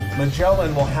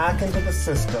Magellan will hack into the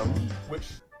system, which...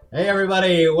 Hey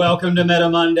everybody, welcome to Meta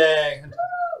Monday.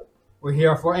 We're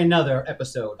here for another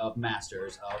episode of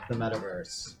Masters of the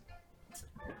Metaverse.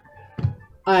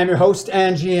 I am your host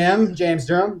and GM, James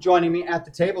Durham. Joining me at the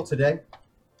table today.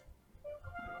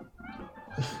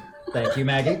 Thank you,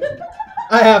 Maggie.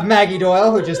 I have Maggie Doyle,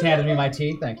 who just handed me my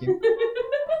tea. Thank you.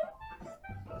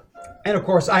 And of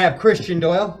course, I have Christian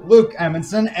Doyle, Luke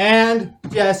Edmondson, and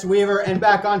Jess Weaver. And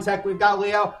back on tech, we've got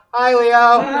Leo. Hi,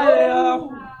 Leo. Hi,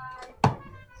 Leo.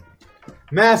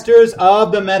 Masters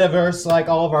of the Metaverse, like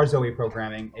all of our Zoe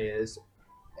programming, is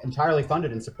entirely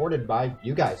funded and supported by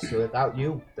you guys. So without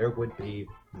you, there would be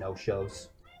no shows.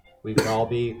 We would all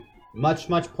be much,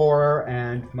 much poorer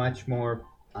and much more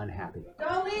unhappy.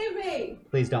 Don't leave me!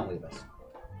 Please don't leave us.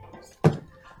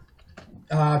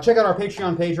 Check out our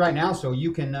Patreon page right now so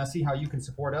you can see how you can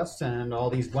support us and all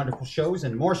these wonderful shows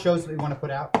and more shows that we want to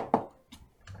put out.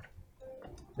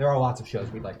 There are lots of shows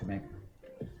we'd like to make.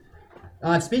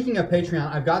 Speaking of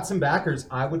Patreon, I've got some backers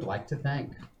I would like to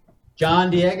thank.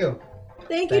 John Diego.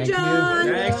 Thank you, John.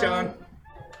 Thanks, John.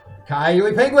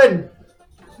 Kaiui Penguin.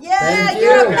 Yeah, Thank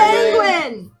you're you. a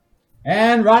penguin.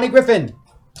 And Ronnie Griffin.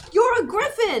 You're a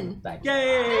griffin. Thank you.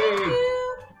 Yay!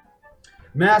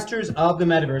 Masters of the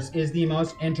Metaverse is the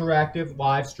most interactive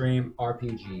live stream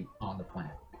RPG on the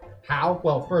planet. How?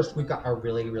 Well, first we've got a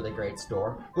really, really great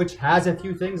store, which has a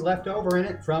few things left over in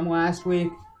it from last week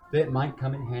that might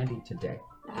come in handy today.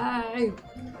 Hi.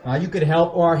 You could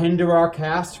help or hinder our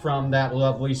cast from that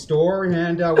lovely store,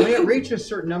 and when it reaches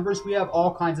certain numbers, we have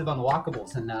all kinds of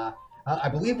unlockables, and I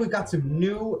believe we've got some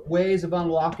new ways of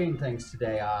unlocking things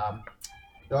today.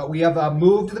 We have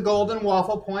moved the golden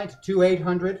waffle point to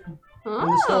 800 in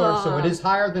the store, so it is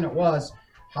higher than it was.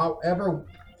 However,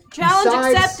 Challenge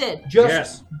besides accepted.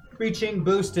 Just reaching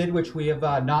boosted, which we have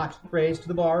not raised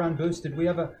the bar on boosted, we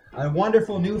have a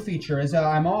wonderful new feature. As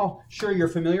I'm all sure you're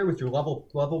familiar with your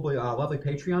lovely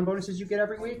Patreon bonuses you get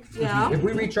every week. Yeah. If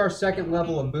we reach our second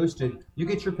level of boosted, you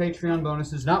get your Patreon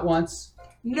bonuses not once,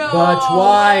 No. but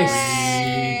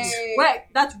twice. Wait,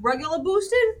 that's regular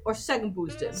boosted or second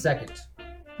boosted? Second.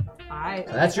 Alright.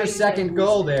 That's your second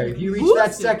goal there. If you reach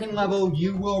that second level,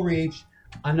 you will reach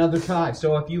another tie.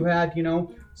 So if you had,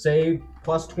 say,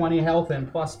 plus 20 health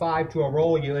and plus 5 to a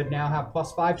roll, you would now have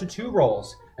plus 5 to 2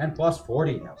 rolls and plus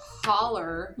 40 health.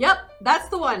 Holler. Yep, that's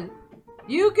the one.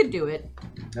 You could do it.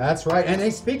 That's right. And hey,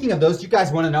 speaking of those, you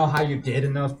guys want to know how you did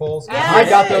in those polls? Yes. I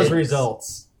got those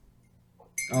results.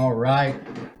 All right.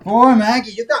 For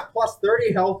Maggie, you got plus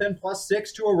 30 health and plus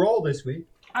 6 to a roll this week.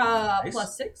 Nice.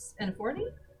 Plus 6 and 40?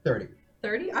 30.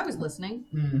 30? I was listening.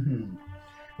 Mm-hmm.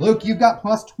 Luke, you got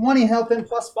plus 20 health and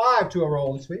plus 5 to a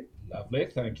roll this week. Lovely,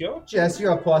 thank you. Jess, you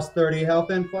have plus 30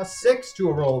 health and plus 6 to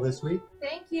a roll this week.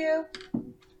 Thank you.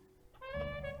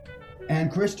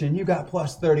 And Christian, you got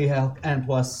plus 30 health and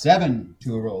plus 7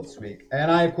 to a roll this week. And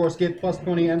I, of course, get plus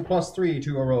 20 and plus 3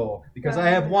 to a roll because I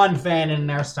have one fan in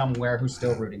there somewhere who's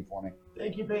still rooting for me.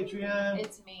 Thank you, Patreon.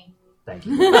 It's me. Thank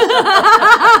you.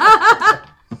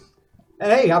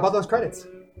 And hey, how about those credits?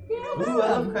 Ooh,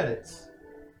 I love credits.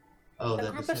 Oh,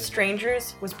 A group of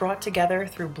strangers was brought together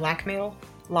through blackmail,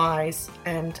 lies,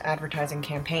 and advertising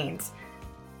campaigns.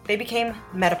 They became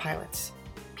metapilots,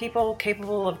 people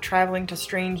capable of traveling to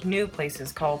strange new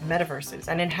places called metaverses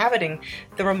and inhabiting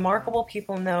the remarkable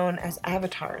people known as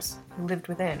avatars who lived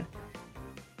within.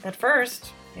 At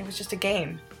first, it was just a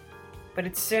game, but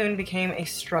it soon became a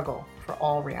struggle for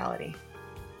all reality.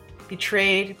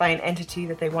 Betrayed by an entity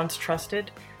that they once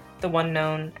trusted, the one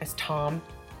known as Tom,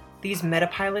 these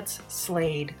metapilots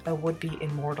slayed a would-be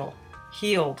immortal,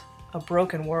 healed a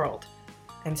broken world,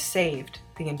 and saved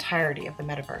the entirety of the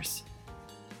metaverse.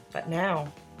 But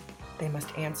now, they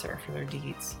must answer for their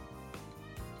deeds.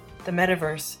 The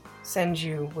metaverse sends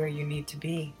you where you need to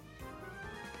be.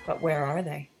 But where are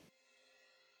they?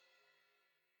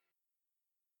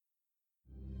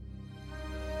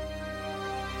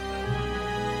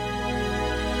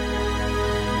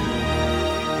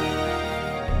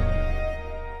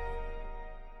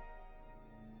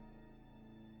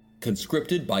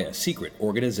 Conscripted by a secret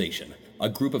organization, a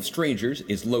group of strangers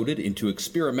is loaded into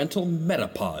experimental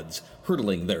metapods,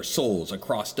 hurtling their souls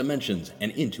across dimensions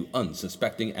and into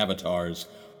unsuspecting avatars.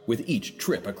 With each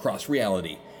trip across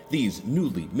reality, these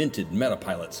newly minted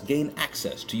metapilots gain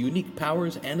access to unique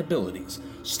powers and abilities,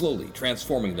 slowly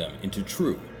transforming them into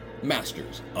true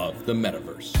masters of the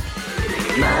metaverse.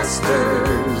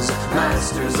 Masters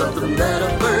of the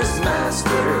metaverse,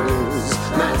 masters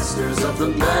of the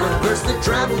metaverse. They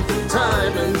travel through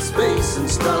time and space and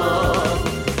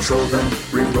stuff. Control them,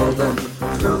 re-roll them,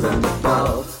 throw them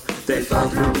above. They fly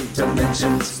through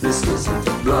dimensions, this isn't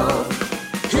a bluff.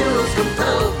 Heroes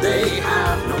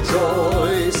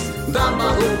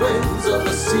sounds of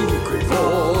a secret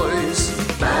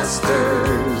voice.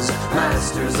 Masters,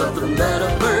 masters of the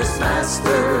metaverse.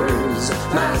 Masters,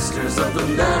 masters of the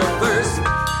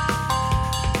metaverse.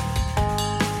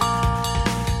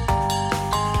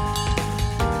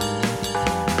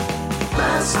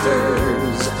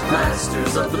 Masters,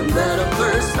 masters of the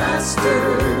metaverse.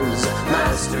 Masters,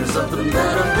 masters of the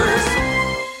metaverse.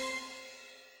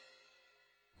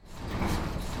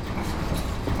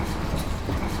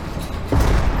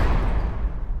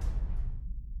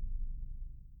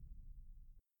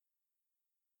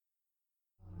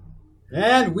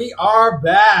 And we are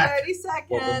back. 30 seconds.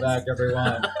 Welcome back,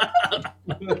 everyone.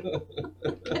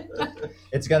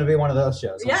 It's going to be one of those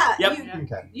shows. Huh? Yeah, Yep.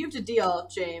 Okay. you have to deal,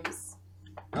 James.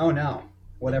 Oh no.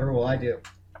 Whatever will I do?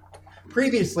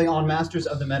 Previously on Masters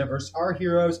of the Metaverse, our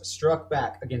heroes struck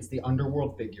back against the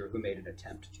underworld figure who made an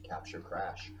attempt to capture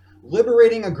Crash,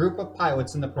 liberating a group of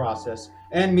pilots in the process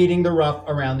and meeting the rough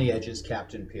around the edges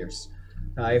Captain Pierce,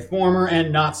 a former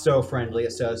and not so friendly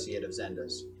associate of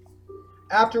Zenda's.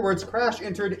 Afterwards, Crash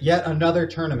entered yet another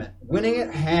tournament, winning it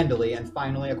handily and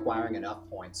finally acquiring enough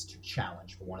points to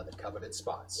challenge for one of the coveted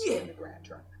spots in the Grand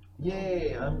Tournament.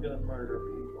 Yay, I'm gonna murder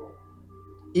people.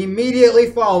 Immediately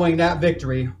following that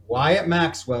victory, Wyatt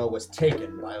Maxwell was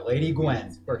taken by Lady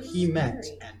Gwen, where he met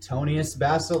Antonius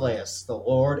Basileus, the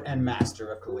Lord and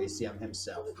Master of Coliseum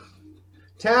himself.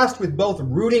 Tasked with both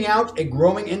rooting out a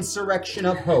growing insurrection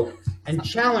of hope and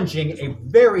challenging a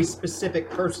very specific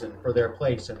person for their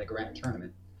place in the Grand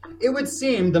Tournament, it would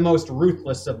seem the most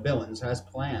ruthless of villains has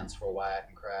plans for Wyatt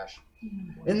and Crash.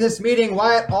 In this meeting,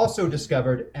 Wyatt also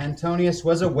discovered Antonius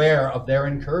was aware of their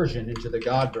incursion into the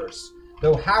Godverse,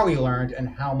 though how he learned and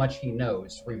how much he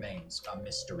knows remains a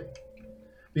mystery.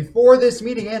 Before this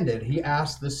meeting ended, he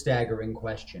asked the staggering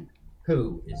question,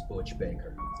 who is Butch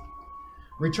Baker?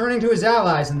 Returning to his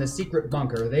allies in the secret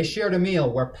bunker, they shared a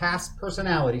meal where past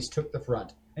personalities took the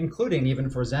front, including even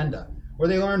Zenda, where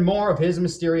they learned more of his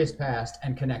mysterious past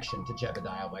and connection to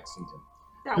Jebediah Lexington.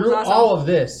 That was Through awesome. all of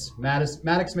this, Maddox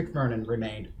McFernan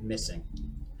remained missing,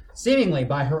 seemingly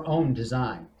by her own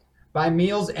design. By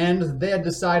meal's end, they had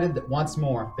decided that once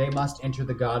more they must enter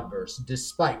the Godverse,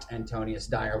 despite Antonius'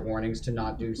 dire warnings to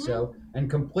not do so, and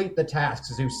complete the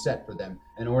tasks Zeus set for them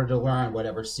in order to learn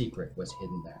whatever secret was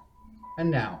hidden there. And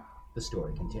now, the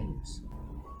story continues.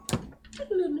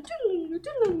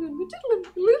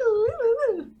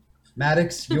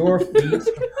 Maddox, your feet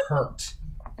hurt.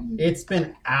 It's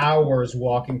been hours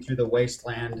walking through the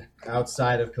wasteland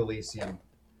outside of Coliseum.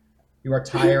 You are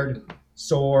tired,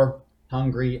 sore,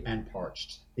 hungry, and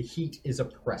parched. The heat is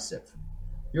oppressive.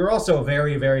 You're also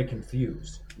very, very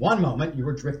confused. One moment you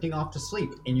were drifting off to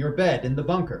sleep in your bed in the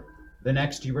bunker. The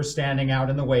next you were standing out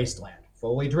in the wasteland,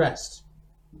 fully dressed.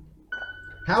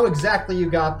 How exactly you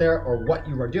got there or what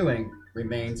you were doing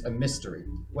remains a mystery.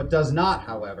 What does not,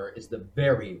 however, is the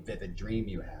very vivid dream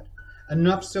you had.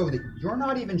 Enough so that you're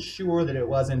not even sure that it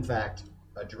was, in fact,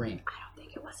 a dream. I don't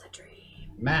think it was a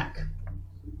dream. Mac.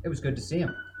 It was good to see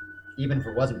him, even if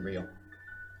it wasn't real.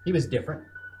 He was different,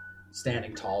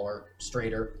 standing taller,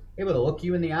 straighter, able to look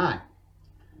you in the eye.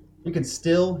 You can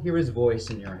still hear his voice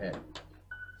in your head.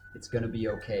 It's gonna be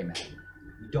okay, Mac.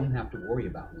 You don't have to worry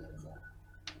about me anymore.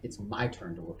 It's my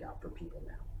turn to look out for people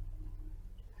now.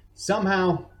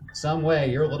 Somehow, some way,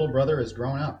 your little brother has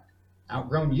grown up,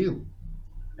 outgrown you,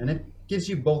 and it gives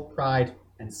you both pride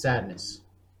and sadness.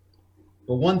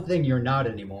 But one thing you're not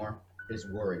anymore is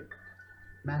worried.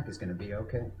 Mac is going to be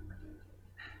okay.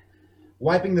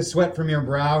 Wiping the sweat from your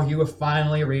brow, you have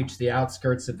finally reached the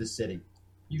outskirts of the city.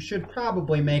 You should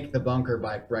probably make the bunker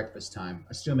by breakfast time,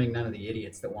 assuming none of the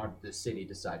idiots that wanted the city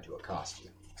decide to accost you.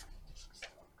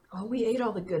 Oh, we ate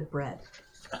all the good bread.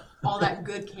 All that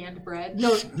good canned bread.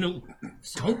 No, No,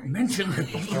 don't mention the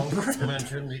Don't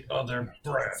mention the other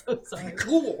bread. so sorry.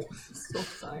 Cool. So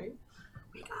sorry.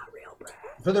 We got real bread.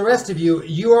 For the rest of you,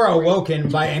 you are awoken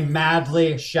by a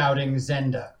madly shouting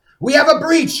Zenda. We have a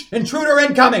breach! Intruder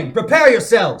incoming! Prepare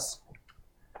yourselves!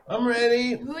 I'm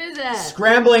ready. Who is that?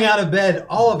 Scrambling out of bed,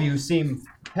 all of you seem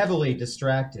heavily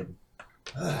distracted.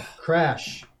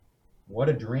 Crash. What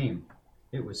a dream.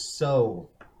 It was so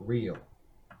real.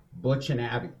 Butch and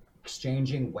Abby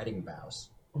exchanging wedding vows.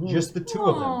 Just the two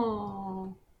of them.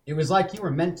 Aww. It was like you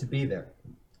were meant to be there.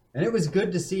 And it was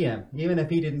good to see him, even if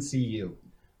he didn't see you.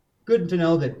 Good to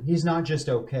know that he's not just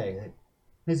okay, that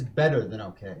he's better than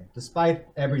okay, despite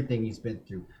everything he's been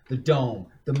through. The dome,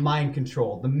 the mind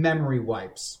control, the memory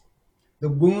wipes, the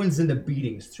wounds and the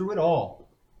beatings. Through it all,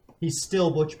 he's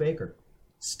still Butch Baker.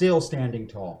 Still standing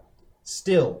tall.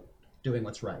 Still doing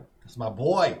what's right. It's my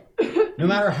boy. No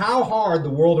matter how hard the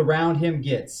world around him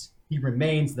gets, he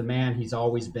remains the man he's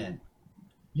always been.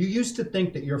 You used to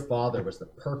think that your father was the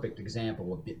perfect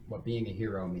example of what being a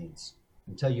hero means,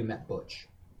 until you met Butch.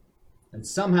 And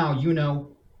somehow you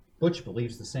know Butch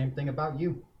believes the same thing about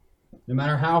you. No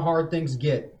matter how hard things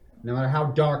get, no matter how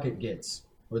dark it gets,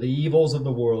 or the evils of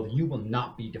the world, you will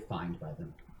not be defined by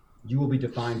them. You will be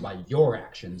defined by your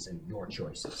actions and your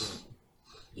choices.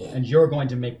 And you're going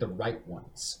to make the right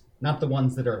ones, not the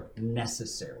ones that are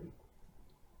necessary.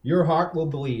 Your heart will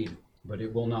bleed, but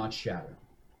it will not shatter.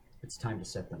 It's time to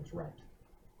set things right.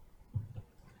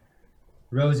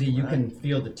 Rosie, you can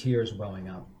feel the tears welling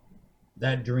up.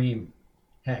 That dream,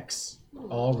 Hex,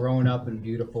 all grown up and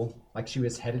beautiful, like she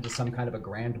was headed to some kind of a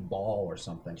grand ball or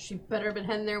something. She better have been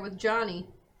heading there with Johnny.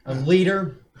 A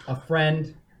leader, a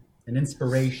friend, an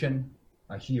inspiration,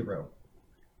 a hero.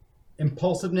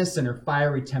 Impulsiveness and her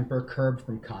fiery temper curbed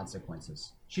from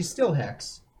consequences. She's still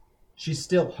Hex. She's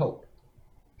still hope.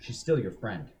 She's still your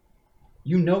friend.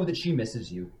 You know that she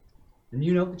misses you, and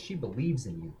you know that she believes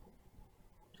in you.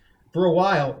 For a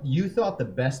while, you thought the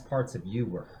best parts of you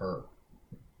were her.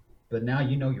 But now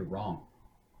you know you're wrong.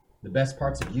 The best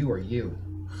parts of you are you,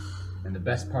 and the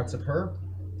best parts of her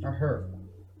are her.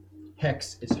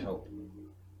 Hex is hope.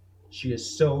 She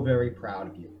is so very proud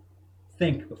of you.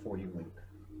 Think before you leap.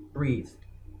 Breathe.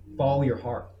 Follow your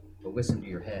heart, but listen to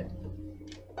your head.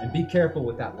 And be careful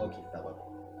with that Loki fellow.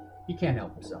 He can't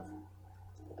help himself.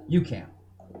 You can.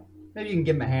 Maybe you can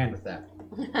give him a hand with that.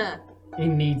 He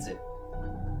needs it.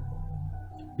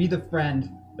 Be the friend,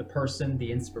 the person,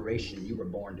 the inspiration you were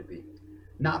born to be.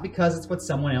 Not because it's what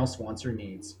someone else wants or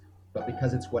needs, but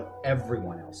because it's what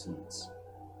everyone else needs.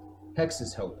 Hex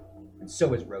is hope, and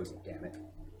so is Rosie, damn it.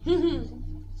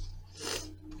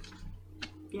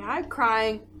 Yeah, I'm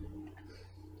crying.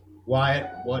 Wyatt,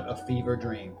 what a fever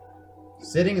dream.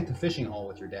 Sitting at the fishing hole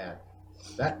with your dad.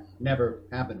 That never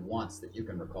happened once that you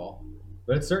can recall,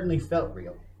 but it certainly felt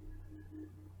real.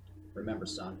 Remember,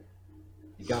 son,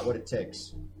 you got what it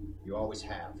takes. You always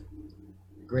have.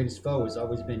 Your greatest foe has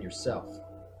always been yourself.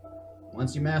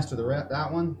 Once you master the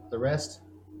rest,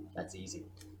 that's easy.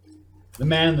 The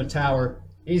man in the tower,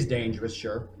 he's dangerous,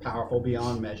 sure, powerful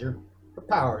beyond measure, but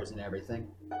power isn't everything.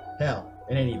 Hell,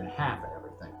 it ain't even half of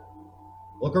everything.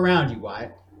 Look around you,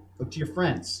 Wyatt. Look to your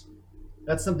friends.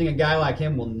 That's something a guy like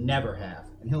him will never have,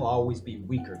 and he'll always be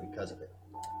weaker because of it.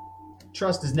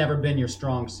 Trust has never been your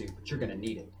strong suit, but you're gonna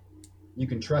need it. You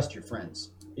can trust your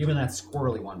friends, even that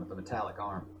squirrely one with the metallic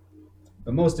arm.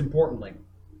 But most importantly,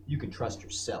 you can trust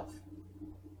yourself.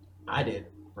 I did,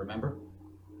 remember?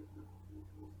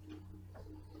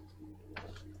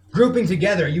 Grouping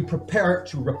together, you prepare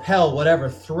to repel whatever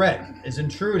threat is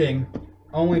intruding,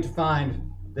 only to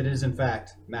find that it is in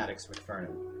fact Maddox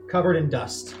McFernan, covered in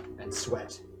dust and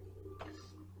sweat.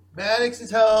 Maddox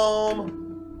is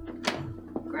home.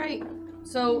 Great.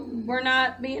 So we're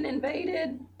not being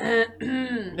invaded?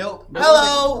 Nope.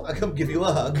 Hello! I come give you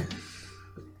a hug.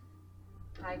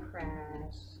 Hi,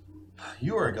 Crash.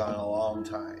 You were gone a long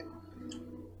time.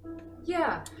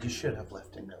 Yeah, You should have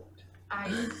left a note.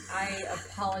 I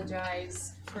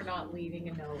apologize for not leaving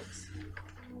a note.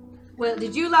 Well,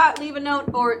 did you not leave a note,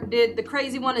 or did the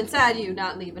crazy one inside you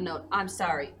not leave a note? I'm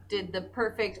sorry. Did the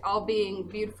perfect, all-being,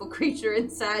 beautiful creature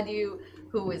inside you,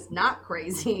 who is not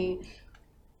crazy,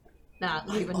 not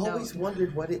leave a note? I always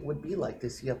wondered what it would be like to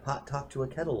see a pot talk to a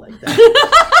kettle like that.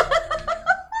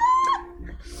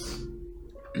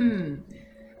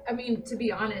 I mean, to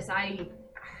be honest, I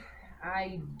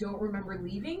don't remember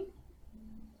leaving,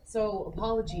 so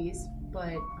apologies,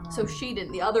 but... So she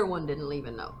didn't, the other one didn't leave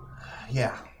a note.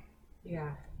 Yeah.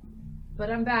 Yeah. But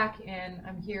I'm back, and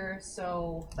I'm here,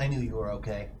 so... I knew you were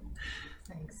okay.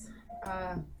 Thanks.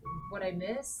 What'd I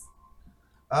miss?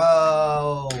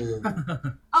 Oh.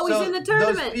 Oh, he's in the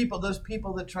tournament! Those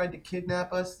people that tried to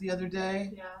kidnap us the other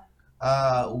day,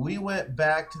 Yeah. we went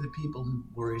back to the people who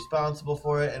were responsible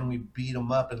for it, and we beat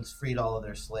them up and freed all of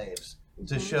their slaves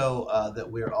to show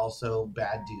that we're also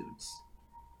bad dudes.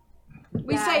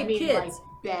 We say kids.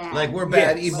 Bad. Like, we're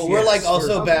bad, Yes. evil. We're, like, Yes.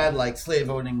 also bad, like,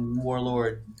 slave-owning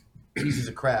warlord pieces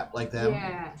of crap like them.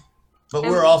 Yeah. But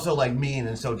we're also, like, mean,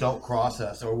 and so don't cross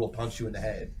us or we'll punch you in the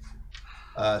head.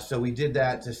 So we did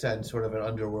that to send sort of an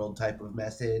underworld type of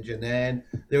message. And then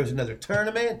there was another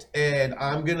tournament, and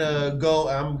I'm going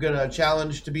to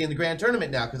challenge to be in the grand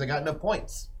tournament now because I got enough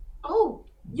points. Oh,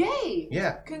 yay!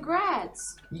 Yeah.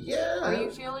 Congrats! Yeah. Are you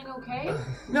feeling okay?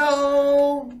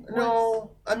 No.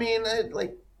 I mean,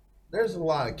 there's a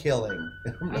lot of killing.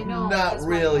 I know, I'm not that's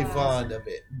why I really asked. fond of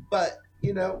it. But,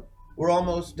 we're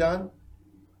almost done.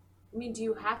 I mean, do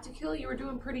you have to kill? You were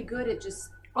doing pretty good at just...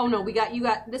 Oh no, you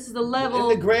got, this is the level.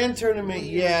 In the grand tournament,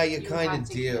 yeah, you You kind have of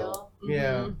to do. kill.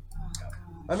 Yeah.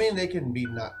 I mean, they can be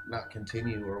not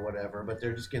continue or whatever, but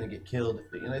they're just gonna get killed.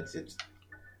 If they,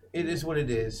 it is what it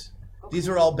is. These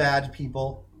are all bad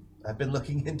people. I've been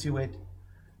looking into it.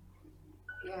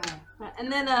 Yeah. And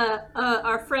then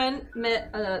our friend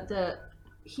met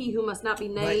he who must not be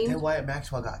Right, named. then Wyatt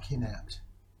Maxwell got kidnapped.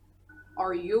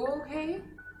 Are you okay?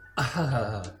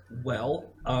 Well,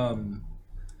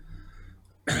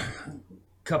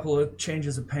 couple of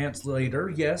changes of pants later,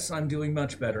 yes, I'm doing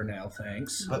much better now,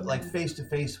 thanks. But like face to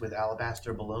face with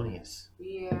Alabaster Bolognius.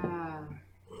 Yeah.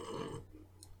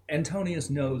 Antonius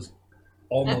knows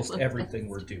almost everything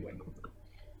we're doing.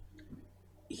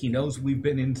 He knows we've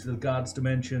been into the God's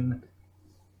dimension.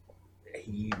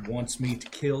 He wants me to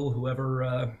kill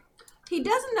whoever. He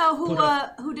doesn't know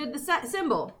who did the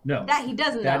symbol. No, that he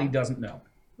doesn't know. That he doesn't know.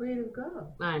 Way to go.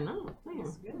 I know.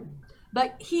 That's good.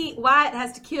 But Wyatt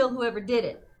has to kill whoever did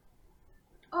it.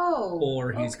 Oh.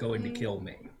 Or he's going to kill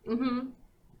me. Mm-hmm.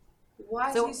 Why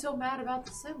is he so mad about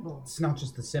the symbol? It's not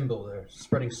just the symbol. They're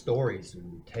spreading stories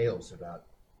and tales about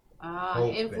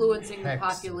hope Influencing and the hex.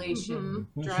 population,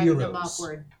 Mhm. driving them Heroes.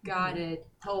 upward. Got it.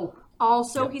 Hope.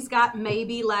 Also, he's got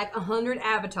maybe like 100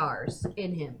 avatars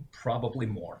in him. Probably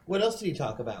more. What else did he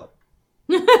talk about?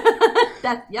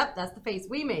 That's the face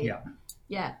we made. Yeah.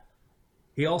 Yeah.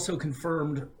 He also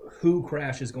confirmed who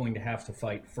Crash is going to have to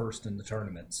fight first in the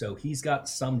tournament. So he's got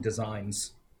some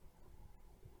designs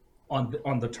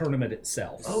on the tournament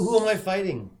itself. Oh, who am I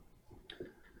fighting?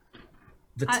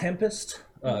 The Tempest,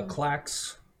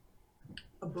 Clax.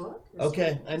 A book?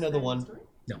 Okay, I know the one.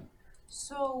 No.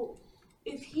 So,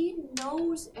 if he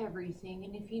knows everything,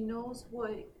 and if he knows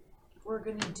what we're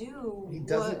gonna do, He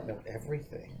doesn't know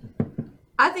everything.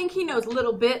 I think he knows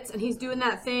little bits, and he's doing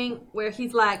that thing where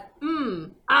he's like,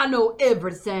 I know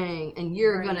everything, and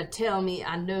you're gonna tell me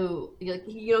I know.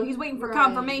 He's waiting for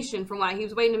confirmation from why he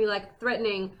was waiting to be like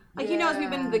threatening. Like he knows we've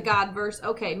been to the God verse.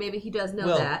 Okay, maybe he does know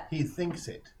that. He thinks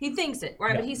it. He thinks it,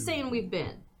 right? But he's saying we've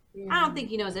been. I don't think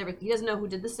he knows everything. He doesn't know who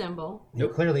did the symbol. He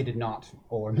clearly did not,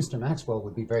 or Mr. Maxwell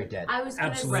would be very dead. I was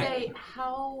gonna say,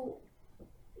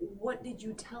 what did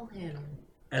you tell him?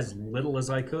 As little as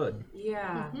I could.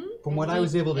 Yeah. From what I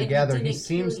was able to gather, he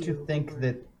seems to think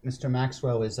that Mr.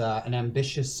 Maxwell is an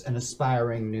ambitious and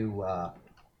aspiring new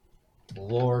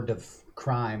lord of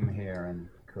crime here in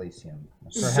Coliseum.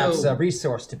 Perhaps a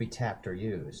resource to be tapped or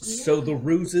used. So the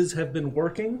ruses have been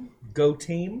working? Go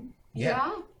team?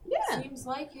 Yeah. Seems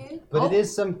like it. But it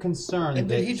is some concern And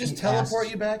that did he just teleport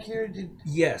asked- you back here?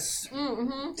 Yes.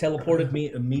 Mm-hmm. Teleported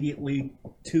me immediately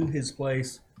to his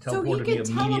place. So he Teleported me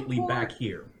can immediately teleport- back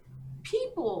here.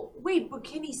 People. Wait, but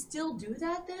can he still do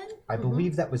that then? I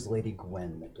believe that was Lady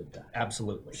Gwen that did that.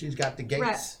 Absolutely. She's got the gates.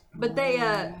 Right. But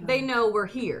they know we're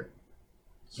here.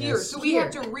 Here, Yes. so we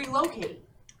have to relocate.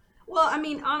 Well, I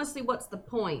mean, honestly, what's the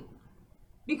point?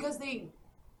 Because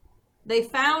they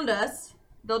found us.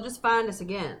 They'll just find us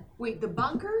again. Wait, the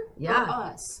bunker? Yeah. Or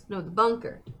us? No, the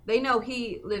bunker. They know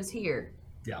he lives here.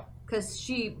 Yeah. Because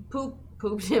she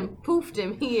poofed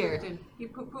him here. He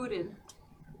poo-pooed it.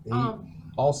 He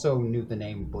also knew the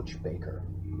name Butch Baker,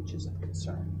 which is of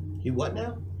concern. He what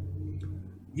now?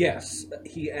 Yes.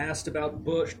 He asked about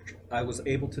Bush. I was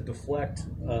able to deflect.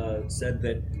 Said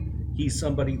that he's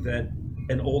somebody that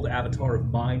an old avatar of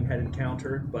mine had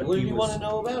encountered. But What do he you was... want to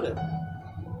know about him?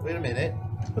 Wait a minute.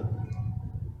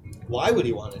 Why would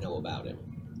he want to know about him?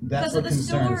 That's Because what of the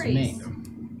concerns stories. me.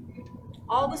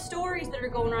 All the stories that are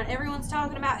going around. Everyone's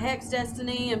talking about Hex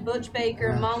Destiny and Butch Baker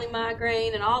and Molly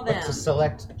Migraine and all But them. to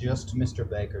select just Mr.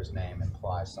 Baker's name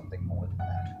implies something more than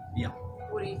that. Yeah.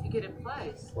 What do you think it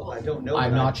implies? Well, I don't know.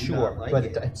 I'm but I not do sure, like but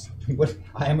it. it's,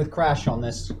 I am with Crash on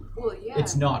this. Well, yeah.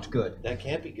 It's not good. That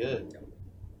can't be good.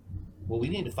 Well, we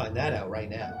need to find that out right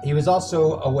now. He was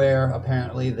also aware,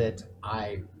 apparently, that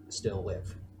I still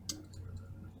live.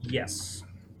 Yes.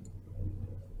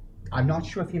 I'm not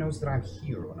sure if he knows that I'm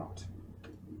here or not.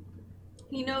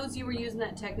 He knows you were using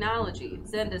that technology,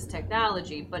 Zenda's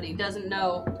technology, but he doesn't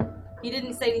know. He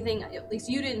didn't say anything, at least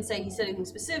you didn't say he said anything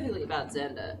specifically about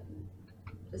Zenda.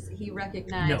 Just he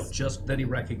recognized. No, just that he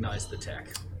recognized the tech.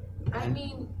 I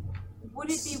mean, would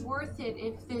it be worth it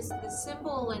if the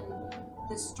symbol and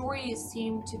the stories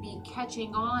seem to be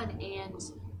catching on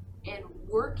and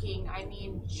working? I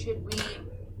mean, should we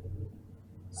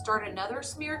start another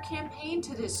smear campaign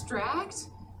to distract?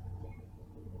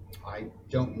 I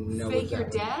don't know Fake if your that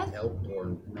would death? help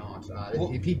or not.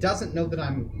 If he doesn't know that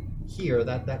I'm here,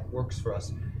 that works for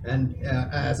us. And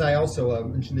as I also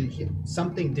mentioned, that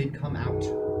something did come out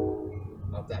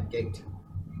of that gate.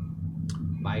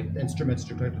 My instruments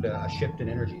detected a shift in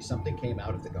energy. Something came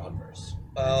out of the Godverse.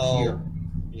 Oh,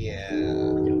 Here.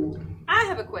 yeah. I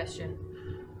have a question.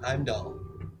 I'm dull.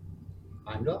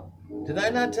 Heimdall? Did I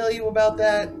not tell you about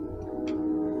that?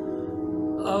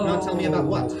 Oh. Not tell me about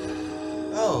what?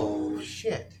 Oh,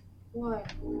 shit.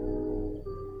 What?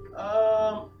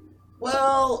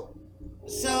 Well,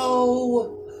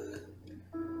 so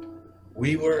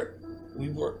we were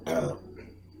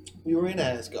in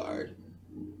Asgard,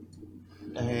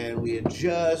 and we had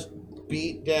just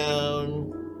beat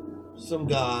down some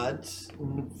gods,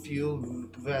 a few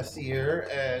Vasir,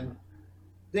 and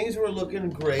things were looking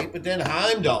great. But then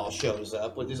Heimdall shows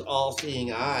up with his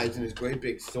all-seeing eyes and his great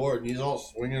big sword, and he's all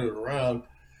swinging it around.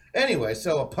 Anyway,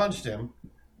 so I punched him.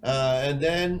 And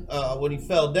then when he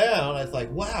fell down, I was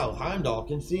like, wow, Heimdall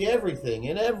can see everything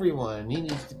and everyone. He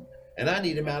needs to, and I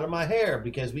need him out of my hair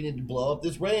because we need to blow up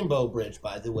this rainbow bridge.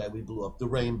 By the way, we blew up the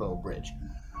rainbow bridge.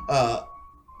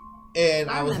 And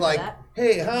I was remember like, that.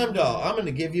 hey, Heimdall, I'm going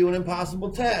to give you an impossible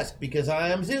task because I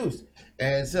am Zeus.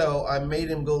 And so I made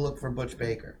him go look for Butch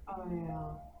Baker.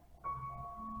 Oh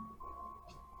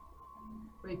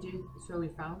yeah. Wait, so we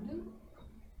found him?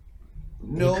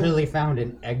 No, He clearly found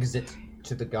an exit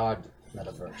to the God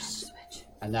metaverse.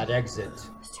 And that exit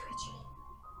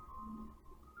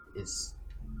is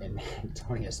in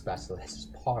Antonius Basilis's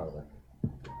parlor.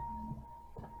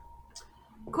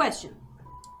 Question.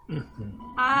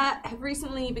 I have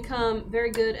recently become very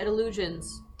good at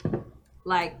illusions.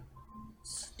 Like,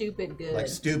 stupid good. like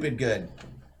stupid good.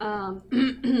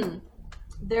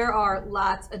 There are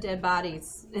lots of dead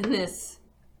bodies in this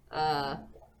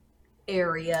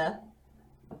area.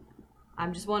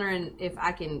 I'm just wondering if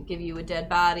I can give you a dead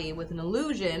body with an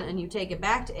illusion and you take it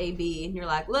back to AB and you're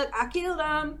like, look, I killed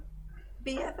him.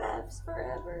 BFFs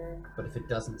forever. But if it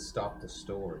doesn't stop the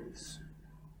stories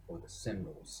or the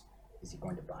symbols, is he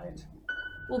going to buy it?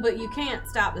 Well, but you can't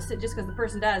stop just because the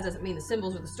person dies doesn't mean the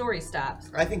symbols or the story stops.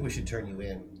 I think we should turn you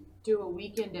in. Do a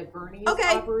weekend at Bernie's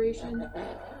Okay. operation?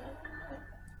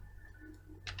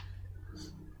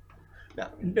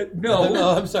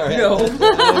 No, I'm sorry. No.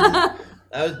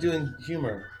 I was doing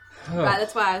humor. Right,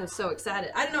 that's why I was so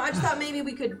excited. I don't know. I just thought maybe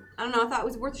we could. I don't know. I thought it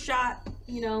was worth a shot.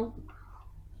 You know.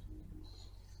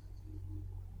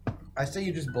 I say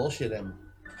you just bullshit him.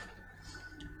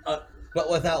 But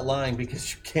without lying,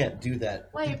 because you can't do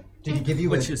that. Like, Did he give you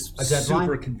Which a is deadline?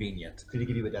 super convenient. Did he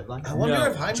give you a deadline? I wonder No,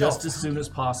 if Heimdall... just as soon as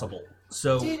possible.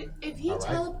 So if he All right.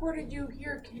 teleported you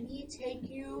here, can he take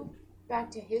you back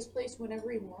to his place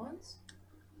whenever he wants?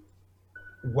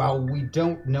 While we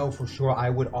don't know for sure, I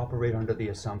would operate under the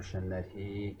assumption that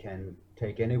he can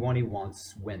take anyone he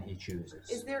wants when he chooses.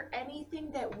 Is there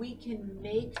anything that we can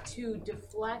make to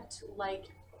deflect, like,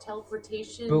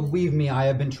 teleportation? Believe me, I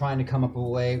have been trying to come up with a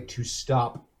way to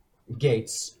stop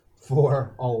gates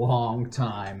for a long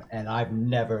time, and I've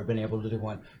never been able to do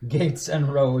one. Gates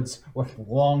and roads have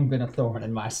long been a thorn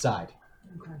in my side.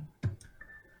 Okay.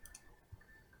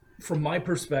 from my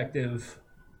perspective,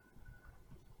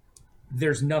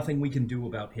 there's nothing we can do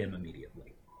about him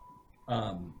immediately.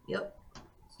 Yep.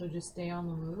 So just stay on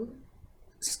the move?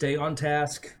 Stay on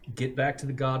task, get back to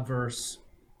the Godverse.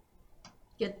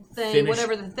 Get the thing, Finish-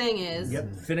 whatever the thing is.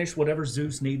 Yep, finish whatever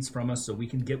Zeus needs from us so we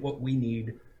can get what we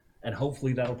need, and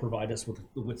hopefully that'll provide us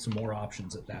with some more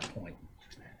options at that point.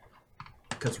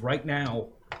 Because right now,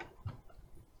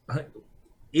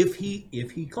 if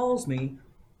he calls me,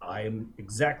 I am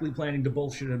exactly planning to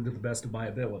bullshit him to the best of my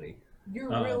ability. You're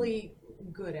really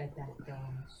good at that, though.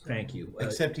 So. Thank you.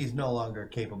 Except he's no longer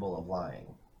capable of lying.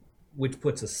 Which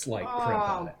puts a slight crimp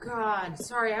on Oh, it. God.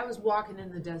 Sorry, I was walking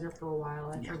in the desert for a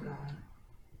while. I forgot.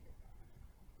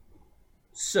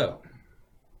 So,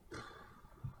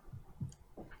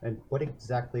 And what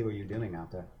exactly were you doing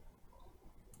out there?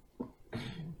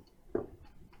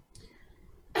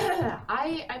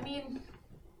 I mean,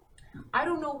 I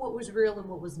don't know what was real and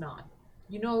what was not.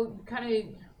 You know, kind of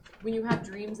when you have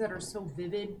dreams that are so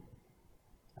vivid,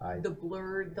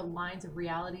 the lines of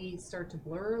reality start to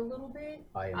blur a little bit.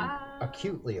 I am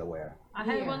acutely aware, I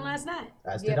had Yeah. one last night.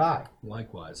 as Yep. did I.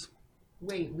 likewise.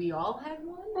 Wait, we all had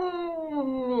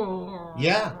one?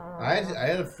 Yeah, I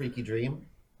had a freaky dream.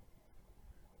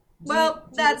 Well,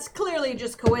 that's clearly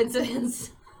just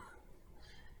coincidence.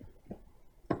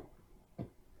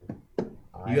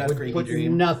 I You had a would freaky put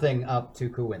dream? nothing up to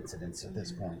coincidence at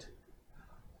this point.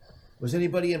 Was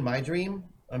anybody in my dream?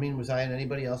 I mean, was I in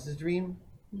anybody else's dream?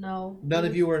 No. None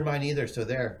of you were in mine either, so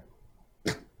there.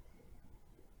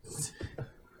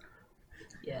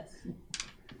 Yes.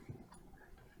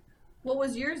 What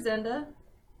was yours, Zenda?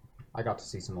 I got to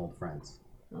see some old friends.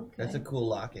 Okay. That's a cool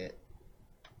locket.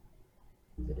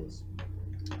 It is.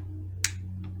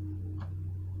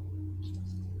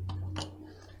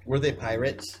 Were they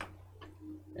pirates?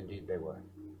 Indeed, they were.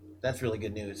 That's really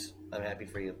good news. I'm happy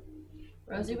for you.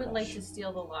 Rosie would like to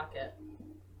steal the locket.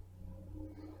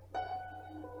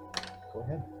 Go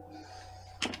ahead.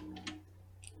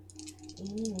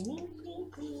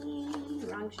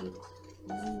 Wrong sheet.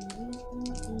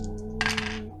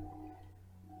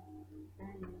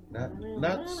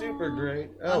 Not super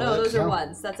great. Oh, no, those are no.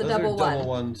 ones. That's a those double are double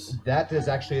one. ones. That is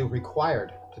actually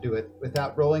required to do it.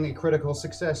 Without rolling a critical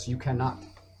success, you cannot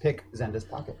pick Zenda's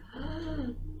pocket.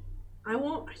 I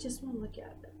won't. I just want to look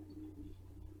at it.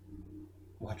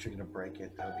 Watch, you're gonna break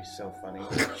it. That would be so funny.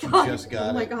 She just got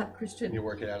Oh my it. God, Christian. You're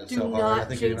working at it Do so hard. not I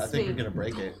think jinx you're me. gonna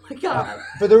break it. Oh my God.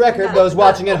 For the record, those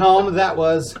watching at home, that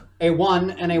was a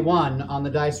 1 and a 1 on the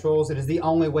dice rolls. It is the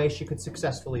only way she could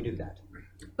successfully do that.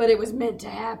 But it was meant to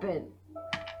happen.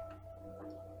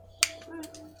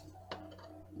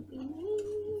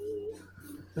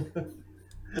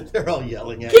 They're all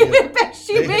yelling at Give you. it back.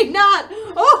 She may not.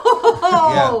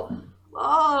 Oh.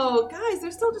 Oh, guys,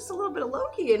 there's still just a little bit of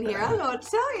Loki in here. I don't know what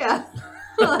to tell you.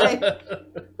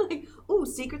 like, ooh,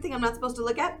 secret thing I'm not supposed to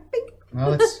look at. Bink.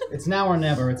 Well, it's now or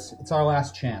never. It's our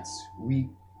last chance.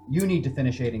 You need to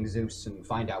finish aiding Zeus and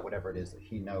find out whatever it is that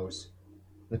he knows.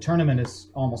 The tournament is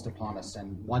almost upon us,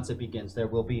 and once it begins, there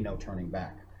will be no turning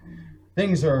back.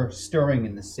 Things are stirring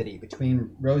in the city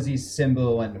between Rosie's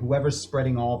symbol and whoever's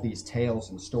spreading all these tales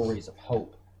and stories of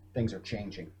hope. Things are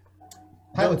changing.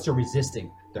 Pilots are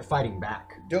resisting. They're fighting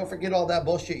back. Don't forget all that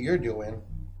bullshit you're doing.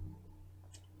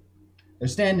 They're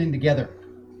standing together.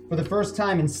 For the first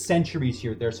time in centuries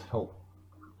here, there's hope.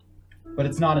 But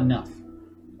it's not enough.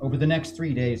 Over the next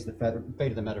 3 days, the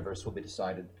fate of the metaverse will be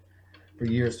decided for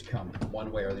years to come,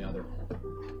 one way or the other.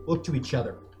 Look to each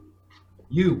other.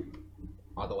 You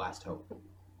are the last hope.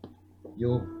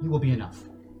 You will be enough.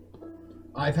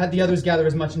 I've had the others gather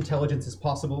as much intelligence as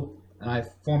possible, and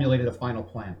I've formulated a final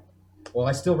plan. While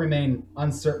I still remain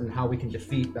uncertain how we can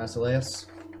defeat Basileus,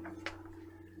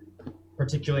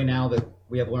 particularly now that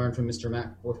we have learned from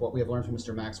with what we have learned from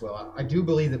Mr. Maxwell, I do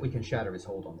believe that we can shatter his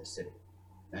hold on this city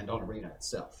and on Arena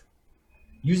itself.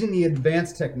 Using the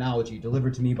advanced technology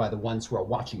delivered to me by the ones who are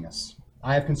watching us,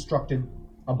 I have constructed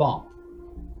a bomb.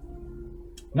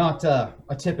 Not a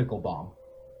typical bomb,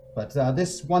 but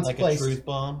this once Like placed... a truth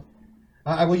bomb?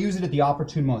 I will use it at the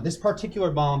opportune moment. This particular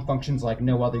bomb functions like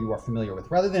no other you are familiar with.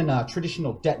 Rather than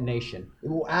traditional detonation, it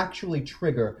will actually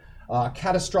trigger a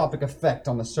catastrophic effect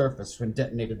on the surface when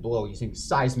detonated below using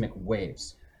seismic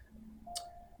waves.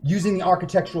 Using the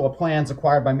architectural plans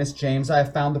acquired by Miss James, I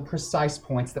have found the precise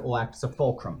points that will act as a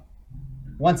fulcrum.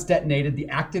 Once detonated, the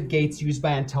active gates used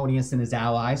by Antonius and his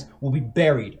allies will be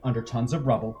buried under tons of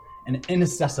rubble and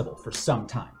inaccessible for some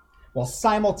time, while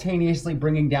simultaneously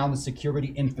bringing down the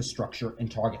security infrastructure in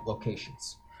target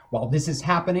locations. While this is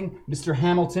happening, Mr.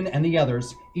 Hamilton and the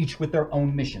others, each with their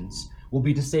own missions, will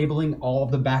be disabling all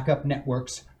of the backup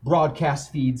networks,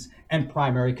 broadcast feeds, and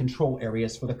primary control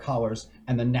areas for the collars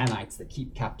and the nanites that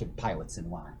keep captive pilots in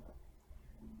line.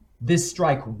 This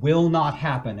strike will not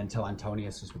happen until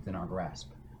Antonius is within our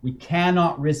grasp. We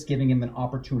cannot risk giving him an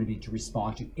opportunity to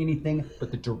respond to anything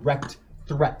but the direct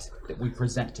threat that we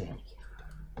present to him.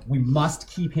 We must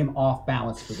keep him off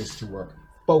balance for this to work,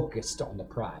 focused on the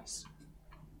prize.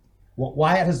 What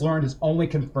Wyatt has learned has only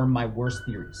confirmed my worst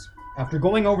theories. After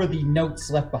going over the notes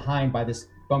left behind by this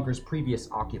bunker's previous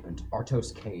occupant,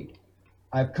 Artos Cade,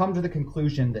 I have come to the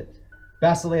conclusion that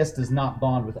Basileus does not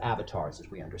bond with avatars as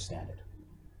we understand it.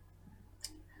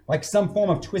 Like some form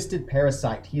of twisted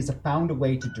parasite, he has found a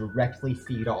way to directly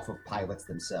feed off of pilots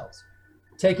themselves,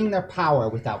 taking their power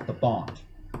without the bond.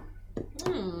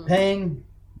 Paying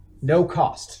no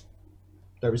cost.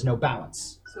 There is no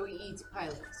balance. So he eats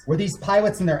pilots. Where these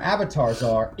pilots and their avatars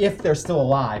are, if they're still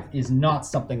alive, is not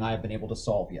something I have been able to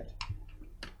solve yet.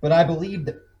 But I believe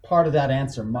that part of that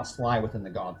answer must lie within the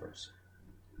Godverse.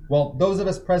 While those of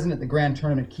us present at the Grand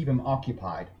Tournament keep him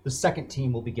occupied, the second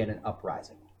team will begin an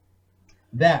uprising.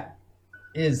 That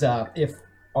is if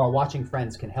our watching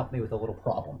friends can help me with a little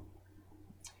problem.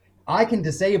 I can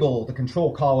disable the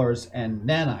control collars and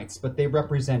nanites, but they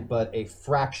represent but a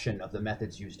fraction of the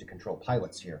methods used to control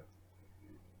pilots here.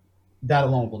 That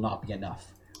alone will not be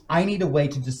enough. I need a way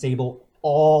to disable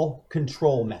all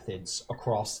control methods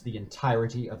across the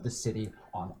entirety of the city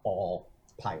on all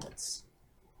pilots.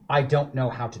 I don't know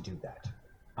how to do that.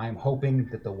 I am hoping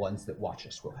that the ones that watch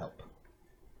us will help.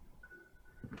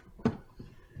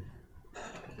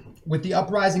 With the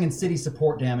uprising and city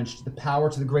support damaged, the power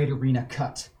to the great arena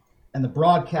cut, and the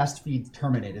broadcast feeds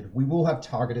terminated, we will have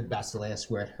targeted Basileus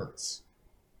where it hurts.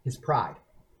 His pride.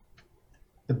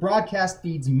 The broadcast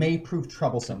feeds may prove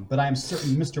troublesome, but I am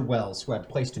certain Mr. Wells, who I have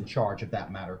placed in charge of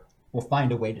that matter, will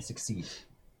find a way to succeed.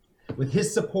 With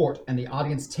his support and the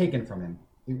audience taken from him,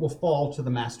 it will fall to the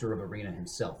Master of Arena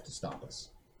himself to stop us.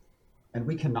 And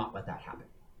we cannot let that happen.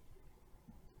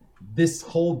 This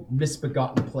whole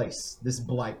misbegotten place, this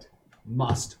blight,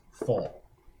 must fall,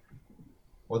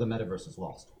 or the metaverse is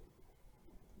lost.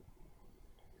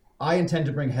 I intend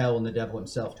to bring hell and the devil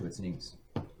himself to its knees.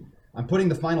 I'm putting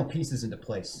the final pieces into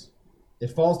place.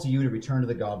 It falls to you to return to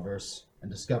the Godverse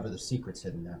and discover the secrets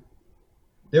hidden there.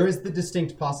 There is the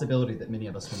distinct possibility that many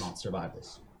of us will not survive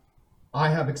this. I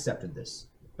have accepted this,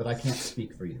 but I can't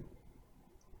speak for you.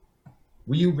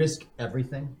 Will you risk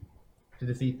everything to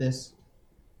defeat this?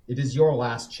 It is your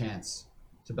last chance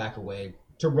to back away,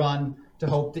 to run, to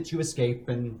hope that you escape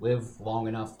and live long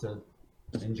enough to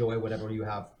enjoy whatever you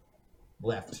have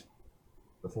left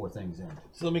before things end.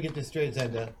 So let me get this straight,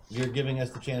 Zenda. You're giving us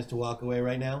the chance to walk away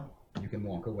right now, You can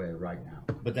walk away right now.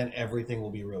 but then everything will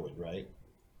be ruined, right?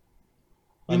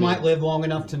 You might live long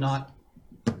enough to not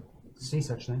see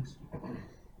such things.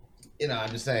 You know, I'm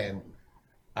just saying,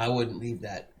 I wouldn't leave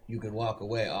that you can walk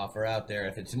away offer out there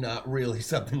if it's not really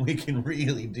something we can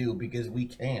really do, because we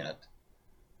can't.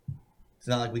 It's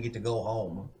not like we get to go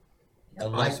home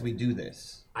unless we do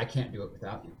this. I can't do it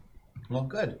without you. Well,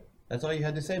 good. That's all you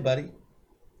had to say, buddy.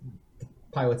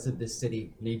 Pilots of this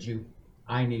city need you.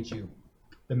 I need you.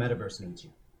 The metaverse needs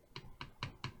you.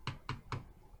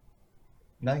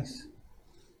 Nice.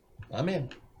 I'm in.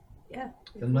 Yeah.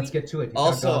 Then let's get to it. You've got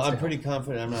Also, gods to I'm help. pretty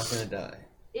confident I'm not going to die.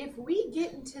 If we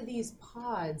get into these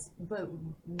pods, but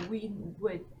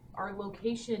our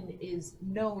location is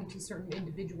known to certain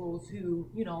individuals who,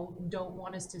 you know, don't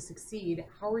want us to succeed,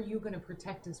 how are you going to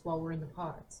protect us while we're in the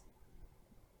pods?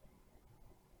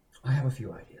 I have a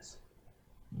few ideas.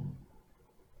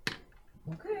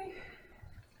 Okay.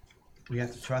 We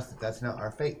have to trust that that's not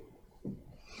our fate.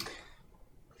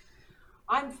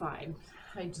 I'm fine.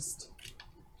 I just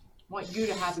want you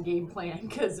to have a game plan,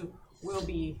 because we'll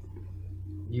be...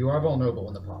 You are vulnerable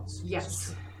in the pods.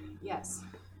 Yes. Yes.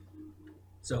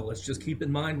 So let's just keep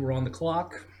in mind we're on the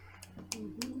clock.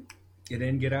 Get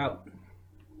in, get out.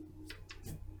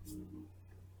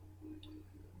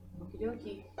 Okie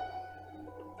dokie.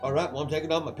 All right, well, I'm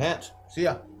taking off my pants. See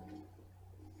ya.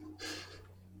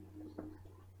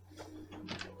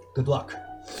 Good luck.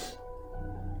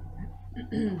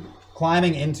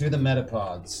 Climbing into the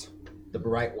metapods, the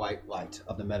bright white light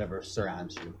of the metaverse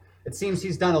surrounds you. It seems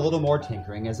he's done a little more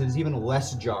tinkering, as it is even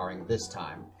less jarring this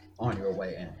time on your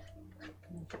way in.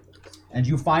 And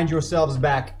you find yourselves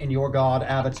back in your god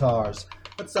avatars.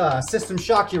 Let's system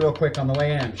shock you real quick on the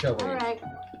way in, shall we? All right.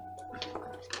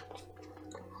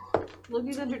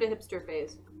 Lookie's entered a hipster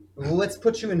phase. Let's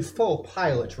put you in full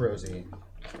pilot, Rosie.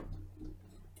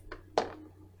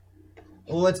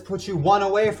 Let's put you one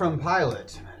away from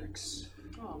pilot, Maddox.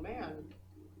 Oh, man.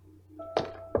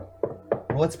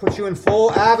 Let's put you in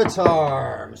full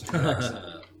avatar, Mr. Jackson.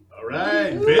 All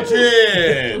right,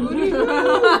 bitchin'.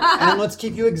 And let's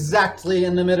keep you exactly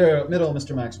in the middle,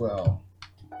 Mr. Maxwell.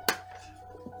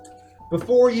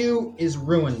 Before you is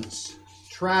ruins.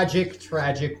 Tragic,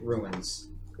 tragic ruins.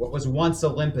 What was once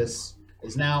Olympus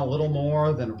is now little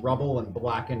more than rubble and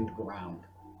blackened ground.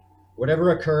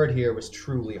 Whatever occurred here was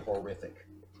truly horrific.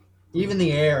 Even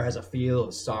the air has a feel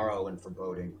of sorrow and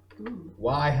foreboding.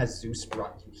 Why has Zeus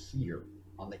brought you here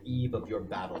on the eve of your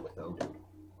battle with Odin?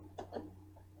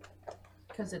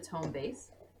 Because it's home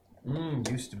base.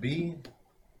 Used to be.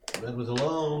 That was a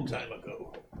long time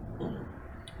ago.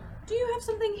 Do you have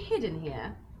something hidden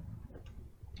here?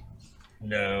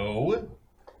 No.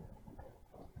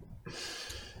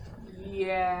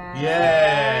 Yeah.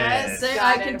 Yes. Sir,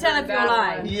 I can tell if you're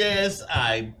lying. Yes,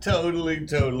 I totally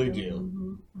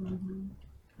do.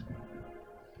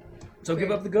 So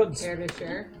give up the goods. Care to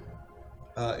share?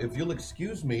 If you'll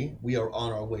excuse me, we are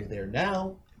on our way there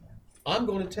now. I'm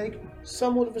going to take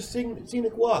somewhat of a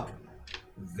scenic walk.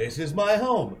 This is my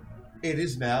home. It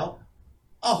is now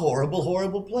a horrible,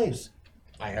 horrible place.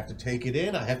 I have to take it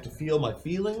in. I have to feel my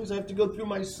feelings. I have to go through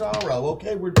my sorrow.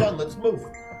 Okay, we're done. Let's move.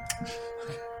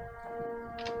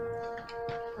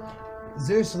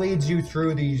 Zeus leads you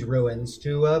through these ruins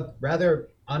to a rather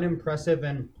unimpressive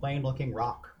and plain-looking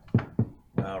rock.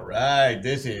 All right,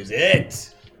 this is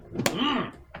it.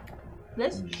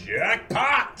 This?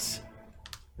 Jackpot!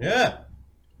 Yeah.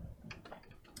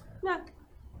 No.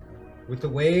 With the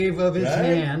wave of his Right.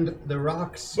 hand, the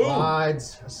rock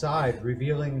slides aside,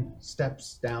 revealing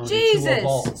steps down into a Jesus!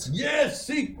 vault. Yes,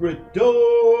 secret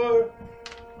door.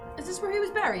 Is this where he was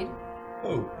buried?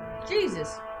 Oh,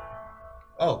 Jesus.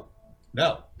 oh,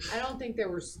 no. I don't think there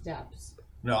were steps.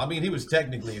 No, I mean, he was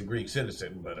technically a Greek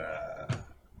citizen, but,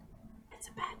 It's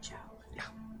a bad joke.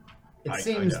 It I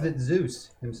seems know. that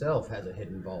Zeus himself has a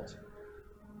hidden vault.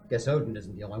 Guess Odin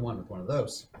isn't the only one with one of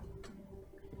those.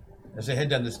 As I head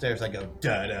down the stairs, I go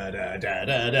da da da da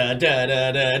da da da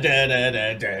da da da da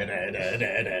da da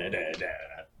da da da da.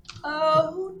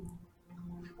 Oh.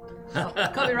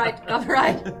 Copyright.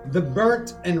 The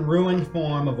burnt and ruined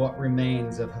form of what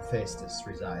remains of Hephaestus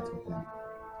resides within.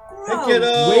 Hey,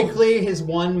 kiddo! Weakly, his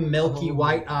one milky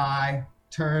white eye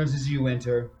turns as you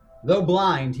enter. Though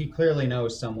blind, he clearly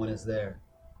knows someone is there.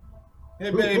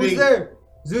 Hey, baby. Who's there?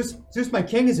 Zeus, my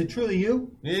king, is it truly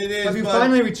you? It is. Have you bud.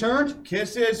 finally returned?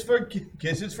 Kisses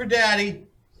for daddy.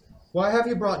 Why have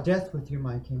you brought death with you,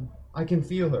 my king? I can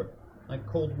feel her, like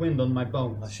cold wind on my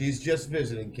bones. She's just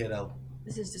visiting, kiddo.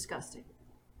 This is disgusting.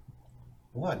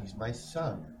 What? He's my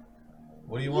son.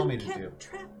 What do you want me to do?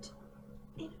 Trapped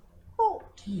in a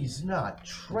vault. He's not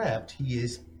trapped. He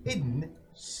is hidden,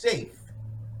 safe.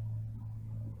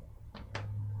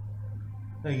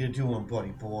 How you doing,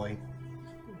 buddy boy?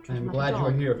 I'm glad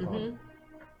you're here, Father.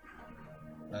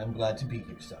 I'm glad to be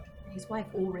here, son. His wife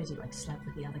already slept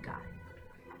with the other guy.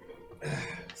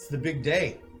 It's the big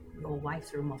day. Your wife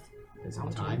threw him off. Is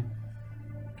it time?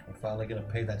 I'm finally gonna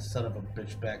pay that son of a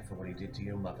bitch back for what he did to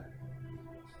your mother.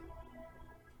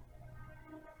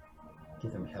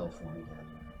 Give him hell for me, Dad.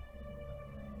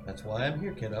 That's why I'm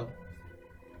here, kiddo.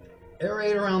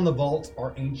 Arrayed around the vault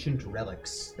are ancient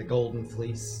relics, the golden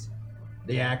fleece,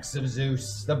 the axe of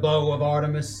Zeus, the bow of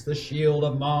Artemis, the shield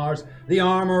of Mars, the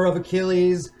armor of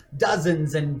Achilles,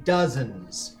 dozens and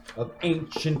dozens of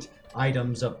ancient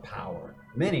items of power,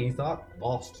 many thought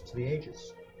lost to the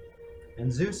ages.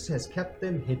 And Zeus has kept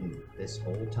them hidden this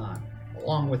whole time,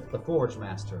 along with the Forge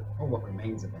Master, or what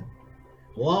remains of him.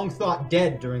 Long thought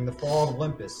dead during the fall of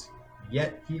Olympus,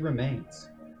 yet he remains.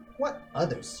 What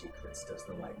other secrets does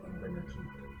the Lightning Bringer keep?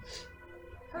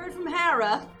 Heard from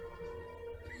Hera.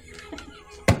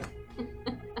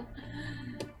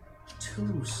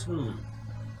 Too soon.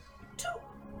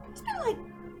 It's been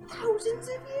thousands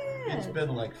of years. It's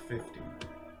been 50.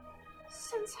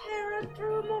 Since Hera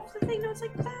threw him off the thing, no, it's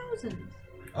thousands.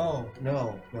 Oh,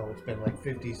 no, it's been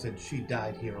 50 since she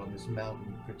died here on this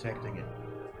mountain protecting it.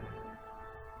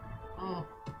 Oh.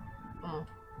 At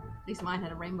least mine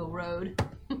had a rainbow road.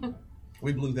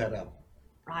 We blew that up.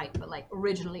 Right, but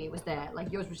originally it was there.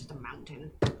 Yours was just a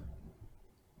mountain.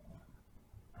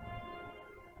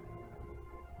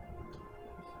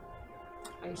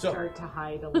 I start to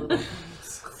hide a little.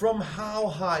 From how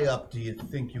high up do you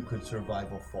think you could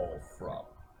survive a fall from?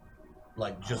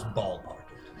 Just ballpark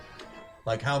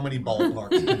it. How many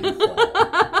ballparks can you fall?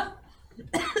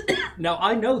 Now,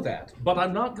 I know that, but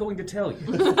I'm not going to tell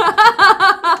you.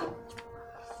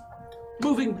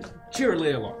 Moving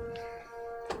cheerily along.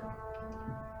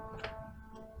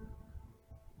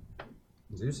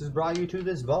 Zeus has brought you to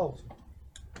this vault.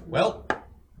 Well,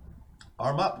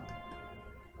 arm up.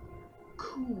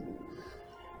 Cool.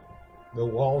 The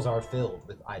walls are filled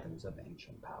with items of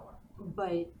ancient power.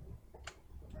 But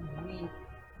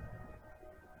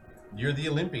You're the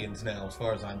Olympians now, as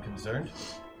far as I'm concerned.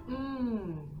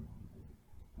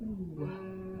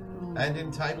 And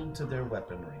entitled to their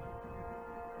weaponry.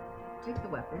 Take the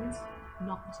weapons,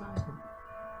 not the item.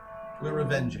 We're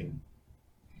avenging.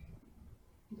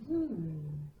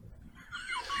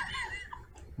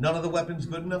 None of the weapons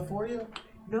good enough for you?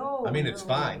 no. I mean, it's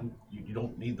fine. You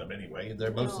don't need them anyway.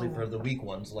 They're mostly for the weak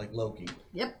ones, like Loki.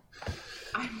 Yep.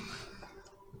 I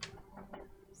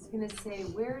was gonna say,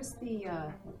 where's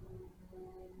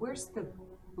the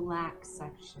black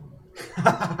section?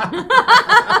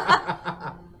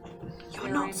 You're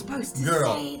not supposed to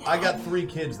Girl, say that. I got 3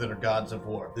 kids that are gods of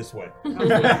war. This way. Is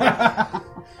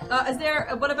there?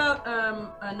 What about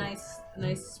a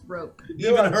nice rope?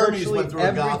 Even Hermes went through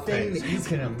a goth everything phase. that you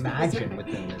can imagine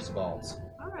within this vault.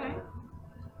 All right.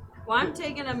 Well, I'm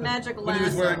taking a magic When he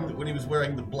lasso. was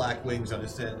wearing the black wings on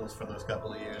his sandals for those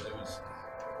couple of years,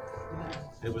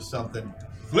 it was something.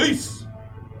 Fleece.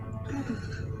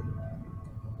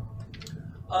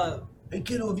 Hey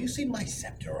kiddo, have you seen my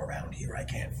scepter around here? I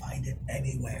can't find it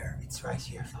anywhere. It's right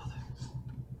here, Father.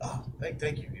 Oh,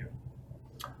 thank you.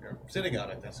 You're sitting on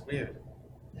it. That's weird.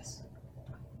 Yes.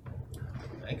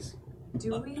 Thanks.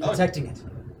 Do we? Protecting it.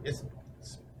 It's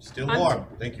still warm.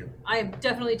 Thank you. I am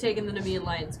definitely taking the Nemean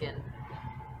lion skin.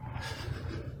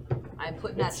 I'm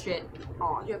putting that shit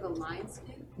on. You have a lion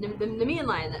skin? The Nemean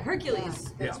lion, that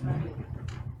Hercules. That's right.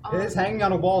 It is hanging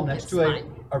on a wall next It's to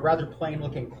fine. a rather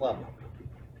plain-looking club.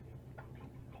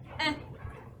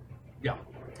 Yeah.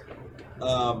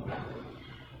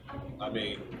 I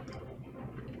mean,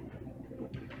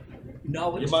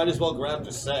 Knowledge. you might as well grab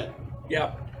the set.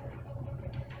 Yeah.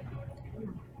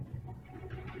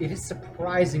 It is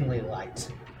surprisingly light.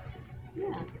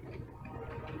 Yeah.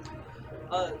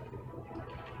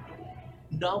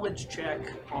 Knowledge check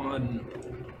on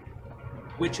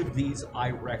which of these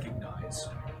I recognize.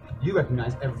 You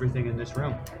recognize everything in this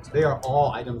room. They are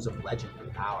all items of legend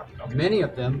and power. Many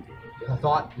of them are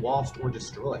thought lost or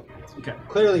destroyed. Okay.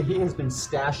 Clearly, he has been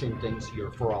stashing things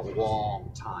here for a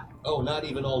long time. Oh, not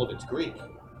even all of it's Greek.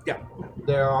 Yeah.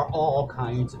 There are all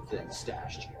kinds of things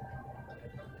stashed here.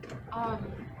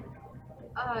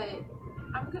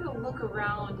 I'm gonna look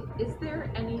around. Is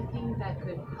there anything that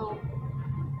could help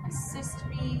assist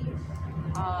me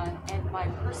and my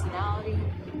personality?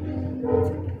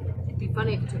 It'd be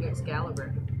funny if you took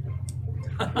Excalibur.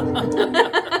 Is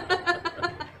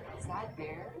that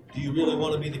there? Do you really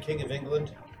want to be the King of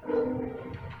England?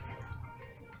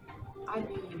 I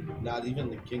mean, Not even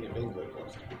the King of England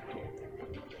wants to be king.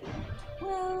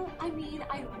 well,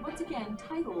 once again,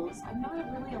 titles. I'm not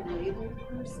really a labeled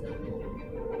person.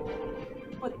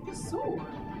 But the sword.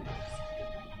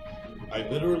 I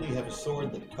literally have a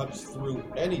sword that cuts through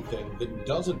anything that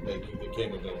doesn't make you the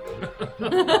King of England.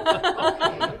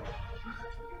 Okay.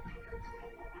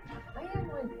 I am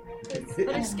like,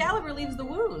 But Excalibur leaves the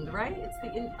wound, right? It's the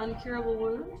uncurable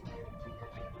wound.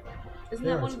 Isn't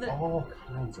that one of There's the? all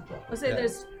kinds of weapons. Let's say Yeah.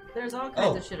 there's all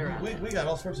kinds of shit we, around. we got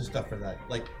all sorts of stuff for that.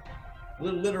 Like,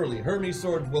 literally, Hermes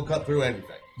swords will cut through anything.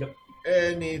 Yep.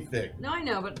 Anything. No, I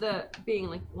know, but the being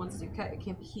like once you cut, it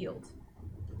can't be healed.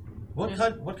 What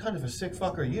kind of a sick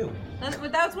fuck are you?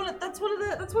 But that's one of the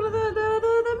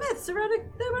myths around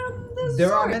the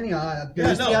There are sword. many.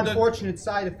 There's no, the the- unfortunate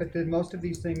side effect that most of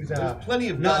these things are There's plenty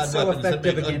of not god so weapons that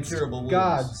effective make against uncurable wounds.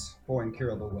 gods for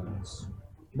incurable wounds.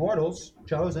 Mortals,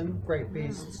 chosen, great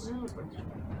beasts.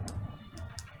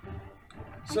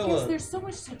 I So, guess there's so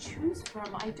much to choose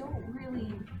from. I don't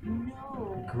really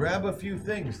know. grab a few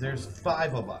things. There's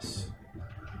 5 of us.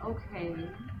 Okay.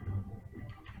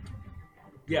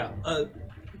 Yeah.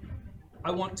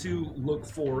 I want to look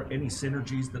for any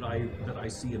synergies that I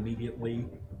see immediately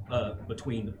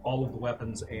between all of the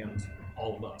weapons and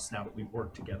all of us. Now that we've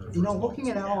worked together. You know, for as long looking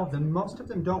as at we all have. of them, most of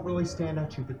them don't really stand out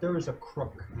to you, but there is a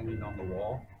crook hanging on the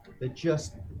wall that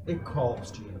just, it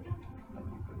calls to you.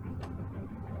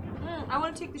 I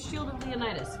want to take the shield of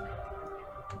Leonidas.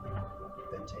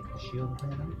 Then take the shield of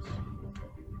Thanos.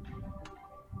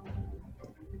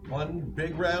 One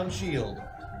big round shield.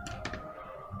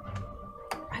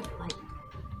 I like.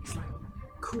 It's like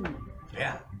cool.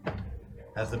 Yeah.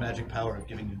 Has the magic power of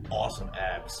giving you awesome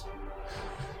abs.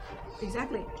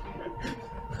 Exactly.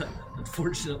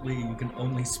 Unfortunately, you can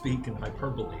only speak in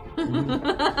hyperbole.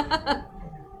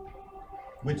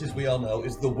 Which, as we all know,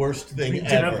 is the worst thing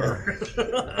ever.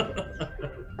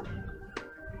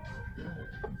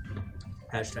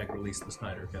 Hashtag release the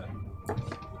Snyder Cut.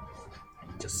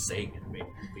 Just saying it made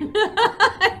me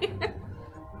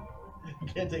You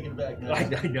can't take it back now. I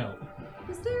know.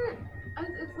 Is there? I'm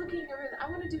looking around. I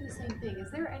want to do the same thing.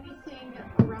 Is there anything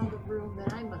around the room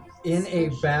that I'm In a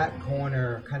suspicious back of?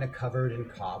 corner, kind of covered in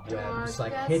cobwebs,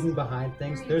 like That's- hidden behind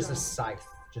things, there you there's go. a scythe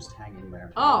just hanging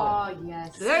there. Oh,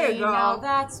 Yes. There you See, go. Now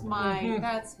that's my. Mhm.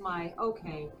 That's my.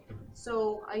 Okay.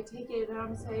 So I take it and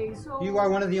I'm saying. So You are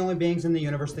one of the only beings in the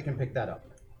universe that can pick that up.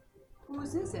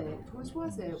 Whose is it? Whose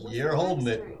was it? What's You're the holding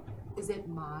it. backstory? Is it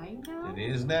mine now? It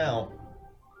is now.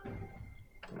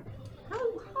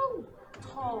 How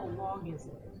tall, long is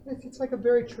it? It's like a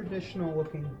very traditional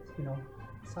looking,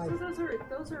 scythe. So those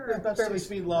are. Yeah, About fairly 6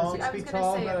 feet long, I 6 was feet gonna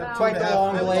tall, say about about- Quite the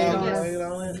long 2.5 blade foot on long it. blade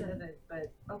on it. 7,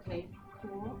 but okay,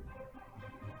 cool.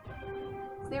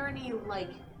 Is there any like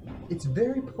It's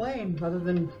very plain, other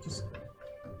than just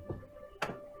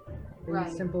very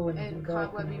right simple and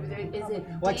dark cobwebby? Is it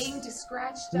Like- dinged,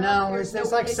 scratched up? No, There's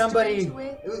it's no like history somebody. to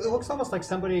it? It looks almost like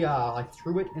somebody like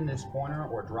threw it in this corner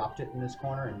or dropped it in this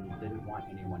corner and didn't want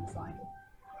anyone to find it.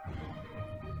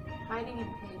 Hiding in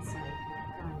plain sight.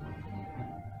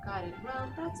 Got it. Well,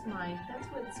 that's mine. That's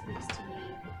what speaks to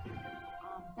me.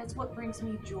 That's what brings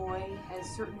me joy, as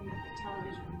certain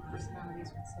television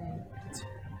personalities would say.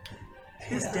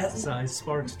 His death size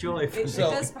sparks joy for It me. So,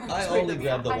 does spark I joy. only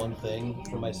grabbed the I- one thing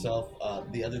for myself.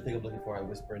 The other thing I'm looking for, I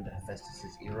whisper into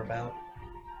Hephaestus' ear about.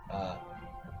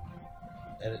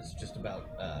 And it's just about,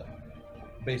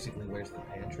 basically, where's the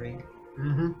pantry?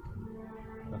 Mm-hmm.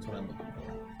 That's what I'm looking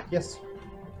for. Yes,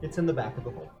 it's in the back of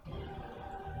the hole.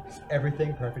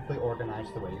 Everything perfectly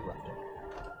organized the way you left it.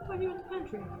 Why do you want the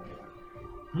pantry?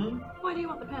 Why do you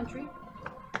want the pantry?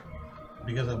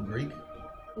 Because I'm Greek?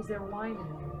 Is there wine in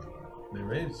there?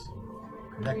 There is.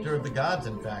 Nectar of the gods,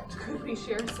 in fact. Could we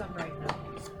share some right now?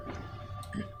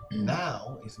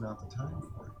 Now is not the time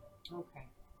for it. Okay.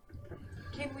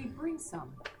 Can we bring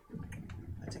some?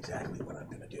 That's exactly what I'm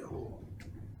gonna do.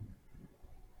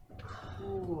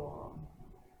 Cool.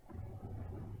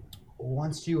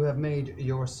 Once you have made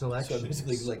your So selection,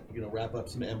 basically, like, wrap up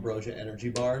some Ambrosia energy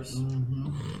bars.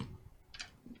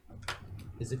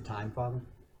 Is it time, Father?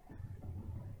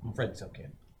 I'm afraid so,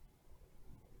 kid.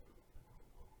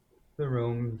 The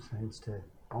room seems to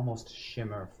almost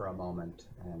shimmer for a moment,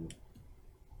 and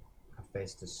a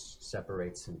face just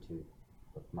separates into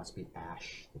what must be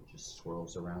ash that just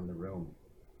swirls around the room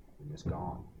and is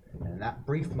gone. And in that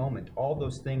brief moment, all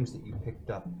those things that you picked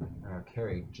up and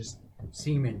carried just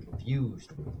seem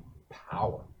infused with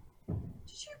power. Did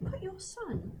you put your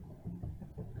son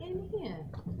in here?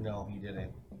 No, he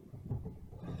didn't.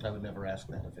 I would never ask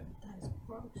that of him. That is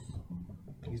gross.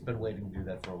 He's been waiting to do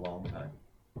that for a long time.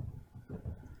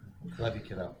 Love you,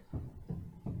 kiddo.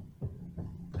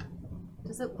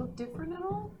 Does it look different at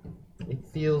all? It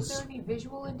Is feels there any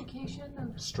visual indication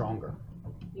of? stronger.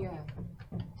 Yeah.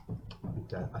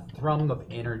 With a thrum of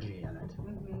energy in it.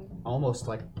 Almost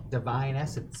like divine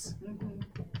essence.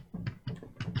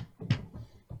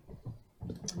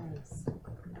 Nice.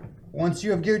 Once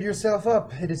you have geared yourself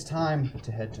up, it is time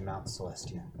to head to Mount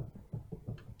Celestia.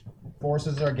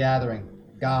 Forces are gathering,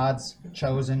 gods,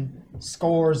 chosen,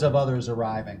 scores of others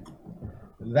arriving.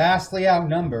 Vastly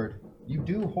outnumbered, you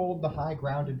do hold the high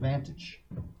ground advantage.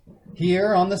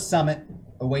 Here on the summit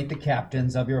await the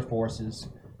captains of your forces,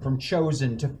 from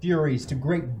chosen to furies to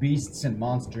great beasts and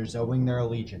monsters owing their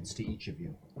allegiance to each of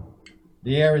you.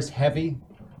 The air is heavy,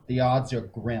 the odds are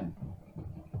grim.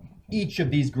 Each of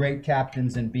these great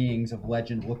captains and beings of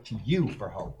legend look to you for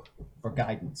hope, for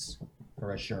guidance,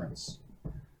 for assurance.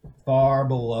 Far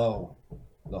below,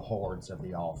 the hordes of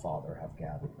the Allfather have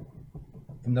gathered.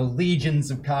 From the legions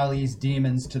of Kali's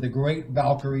demons to the great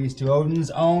Valkyries to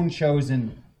Odin's own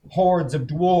chosen, hordes of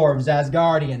dwarves,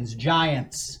 Asgardians,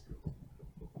 giants.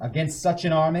 Against such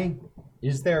an army,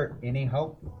 is there any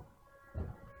hope?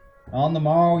 On the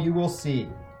morrow you will see.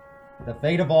 The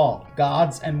fate of all,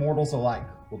 gods and mortals alike,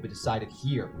 will be decided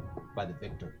here by the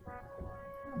victor.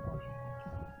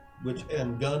 Which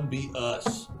am gonna be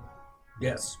us.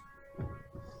 Yes.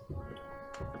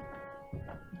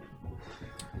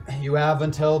 You have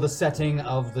until the setting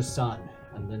of the sun,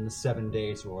 and then the 7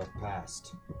 days will have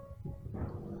passed.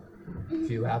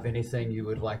 If you have anything you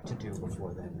would like to do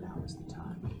before then, now is the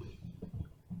time.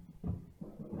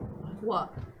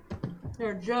 What? There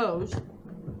are Joes.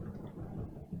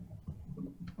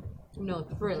 No,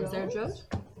 for real, is there a Joes?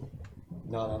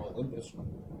 Not on Olympus.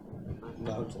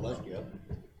 Not on Celestia.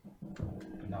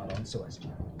 Not on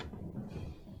Celestia.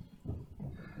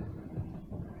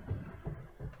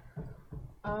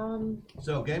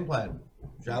 So, game plan.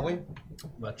 Shall we?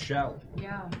 Let's shall.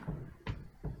 Yeah.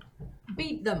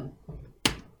 Beat them.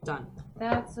 Done.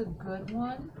 That's a good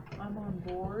one. I'm on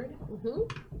board. Do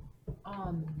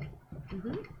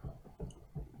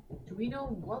we know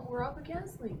what we're up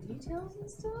against? Like details and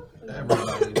stuff?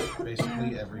 Everybody.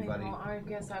 Basically everybody. Well, I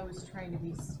guess I was trying to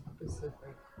be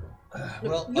specific.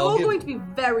 Well, You're going to be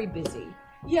very busy.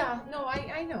 Yeah, no,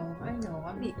 I know.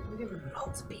 I'm giving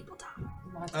Lots of people time.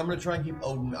 I'm going to try and keep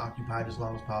Odin occupied as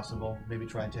long as possible. Maybe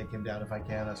try and take him down if I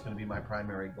can. That's going to be my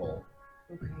primary goal.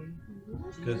 Okay.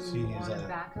 Because Do he you is want to a...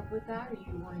 back up with that, or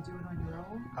you want to do it on your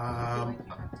own? I feel like you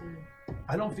have to...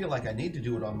 I don't feel like I need to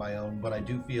do it on my own, but I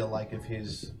do feel like if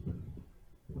his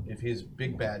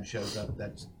big bad shows up,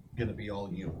 that's going to be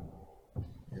all you.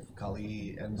 If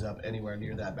Kali ends up anywhere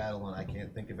near that battle, and I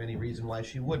can't think of any reason why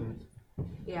she wouldn't,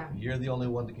 Yeah. you're the only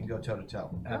one that can go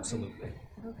toe-to-toe. Absolutely.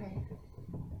 Okay.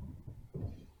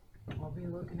 I'll be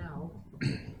looking out.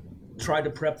 Try to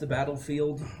prep the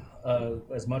battlefield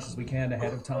as much as we can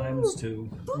ahead of times to...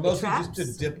 Mostly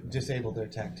just to disable their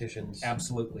tacticians.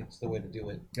 Absolutely. That's the way to do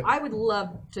it. Yep. I would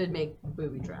love to make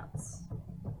booby traps.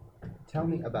 Tell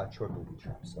me about your booby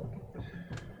traps, Loki.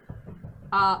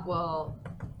 Well,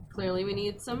 clearly we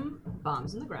need some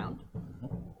bombs in the ground.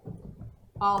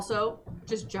 Also,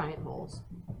 just giant holes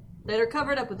that are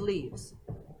covered up with leaves.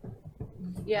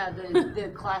 Yeah,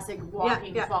 the classic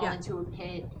walking, yeah, fall yeah. into a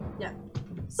pit. Yeah.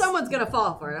 Someone's gonna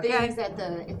fall for it, okay?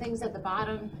 Things at the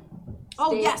bottom.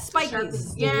 Oh, Stakes, yes, spikies. sharpened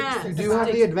stakes. Yeah. You do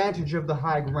have the advantage of the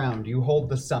high ground. You hold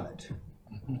the summit.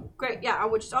 Great, yeah,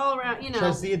 which is all around, Which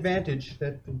has the advantage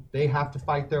that they have to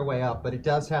fight their way up, but it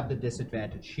does have the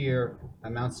disadvantage here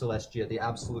at Mount Celestia, the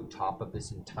absolute top of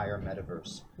this entire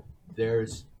metaverse.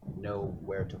 There's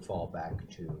nowhere to fall back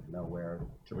to, nowhere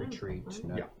to retreat.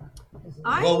 No. Yeah.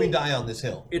 Well, we die on this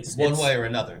hill. It's one way or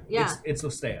another. Yeah. It's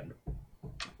a stand.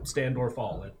 Stand or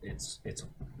fall. It's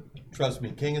Trust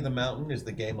me, King of the Mountain is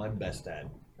the game I'm best at.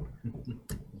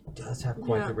 It does have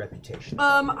quite the reputation.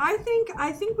 I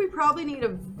think we probably need a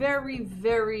very,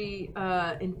 very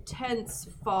intense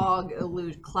fog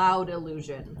cloud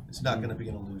illusion. It's not going to be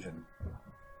an illusion.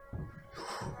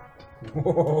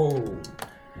 Whoa.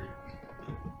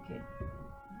 Okay.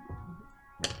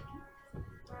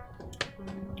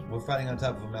 We're fighting on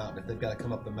top of a mountain. If they've got to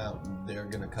come up the mountain, they're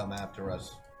going to come after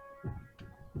us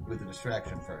with a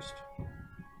distraction first.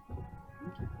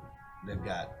 They've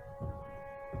got,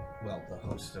 well, the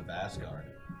hosts of Asgard.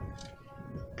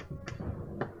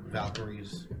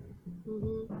 Valkyries.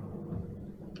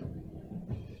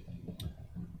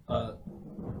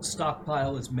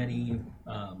 Stockpile as many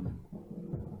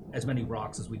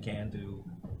rocks as we can to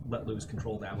let loose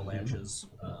controlled avalanches.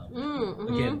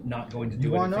 Again, not going to do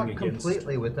You are anything not against.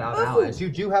 completely without allies. You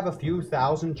do have a few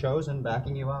thousand chosen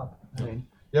backing you up. I mean,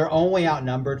 they're only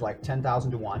outnumbered like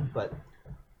 10,000 to 1, but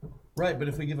Right, but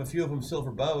if we give a few of them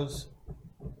silver bows,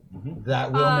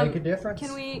 that will make a difference.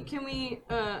 Can we,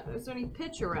 is there any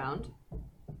pitch around?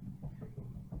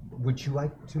 Would you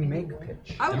like to make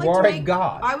pitch? I would You like are to a make,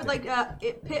 god. I would like,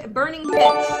 burning pitch.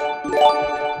 A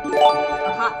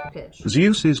hot pitch.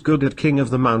 Zeus is good at King of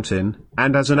the Mountain,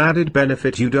 and as an added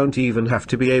benefit you don't even have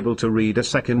to be able to read a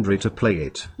secondary to play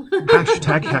it.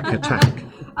 Hashtag hack attack.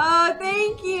 Oh,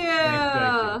 thank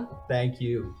you. Thank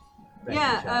you. Thank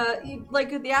you, Chad. Like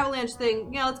the avalanche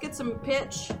thing. Yeah, let's get some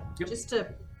pitch. Just to,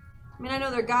 I mean, I know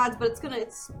they're gods, but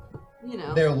it's, you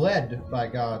know. They're led by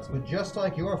gods, but just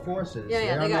like your forces, Yeah,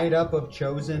 they're they got- made up of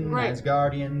chosen Right.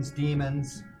 Asgardians,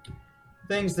 demons,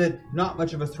 things that not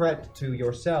much of a threat to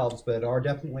yourselves, but are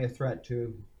definitely a threat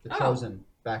to the Oh. chosen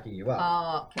backing you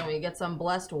up. Can we get some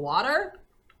blessed water?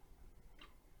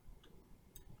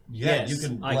 yeah, Yes, you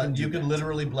can I can do you can that.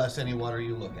 literally bless any water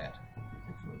you look at.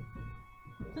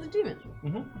 For the demon.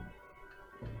 Mhm.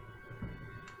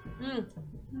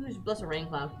 We should bless a rain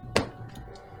cloud.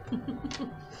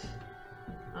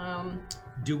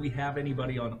 Do we have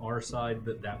anybody on our side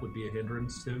that would be a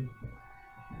hindrance to?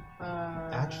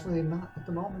 Actually, not at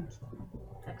the moment.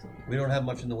 Excellent. We don't have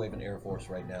much in the way of an air force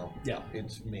right now. Yeah.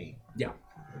 It's me. Yeah.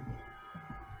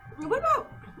 What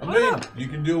about? I'm in. You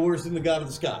can do worse than the god of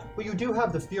the sky. Well, you do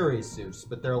have the Furies, Zeus,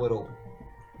 but they're a little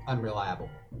unreliable.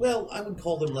 Well, I would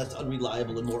call them less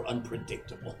unreliable and more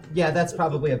unpredictable. Yeah, that's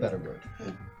probably a better word.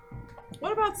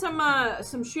 What about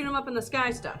some shoot 'em up in the sky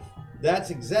stuff?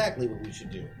 That's exactly what we should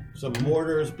do. Some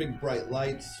mortars, big bright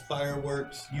lights,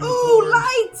 fireworks, unicorns. Ooh,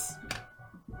 lights!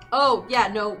 Oh yeah,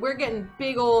 no, we're getting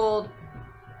big old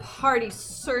party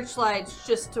searchlights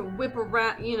just to whip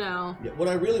around, you know. Yeah, what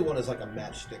I really want is like a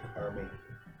matchstick army.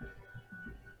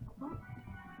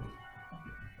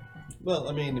 Well,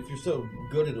 I mean, if you're so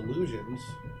good at illusions,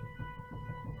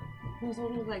 Those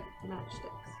all look like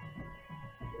matchsticks.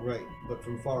 right, but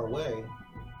from far away,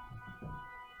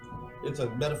 it's a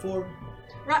metaphor?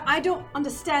 Right, I don't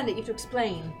understand it. You have to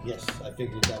explain. Yes, I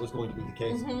figured that was going to be the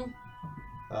case.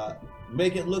 Mm-hmm.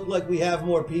 Make it look like we have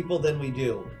more people than we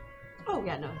do. Oh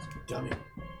yeah, no. Dummy.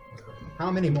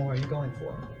 How many more are you going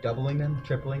for? Doubling them?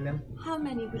 Tripling them? How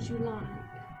many would you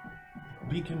like?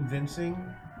 Be convincing.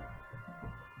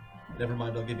 Never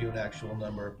mind, I'll give you an actual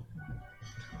number.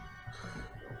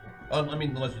 I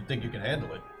mean, unless you think you can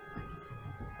handle it.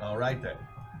 All right then.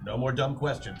 No more dumb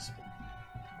questions.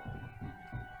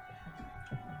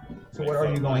 So what are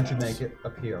you going to make it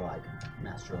appear like,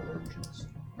 Master of Illusions?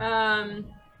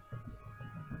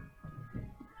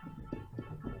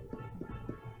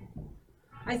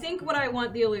 I think what I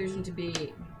want the illusion to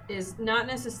be is not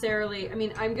necessarily. I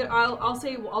mean, I'll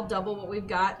say I'll double what we've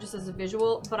got just as a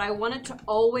visual, but I want it to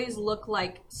always look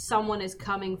like someone is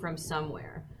coming from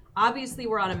somewhere. Obviously,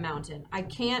 we're on a mountain. I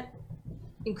can't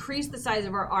increase the size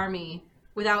of our army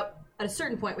at a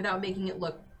certain point, without making it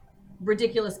look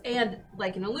ridiculous and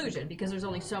like an illusion, because there's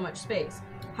only so much space.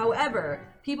 However,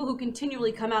 people who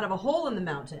continually come out of a hole in the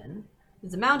mountain,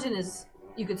 because the mountain is,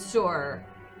 you could store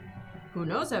who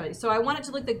knows how many. So I want it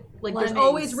to look like there's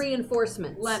always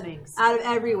reinforcements. Lemmings. Out of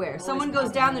everywhere. Always Someone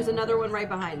goes coming. down, there's another one right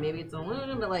behind. Maybe it's a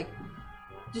little, but like,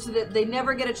 just so that they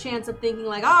never get a chance of thinking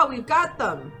like, oh, we've got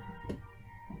them.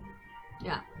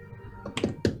 Yeah.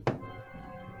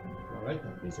 All right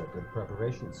then. These are good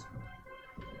preparations.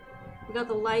 We got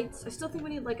the lights. I still think we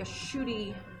need like a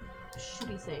shooty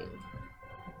thing.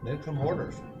 Make some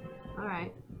orders. All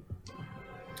right.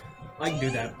 I can do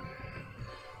that.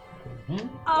 I can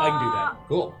do that.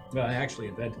 Cool. Well, I actually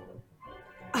invented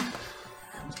it.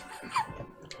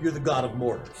 You're the god of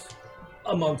mortars.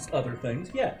 Amongst other things,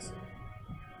 yes.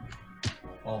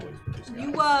 Always with this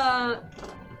guy.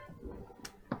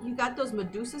 You got those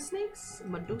Medusa snakes?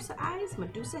 Medusa eyes?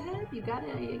 Medusa head? You got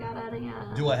any?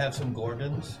 Do I have some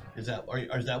Gorgons? Is that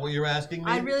what you're asking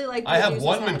me? I'd really like I have Medusa's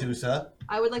one head. Medusa.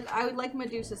 I would like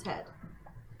Medusa's head.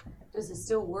 Does it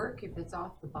still work if it's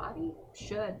off the body?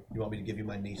 Should. You want me to give you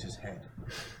my niece's head?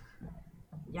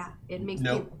 Yeah, it makes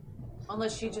Nope. me.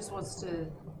 Unless she just wants to.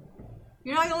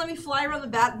 You're not gonna let me fly around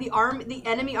the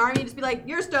enemy army, and just be like,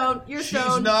 "You're stoned. You're She's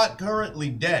stoned." not currently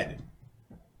dead.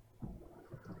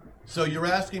 So you're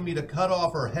asking me to cut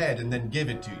off her head and then give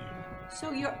it to you?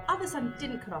 So your other son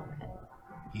didn't cut off her head.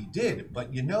 He did,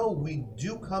 but you know, we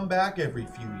do come back every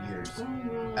few years.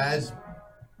 As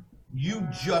you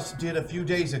just did a few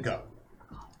days ago.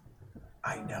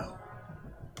 I know.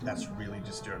 That's really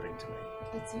disturbing to me.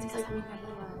 It seems like we never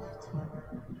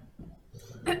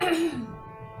left.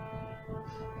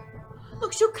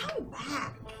 Look, she'll come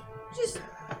back. Just.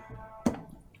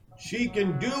 She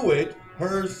can do it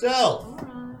herself.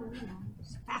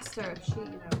 It's faster if she,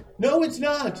 No, it's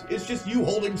not. It's just you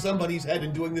holding somebody's head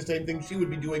and doing the same thing she would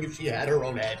be doing if she had her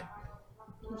own head.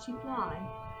 Can she fly?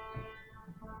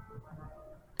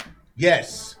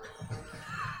 Yes.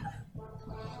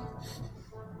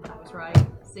 That was right.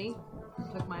 See?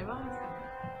 Took my advice.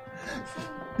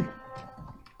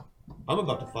 I'm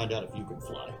about to find out if you can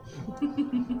fly.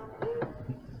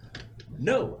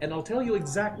 No, and I'll tell you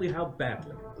exactly how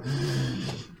badly.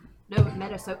 No one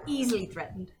met her so easily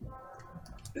threatened.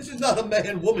 This is not a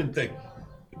man-woman thing.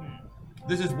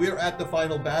 This is we're at the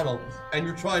final battle, and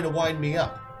you're trying to wind me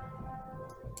up.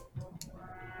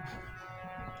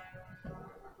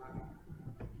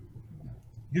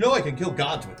 You know I can kill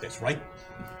gods with this, right?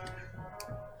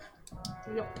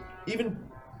 Yep. Even,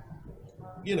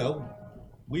 you know,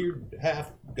 weird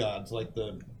half-gods like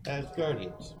the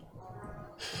Asgardians.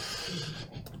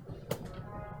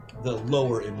 The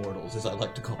lower immortals, as I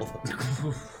like to call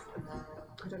them.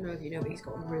 I don't know if you know, but he's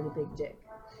got a really big dick.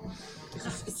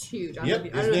 It's huge.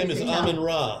 Yep, his name is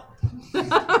Amun-Ra.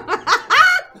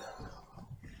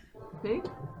 Big?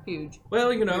 Huge.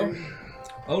 Well, you know,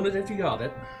 own it if you got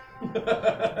it.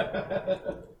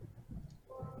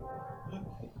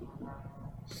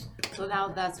 So now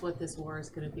that's what this war is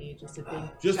going to be, just a big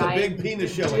Just giant, a big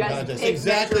penis showing giant contest. pig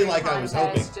Exactly measuring like I was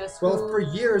contest, hoping. just Well, who- for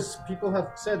years, people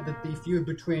have said that the feud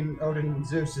between Odin and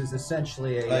Zeus is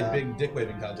essentially A big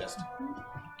dick-waving contest.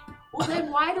 Well,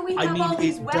 then why do we I have mean, all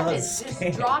these it weapons? does Just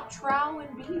stand. drop trow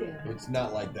and beat him. It's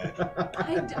not like that.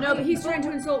 No, but he's trying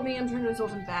to insult me. I'm trying to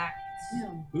insult him back.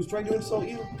 Who's trying to insult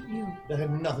you? You. That had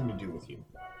nothing to do with you.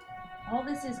 All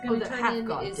this is Oh, going the to turn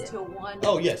half-god in is did. to one.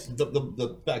 Oh, yes,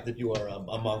 the fact that you are a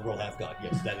mongrel half-god.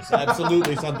 Yes, that is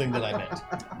absolutely something that I meant.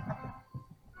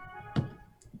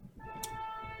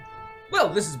 Well,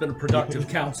 this has been a productive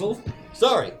council.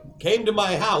 Sorry, came to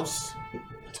my house,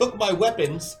 took my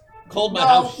weapons, called my No,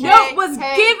 house shit, No, was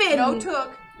given. No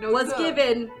took. No Was took.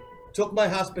 given. took my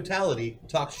hospitality,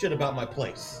 talked shit about my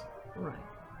place. Right.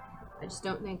 I just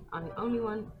don't think I'm the only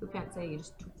one who can't say you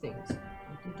just took things.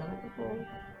 You've done it before.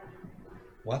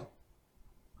 What?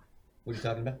 What are you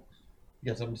talking about? You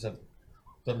got something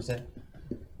to say?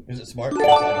 Is it smart?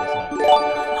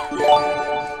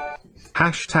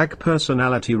 Hashtag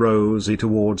personality Rosie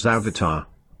towards Avatar.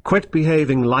 Quit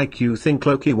behaving like you think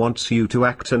Loki wants you to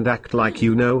act and act like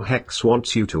you know Hex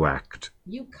wants you to act.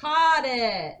 You caught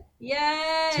it!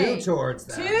 Yay! Two towards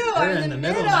that. Two They're are in in the the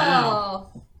middle middle.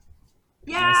 now.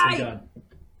 Yay! Nicely done.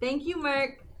 Thank you,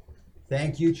 Merc.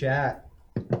 Thank you, chat.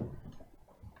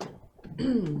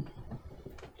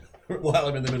 While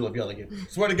I'm in the middle of yelling at you.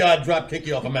 Swear to God, drop kick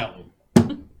you off a mountain.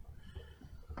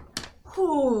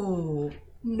 Oh,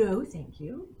 no, thank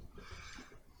you.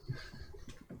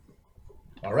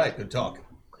 All right, good talk.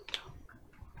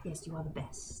 Yes, you are the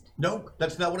best. No,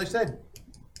 that's not what I said.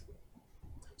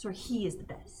 Sorry, he is the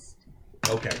best.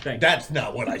 Okay, that's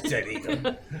not what I said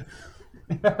either.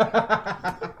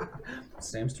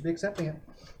 Seems to be accepting it.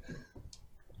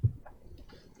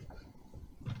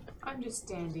 I'm just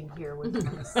standing here with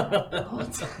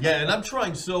myself. Yeah, and I'm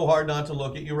trying so hard not to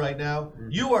look at you right now.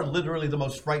 You are literally the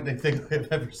most frightening thing I've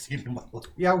ever seen in my life.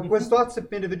 Yeah, when lots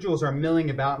of individuals are milling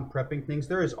about and prepping things,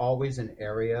 there is always an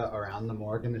area around the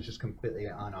Morgan that's just completely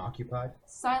unoccupied.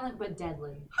 Silent but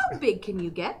deadly. How big can you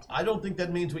get? I don't think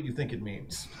that means what you think it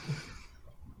means.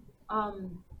 I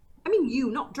mean you,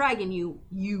 not dragon you.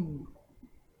 You.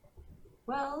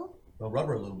 Well, Well, rub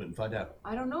her a little bit and find out.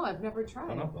 I don't know. I've never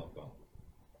tried.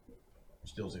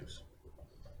 Still Zeus.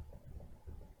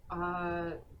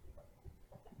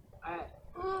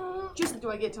 Just do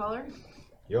I get taller?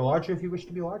 You're larger if you wish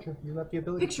to be larger. You have the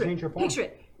ability Picture to change it. your form. Picture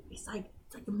it. It's like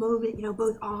the moment, you know,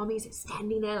 both armies are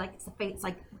standing there, like it's the fate, it's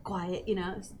like quiet, you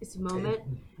know, it's a moment.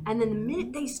 And then the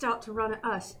minute they start to run at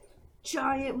us,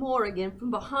 giant Morrigan from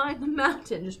behind the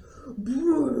mountain just.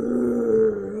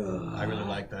 I really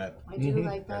like that. I do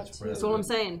like that too. That's all I'm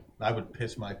saying. I would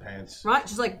piss my pants. Right?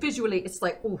 Just like visually, it's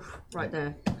like, oof, right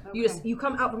there. You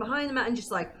come out from behind the mountain,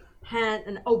 just like hand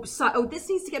and side. Oh, this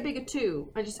needs to get bigger too.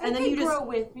 And then you you just grow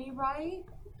with me, right?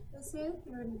 the Sith?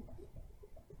 Or...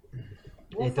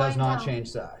 It does find not out. change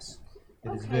size.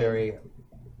 It is Okay. very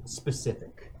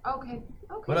specific. Okay.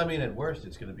 Okay. But I mean, at worst,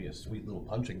 it's going to be a sweet little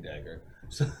punching dagger,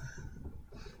 so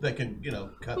that can,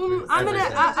 cut through I'm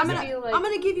everything.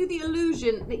 gonna give you the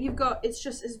illusion that you've got. It's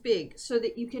just as big, so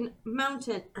that you can mount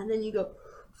it, and then you go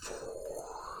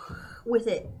with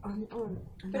it on.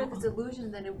 But if it's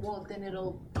illusion, then it won't. Then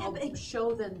it'll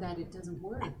show them that it doesn't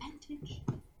work. Advantage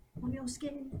on your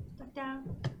skin, back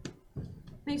down.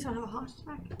 Makes someone have a heart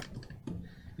attack.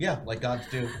 Yeah, like gods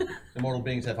do. Immortal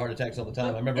beings have heart attacks all the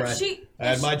time. I remember If I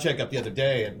had my checkup the other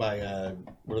day at my,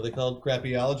 what are they called?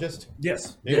 Crappyologist?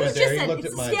 Yes. He You was just there, he said looked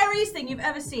it's at the my... scariest thing you've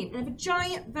ever seen, and if a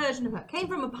giant version of her came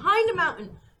from behind a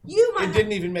mountain, you might. It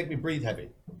didn't even make me breathe heavy,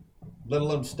 let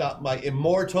alone stop my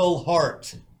immortal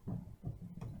heart.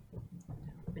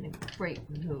 Been a great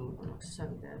move. So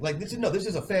good. Like, this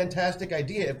is a fantastic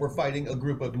idea if we're fighting a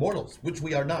group of mortals, which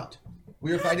we are not.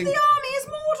 We are fighting... The army is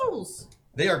mortals.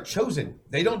 They are chosen.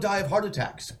 They don't die of heart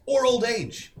attacks or old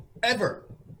age. Ever.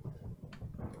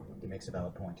 He makes a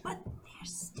valid point. But they're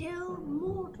still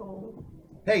mortal.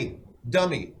 Hey,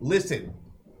 dummy, listen.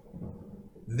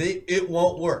 It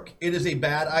won't work. It is a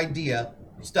bad idea.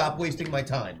 Stop wasting my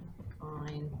time.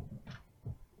 Fine.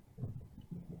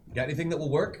 Got anything that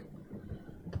will work?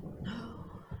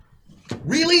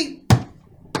 Really?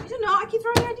 I don't know. I keep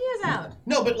throwing ideas out.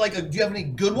 No, but do you have any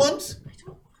good ones?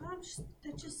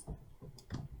 They're just.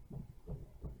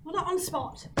 Well, not on the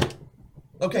spot.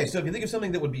 Okay, so if you think of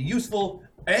something that would be useful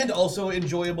and also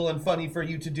enjoyable and funny for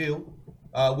you to do,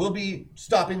 we'll be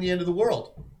stopping the end of the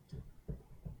world.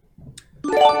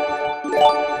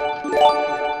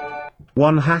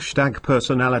 One hashtag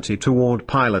personality toward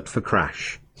pilot for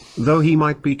Crash. Though he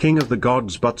might be king of the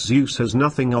gods, but Zeus has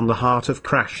nothing on the heart of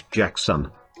Crash Jackson.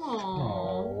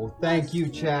 Oh, thank you,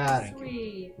 Chad.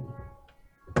 Sweet.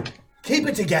 Keep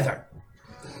it together.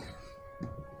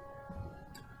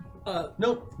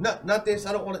 No, not this.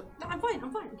 I don't want to. No, I'm fine.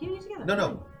 I'm keeping it together.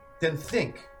 No. Then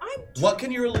think. What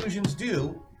can your illusions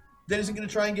do that isn't going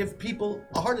to try and give people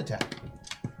a heart attack?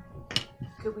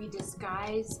 Could we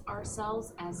disguise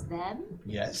ourselves as them?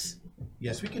 Yes.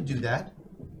 Yes, we could do that.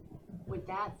 Would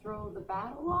that throw the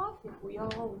battle off if we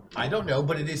all... I don't know,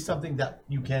 but it is something that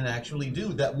you can actually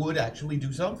do that would actually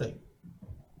do something.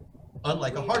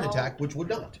 Unlike a heart attack, which would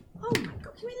not. Oh my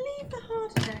god, can we leave the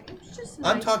heart attack? It was just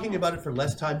I'm nice. talking about it for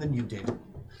less time than you did.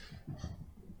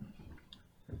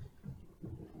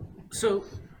 So,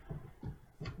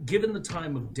 given the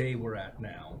time of day we're at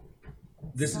now,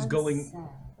 this is going...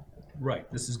 Right,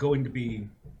 this is going to be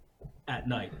at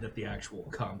night that the actual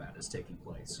combat is taking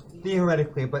place.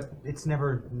 Theoretically, but it's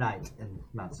never night in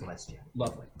Mount Celestia.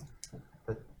 Lovely.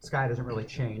 The sky doesn't really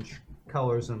change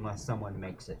colors unless someone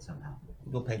makes it somehow.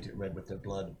 They'll paint it red with their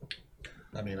blood.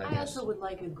 I mean, I I guess. also would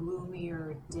like a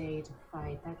gloomier day to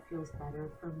fight. That feels better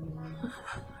for me.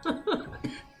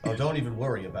 Oh, don't even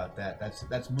worry about that.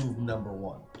 That's move number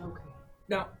one. Okay.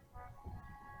 Now,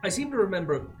 I seem to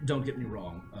remember, don't get me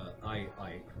wrong, I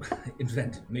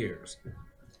invented mirrors.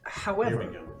 However,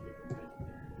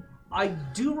 I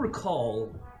do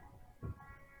recall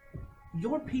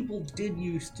your people did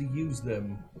used to use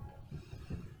them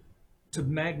to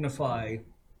magnify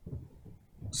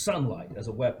sunlight as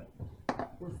a weapon,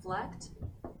 Reflect?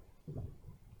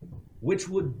 which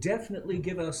would definitely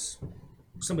give us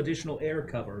some additional air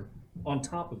cover on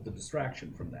top of the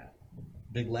distraction from that.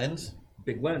 Big lens?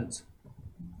 Big lens.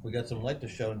 If we got some light to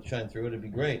show and shine through it, it'd be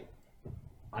great.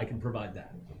 I can provide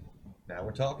that. Now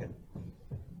we're talking.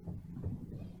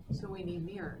 So we need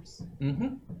mirrors.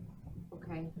 Mm-hmm.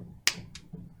 Okay.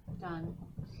 Done.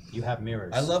 You have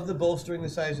mirrors. I love the bolstering the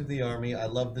size of the army. I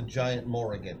love the giant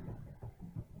Morrigan.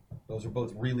 Those are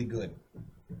both really good.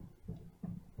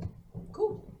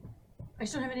 Cool. I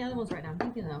just don't have any other ones right now. I'm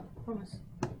thinking though. Promise.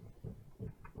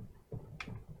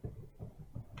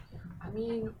 I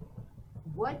mean,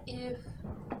 what if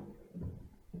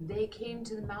they came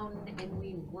to the mountain and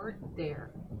we weren't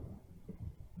there?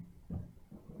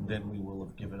 Then we will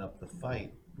have given up the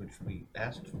fight, which we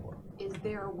asked for. Is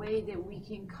there a way that we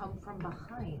can come from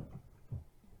behind?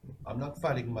 I'm not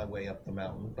fighting my way up the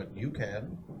mountain, but you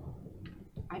can.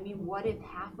 I mean, what if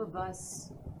half of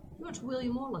us... You want to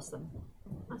William Wallace them.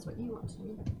 That's what you want to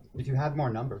do. If you had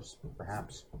more numbers,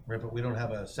 perhaps. Right, but we don't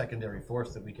have a secondary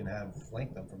force that we can have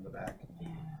flank them from the back.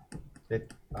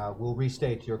 It will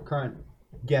restate your current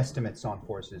guesstimates on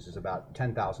forces is about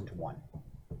 10,000 to 1.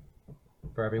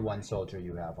 For every one soldier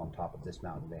you have on top of this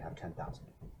mountain, they have 10,000.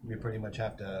 We pretty much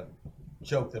have to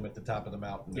choke them at the top of the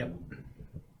mountain Yep. and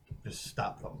just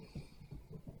stop them.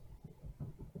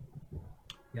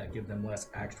 Yeah, give them less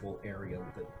actual area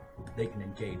that they can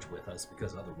engage with us,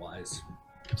 because otherwise...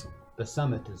 The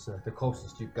summit is the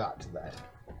closest you've got to that.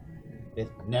 It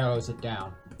narrows it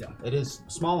down. Yeah. It is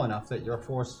small enough that your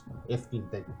force, if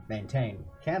they maintain,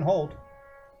 can hold,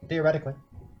 theoretically.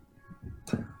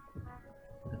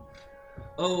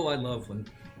 Oh, I love when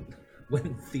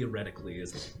theoretically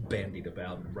is bandied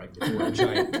about right before a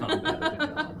giant combat of the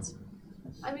gods.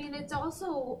 I mean, it's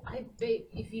also,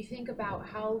 if you think about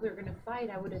how they're going to fight,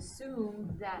 I would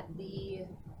assume that the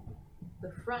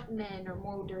front men are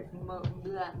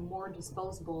more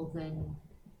disposable than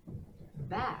the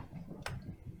back.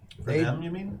 For them,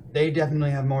 you mean? They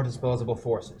definitely have more disposable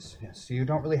forces. Yes, so you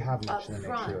don't really have much in the Up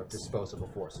mixture of front. disposable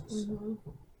forces. Mm-hmm.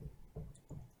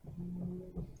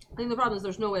 I think the problem is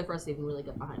there's no way for us to even really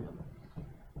get behind them.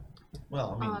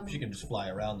 Well, I mean, she can just fly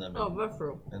around them Oh, that's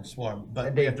true. and swarm,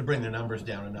 but they have to bring their numbers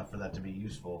down enough for that to be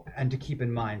useful. And to keep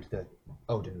in mind that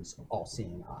Odin's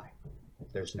all-seeing eye.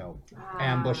 There's no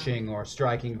ambushing or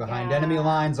striking behind enemy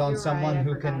lines on someone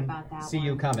who can see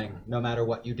you coming, no matter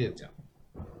what you do.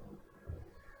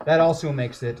 That also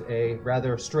makes it a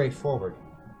rather straightforward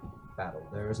battle.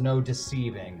 There is no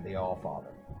deceiving the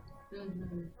All-Father.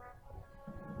 Mm-hmm.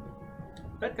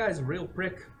 That guy's a real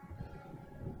prick.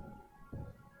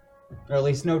 Or at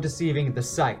least no deceiving the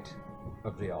sight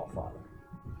of the All-Father.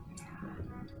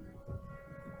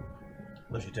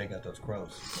 Unless you take out those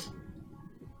crows.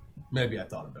 Maybe I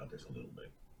thought about this a little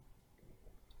bit.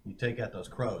 You take out those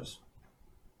crows,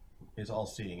 his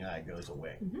all-seeing eye goes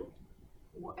away. Mm-hmm.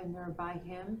 And they're by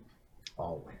him?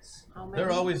 Always. How many?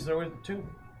 There were two,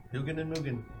 Hugin and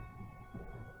Mugen.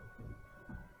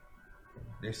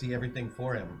 They see everything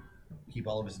for him, keep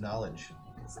all of his knowledge.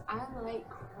 'Cause I like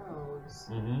crows.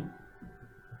 Mm-hmm.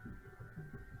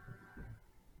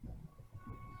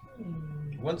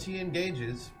 Once he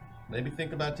engages, maybe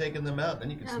think about taking them out. Then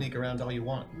you can sneak around all you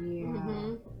want. Yeah.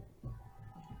 Mm-hmm.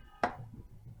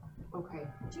 Okay.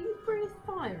 Do you breathe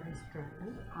fire as a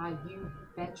dragon? You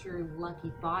bet your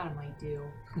lucky bottom I do.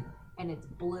 And it's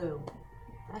blue.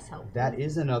 That's helpful. That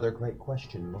is another great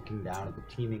question. Looking down at the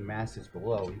teeming masses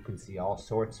below, you can see all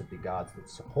sorts of the gods that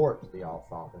support the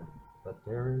All-Father. But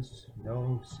there is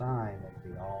no sign of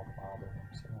the All-Father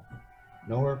himself.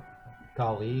 Nor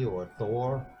Kali or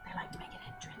Thor. They like to make an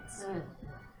entrance.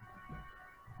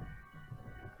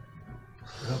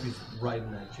 I hope he's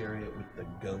riding that chariot with the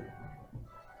goat.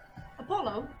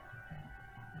 Apollo?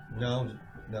 No.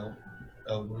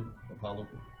 Odin, Apollo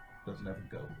doesn't have a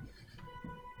goat.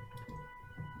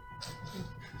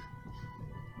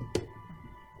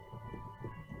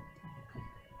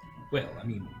 Well, I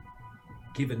mean,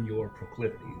 given your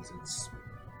proclivities, it's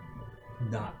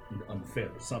not an unfair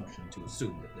assumption to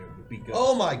assume that there would be goats.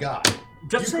 Oh my God!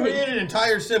 Just you saying. created an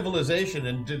entire civilization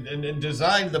and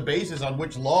designed the basis on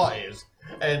which law is,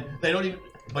 and they don't even.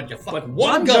 But you fuck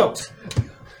one goat.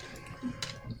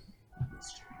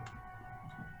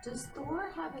 Does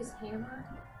Thor have his hammer?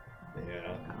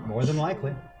 Yeah. More than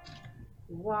likely.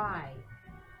 Why?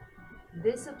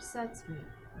 This upsets me.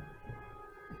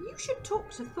 You should talk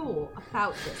to Thor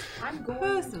about this. I'm going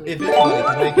personally. If anything,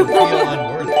 to make him feel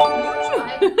unworthy.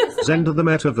 Zenda the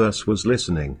Metaverse was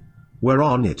listening. We're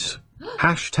on it.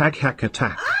 Hashtag hack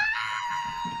attack.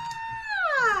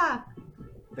 Ah!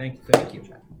 Thank you.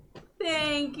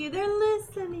 Thank you. They're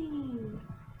listening.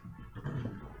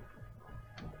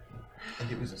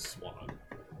 And it was a swan.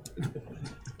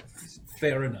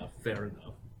 Fair enough. It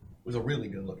was a really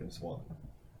good looking swan.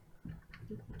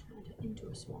 Turned it into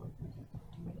a swan.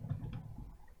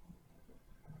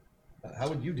 How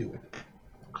would you do it?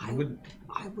 I wouldn't do it.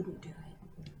 I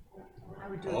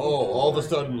would do it. Oh, all of a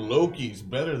sudden Loki's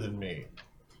better than me.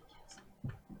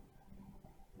 You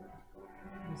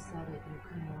said it. You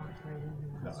couldn't walk right into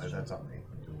that. No, that's on me.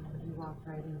 You walked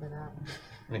right into that one.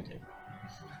 Okay.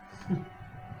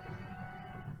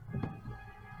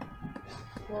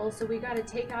 Well, so we got to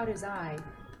take out his eye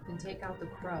and take out the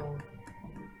crow.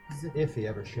 If he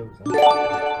ever shows up.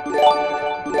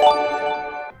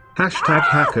 Hashtag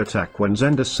hack attack. When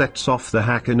Zenda sets off, the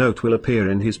hacker note will appear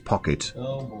in his pocket.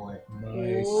 Oh boy.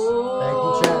 Nice.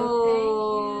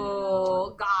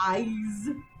 Oh, guys.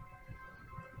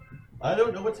 I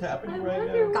don't know what's happening right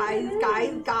now.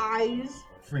 Guys.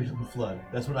 Freedom Flood.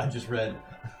 That's what I just read.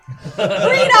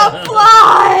 Freedom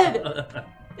flood!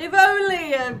 If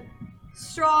only a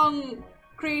strong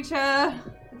creature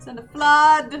could send a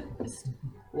flood. Just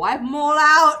wipe them all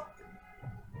out.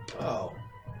 Oh.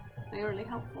 They're really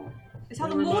helpful. It's That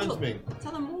how the reminds mortals. me. It's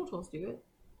how the mortals do it.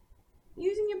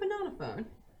 Using your banana phone.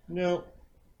 No.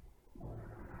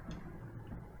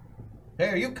 Hey,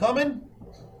 are you coming?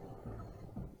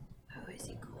 Who is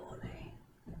he calling?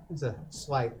 There's a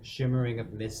slight shimmering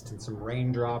of mist and some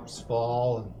raindrops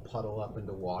fall and puddle up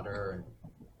into water.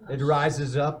 And it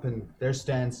rises up, and there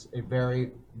stands a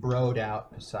very broed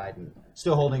out Poseidon,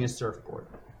 still holding his surfboard.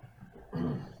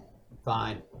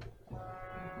 Fine.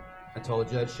 I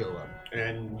told you I'd show up.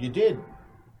 And you did.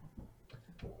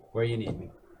 Where you need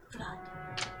me.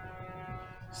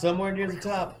 Somewhere near the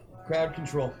top. Crowd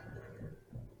control.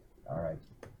 All right.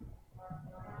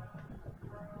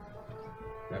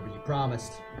 Remember you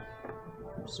promised.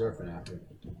 I'm surfing after.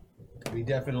 We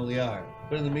definitely are.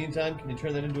 But in the meantime, can you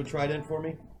turn that into a trident for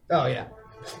me? Oh, yeah.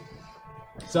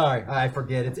 Sorry, I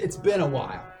forget. It's been a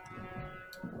while.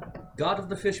 God of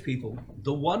the fish people,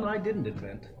 the one I didn't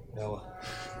invent. No.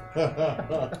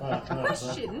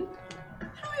 Question.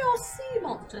 How do we all sea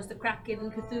monsters, the Kraken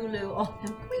and Cthulhu? Oh,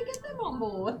 can we get them on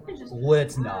board?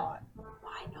 Let's not.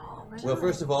 Why not? Well,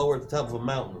 first of all, we're at the top of a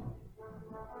mountain.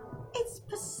 It's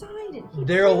Poseidon.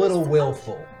 They're a little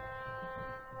willful.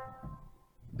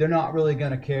 They're not really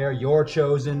gonna care. You're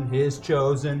chosen, his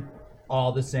chosen,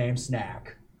 all the same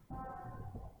snack.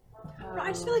 Right, I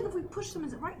just feel like if we push them in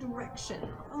the right direction,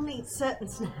 only eat certain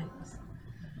snacks.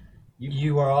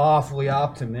 You are awfully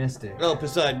optimistic. Oh,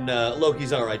 Poseidon,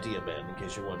 Loki's our idea man, in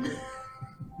case you're wondering.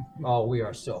 Oh, we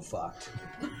are so fucked.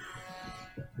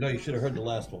 No, you should have heard the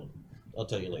last one. I'll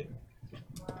tell you later.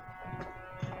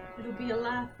 It'll be a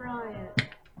laugh riot.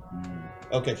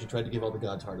 Okay, she tried to give all the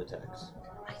gods heart attacks.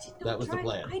 I did not That was the try,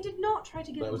 plan. I did not try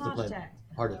to give That them was the heart plan. attacks.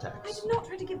 Heart I attacks. did not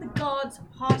try to give the gods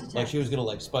heart attacks. Like she was gonna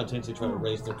like spontaneously try to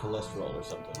raise their cholesterol or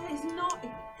something. That is not.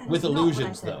 That With is not what I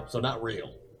illusions said. though, so not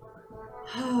real.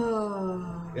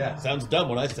 Oh. Yeah, sounds dumb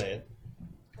when I say it.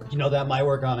 You know, that might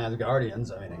work on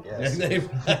Asgardians, I mean, I guess.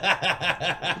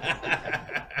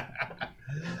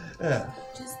 Yeah.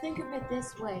 Just think of it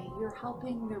this way: you're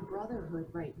helping their brotherhood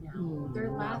right now.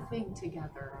 They're laughing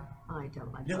together. I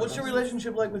don't like Yeah, what's your brothers.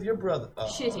 relationship like with your brother? Oh.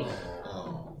 Shitty.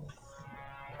 Oh.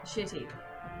 Shitty.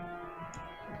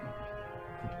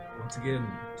 Once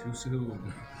again, too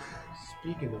soon.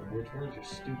 Speaking of which, where's your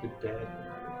stupid dad?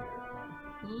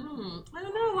 I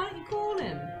don't know. Why don't you call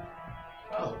him?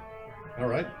 Oh. All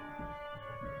right.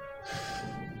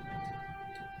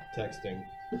 Texting.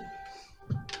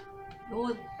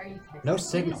 Or are you texting? No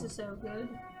signal. This is so good.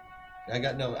 I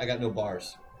got no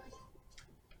bars.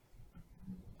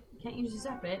 Can't use the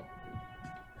zap it.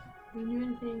 Can you do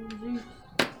anything, Zeus?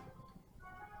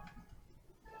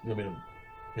 You want me to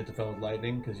hit the phone with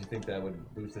lightning because you think that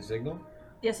would boost the signal?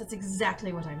 Yes, that's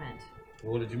exactly what I meant.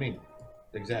 Well, what did you mean?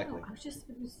 Exactly. No, I was just.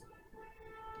 It was.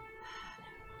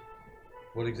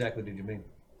 What exactly did you mean?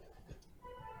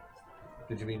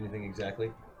 Did you mean anything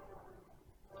exactly?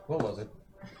 What was it?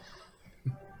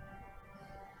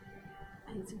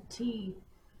 I need some tea.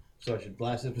 So I should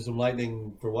blast it for some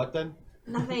lightning for what then?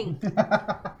 Nothing.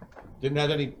 Didn't have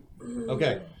any.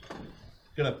 Okay.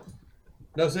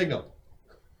 No signal.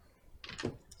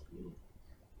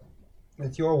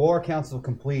 With your war council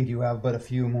complete, you have but a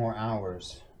few more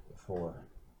hours before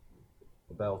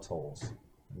the bell tolls.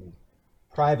 Any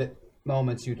private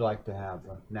moments you'd like to have,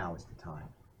 now is the time.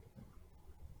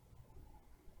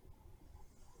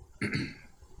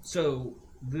 So,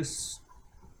 this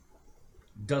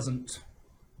doesn't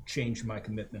change my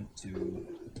commitment to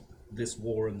this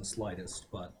war in the slightest,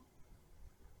 but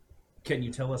can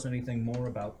you tell us anything more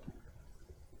about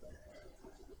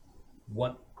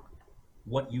what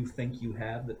you think you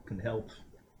have that can help?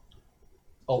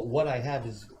 Oh, what I have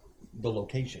is the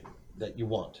location that you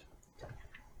want.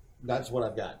 That's what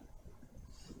I've got.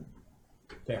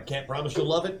 Fair. I can't promise you'll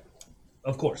love it,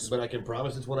 Of course. but I can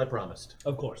promise it's what I promised.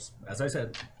 Of course. As I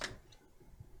said,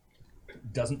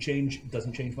 doesn't change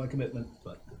my commitment,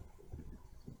 but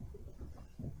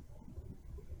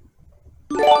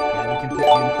yeah, we can put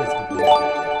you in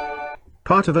prison.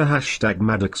 Part of a hashtag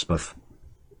Maddoxbuff.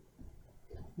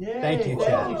 Thank you,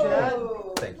 Chad.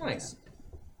 Thank you. Nice.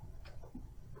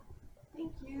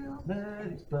 Thank you.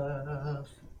 Maddox Buff.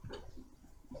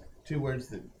 Two words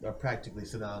that are practically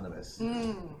synonymous.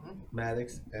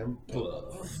 Maddox and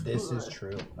Buff. This is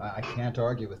true. I can't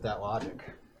argue with that logic.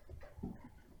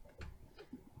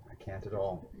 I can't at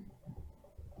all.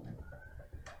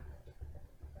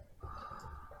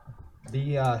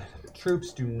 The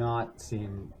troops do not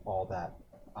seem all that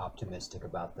optimistic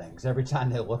about things. Every time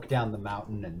they look down the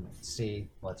mountain and see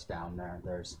what's down there,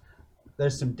 there's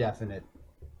some definite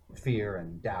fear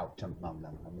and doubt among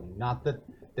them. I mean, not that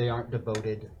they aren't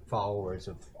devoted followers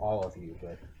of all of you,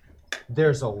 but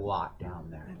there's a lot down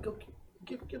there. Go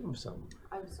give them some.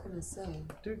 I was gonna say.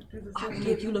 Do the I'll thing.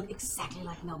 make you look exactly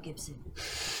like Mel Gibson.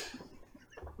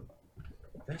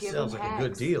 That Give sounds him like a good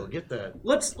hags. deal. Get that.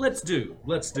 Let's do.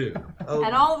 Oh,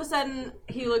 And all of a sudden,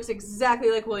 he looks exactly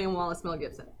like William Wallace Mel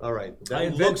Gibson. all right. I That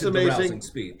invented looks the amazing. rousing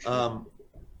speech.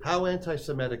 How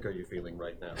anti-Semitic are you feeling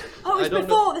right now? Oh, I it's don't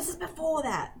before. This is before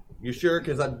that. You sure?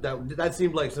 Because that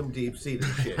seemed like some deep-seated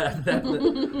shit.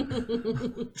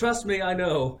 Trust me, I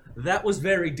know. That was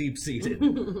very deep-seated.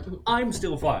 I'm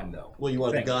still fine, though. Well, you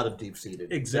are the Thank god of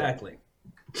deep-seated. Exactly.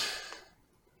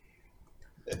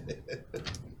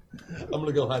 I'm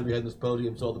gonna go hide behind this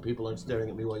podium so all the people aren't staring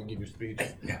at me while you give your speech.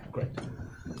 Yeah, great.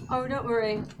 Oh, don't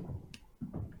worry.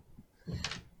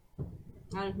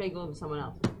 I'll just make it with someone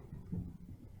else.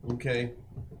 Okay.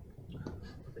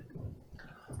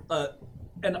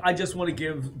 And I just want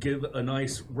to give a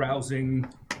nice rousing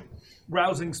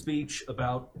speech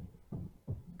about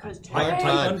Because Hard today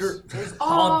times. is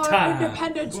hard times.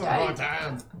 Independence Day.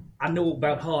 I know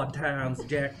about hard times,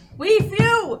 Jack. We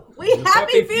few! We happy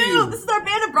happy few! few. This is our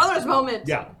Band of Brothers moment!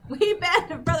 Yeah. We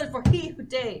Band of Brothers for he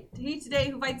today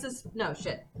who fights us. No,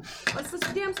 shit. What's this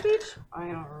damn speech? I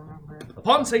don't remember.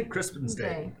 Upon St. Crispin's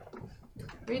Day,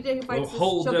 He today who we'll fights us.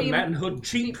 hold shall their be- manhood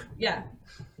cheap, Yeah.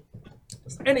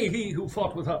 as any he who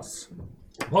fought with us.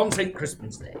 Upon St.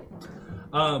 Crispin's Day.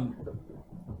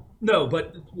 No,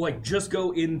 but like just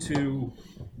go into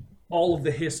all of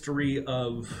the history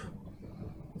of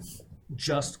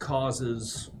just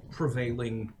causes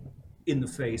prevailing in the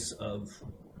face of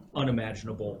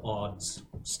unimaginable odds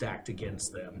stacked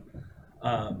against them.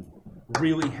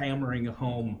 Really hammering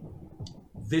home,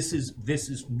 this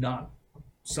is not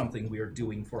something we are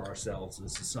doing for ourselves.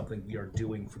 This is something we are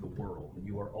doing for the world.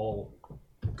 You are all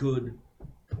good,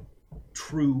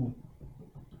 true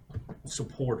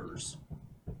supporters.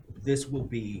 This will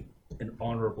be an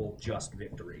honorable, just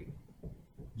victory.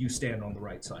 You stand on the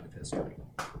right side of history.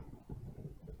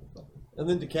 And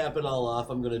then to cap it all off,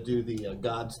 I'm going to do the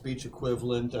God speech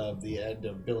equivalent of the end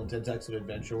of Bill and Ted's Excellent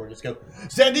Adventure, where I just go,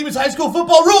 San Dimas High School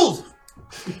football rules!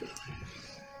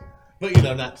 But,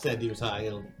 not San Dimas High.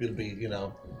 It'll be,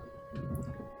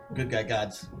 good guy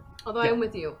gods. Although I'm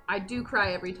with you. I do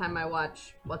cry every time I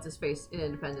watch What's His Face in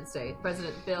Independence Day.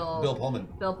 President Bill Pullman.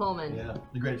 Bill Pullman. Yeah,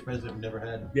 the greatest president we've never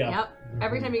had. Yeah. Yep.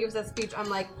 Every time he gives that speech, I'm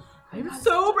like, I'm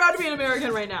so proud to be an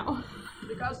American right now.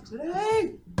 Because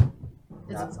today.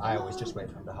 It's- I always just wait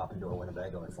for him to hop into a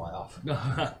Winnebago and fly off.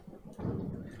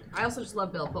 I also just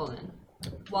love Bill Pullman.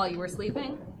 While you were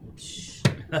sleeping,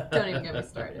 don't even get me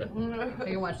started. I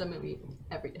can watch that movie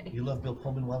every day. You love Bill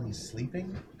Pullman while he's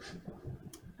sleeping?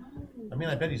 I mean,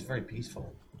 I bet he's very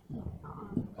peaceful.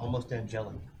 Almost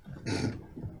angelic.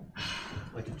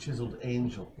 Like a chiseled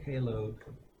angel. Halo.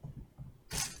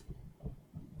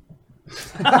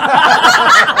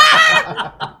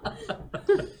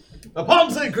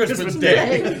 Upon St. Christmas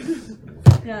Day!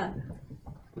 Yeah.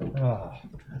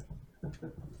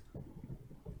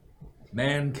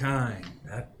 Mankind.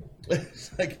 That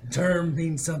It's like, term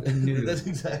means something new. that's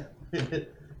exactly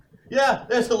it. Yeah,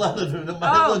 there's a lot of them that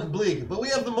might look bleak, but we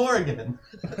have the Morrigan.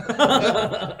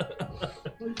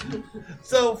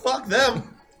 So, fuck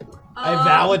them. A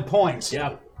valid point.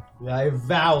 Yeah. A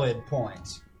valid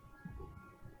point.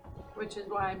 Which is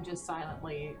why I'm just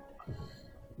silently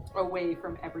away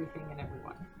from everything and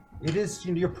everyone. It is,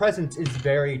 your presence is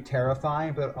very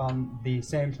terrifying, but on the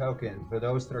same token, for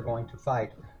those that are going to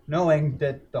fight, knowing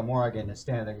that the Morrigan is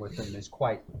standing with them is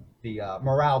quite the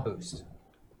morale boost.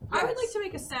 I would like to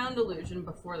make a sound illusion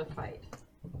before the fight.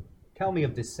 Tell me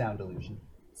of this sound illusion.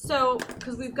 So,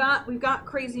 because we've got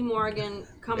Crazy Morgan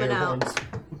coming Air out. horns.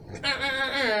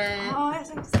 Oh,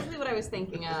 that's exactly what I was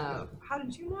thinking of. How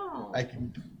did you know? I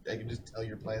can just tell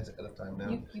your plans ahead of time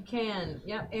now. You can.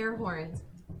 Yep, air horns.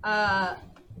 I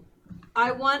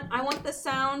want the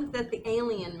sound that the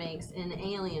alien makes in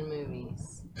alien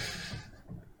movies.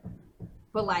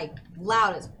 But like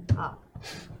loud as fuck.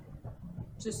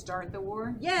 To start the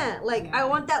war? Yeah, like I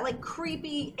want that like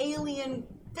creepy alien.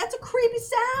 That's a creepy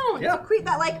sound. Yeah. It's a creep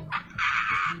that like.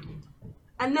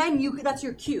 And then that's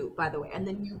your cue, by the way. And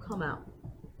then you come out.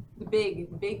 The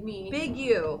big me. Big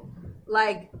you.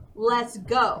 Like, let's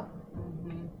go.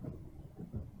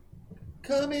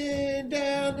 Coming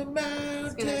down the I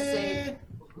was mountain. gonna say,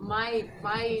 My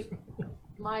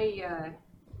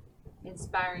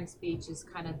inspiring speech is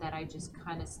kind of that I just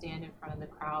kind of stand in front of the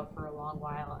crowd for a long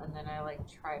while and then I like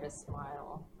try to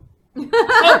smile. Oh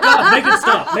God! Make it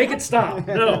stop! Make it stop!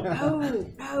 No.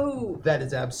 no. That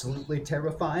is absolutely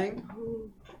terrifying.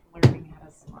 Learning how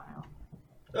to smile.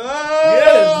 Oh,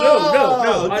 Yes,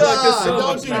 no. I like this so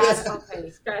don't much do better. that.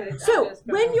 Okay, guys. So,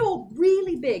 when you're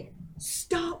really big,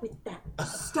 start with that.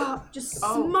 Stop. Just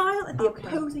smile at the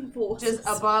opposing forces. just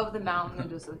above the mountain and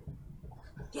just like,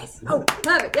 Yes. Oh,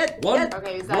 perfect. Yes. Yes.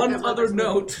 Okay, is that One good other leverage?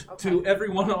 note Okay. to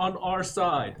everyone on our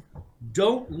side.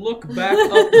 Don't look back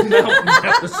up the mountain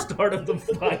at the start of the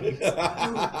fight.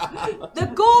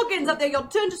 The Gorgons up there, you'll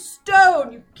turn to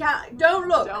stone. You can't. Don't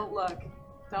look. Don't look.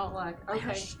 Don't look.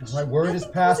 Okay. My word is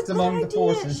think passed that's a among good the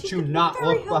forces idea. She to could be not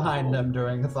very look behind helpful. them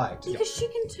during the fight. Because she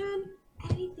can turn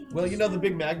anything. Well, to you know the stone.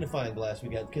 big magnifying glass we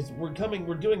got, because we're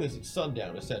doing this at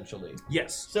sundown, essentially.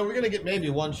 Yes. So we're gonna get maybe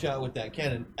one shot with that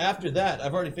cannon. After that,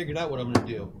 I've already figured out what I'm gonna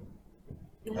do.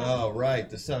 Oh, right,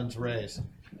 the sun's rays.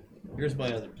 Here's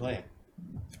my other plan.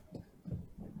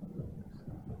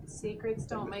 Secrets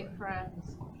don't make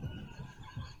friends.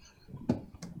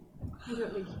 I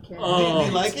don't think you can. Oh. Do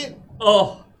you like it?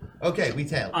 Oh, Okay, we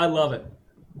tell. I love it.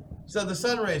 So the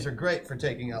sun rays are great for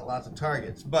taking out lots of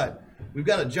targets, but we've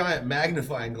got a giant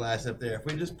magnifying glass up there. If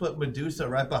we just put Medusa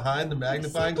right behind the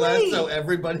magnifying glass so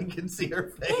everybody can see her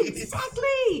face.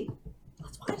 Exactly.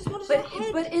 That's why I just wanted her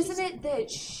head. But isn't it that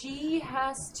she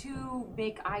has to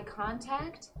make eye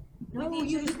contact? No, with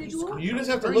each you individual? You just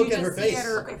have to Or look you at her just see face. at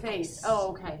her face. Oh,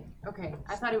 okay. Okay.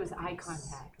 I thought it was eye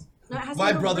contact. No, it has to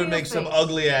My be a brother real makes some face.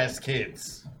 ugly ass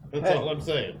kids. That's all I'm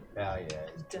saying. Oh, yeah.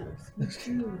 It's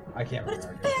true. I can't But it's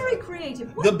remember. very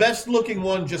creative. What? The best looking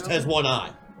one just has one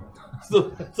eye.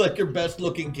 So it's like your best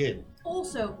looking kid.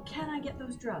 Also, can I get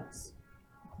those drugs?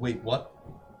 Wait, what?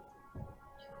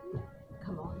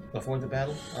 Come on. Before the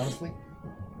battle, honestly?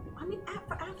 I mean,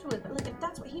 afterwards, but like, if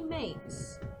that's what he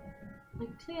makes,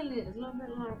 like, clearly it's a little bit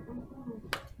like.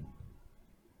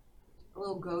 A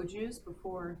little go juice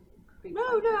before. No,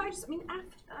 I mean,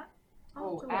 after.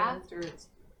 Oh, afterwards. after it's.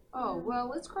 Oh, well,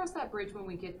 let's cross that bridge when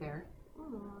we get there.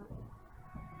 Alright.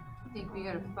 I think we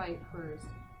gotta fight first.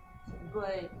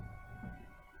 But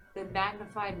the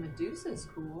magnified Medusa's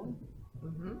cool.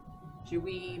 Mm-hmm. Should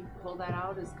we pull that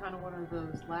out as kind of one of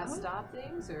those last stop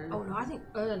things, or Oh no, I think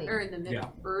early. or in the middle? Yeah.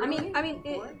 Early? I mean,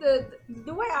 Before?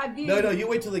 the way I view. No, you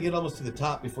wait till they get almost to the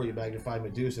top before you magnify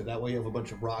Medusa. That way you have a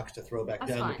bunch of rocks to throw back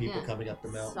That's down fine, to people yeah. coming up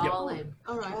the mountain. Solid.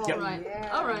 All right, Oh, all right, yeah.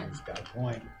 all right. He's got a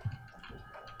point.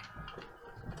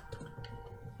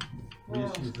 We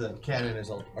just use the cannon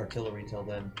as artillery till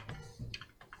then.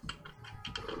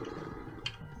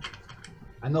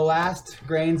 And the last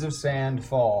grains of sand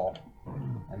fall,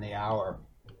 and the hour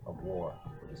of war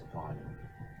is upon you.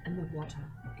 And the water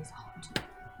is hot.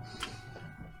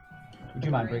 Would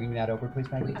you mind bringing that over, please,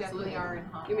 We Maggie? definitely are in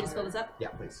hot You want me to fill water. this up? Yeah,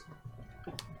 please.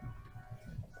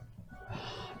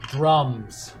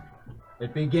 Drums.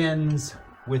 It begins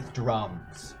with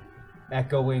drums,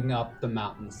 echoing up the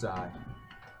mountainside.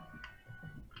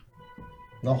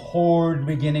 The horde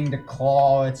beginning to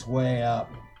claw its way up.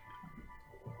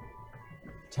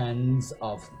 Tens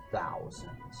of thousands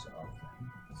of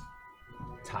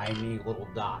them. Tiny little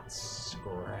dots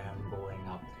scrambling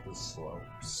up the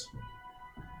slopes.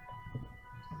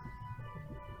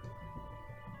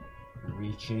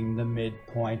 Reaching the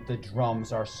midpoint, the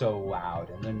drums are so loud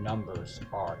and the numbers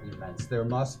are immense. There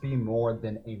must be more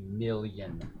than 1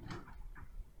 million.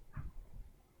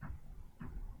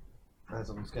 Eyes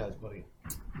on the skies, buddy.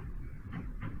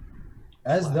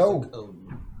 As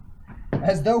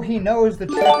Classic though he knows the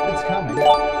trick that's coming.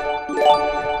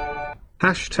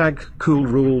 Hashtag cool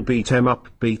rule beat 'em up,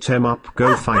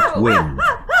 go fight, win.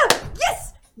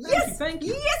 Yes! Yes! thank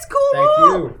you. Yes, cool! Thank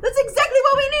you. That's exactly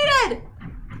what we needed!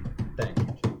 Thank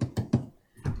you.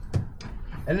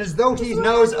 And as though he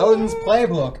knows Odin's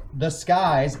playbook, the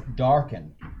skies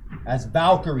darken as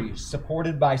Valkyries,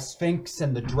 supported by Sphinx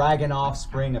and the dragon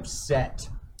offspring of Set,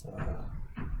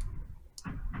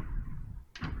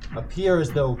 appear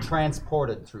as though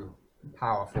transported through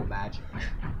powerful magic.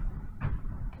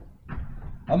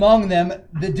 Among them,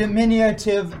 the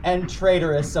diminutive and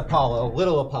traitorous Apollo,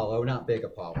 little Apollo, not big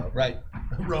Apollo, Right.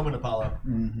 Roman Apollo.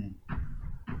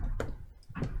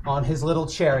 on his little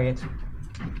chariot,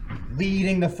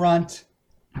 leading the front,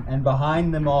 and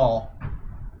behind them all,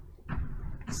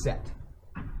 Set.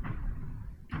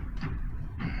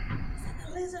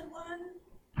 The lizard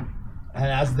one. And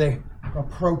as they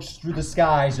approach through the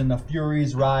skies and the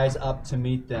Furies rise up to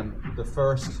meet them, the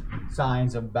first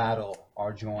signs of battle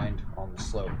are joined on the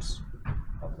slopes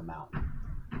of the mountain.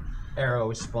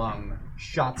 Arrows flung,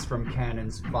 shots from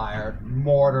cannons fired,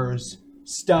 mortars,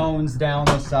 stones down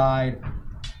the side,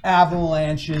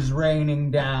 avalanches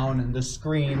raining down, and the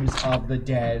screams of the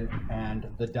dead and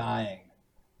the dying.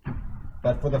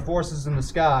 But for the forces in the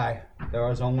sky, there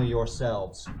is only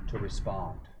yourselves to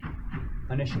respond.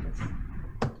 Initiative.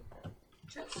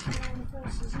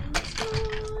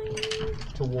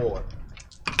 To war.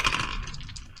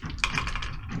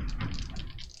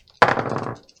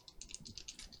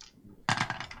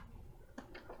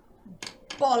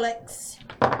 Bollocks.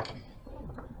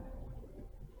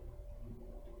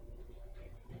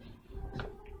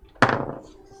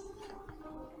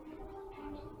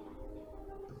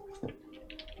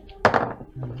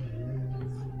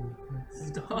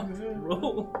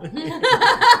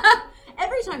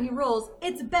 Every time he rolls,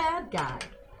 it's a bad guy.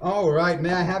 All right,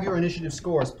 may I have your initiative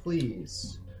scores,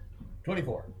 please?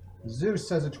 24. Zeus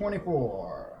has a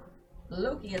 24.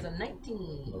 Loki has a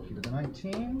 19. Loki with a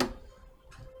 19.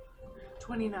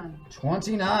 29.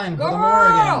 29 for Girl! the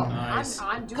Morrigan. Nice.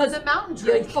 I'm doing the mountain Yeah,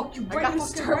 trick. fuck you I right got to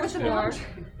fucking start with the right mountain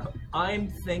there. trick. I'm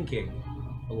thinking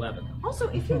 11. Also,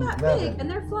 if you're that 11. big and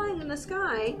they're flying in the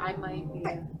sky, I might be.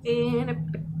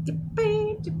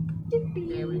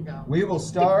 there we go. We will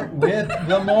start with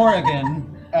the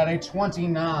Morrigan at a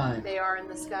 29. They are in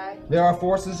the sky. There are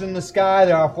forces in the sky.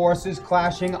 There are forces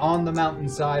clashing on the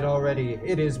mountainside already.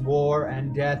 It is war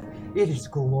and death. It is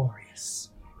glorious.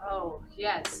 Oh,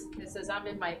 yes. This is, I'm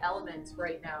in my element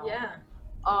right now. Yeah.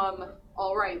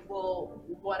 All right. Well,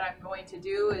 what I'm going to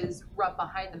do is run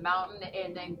behind the mountain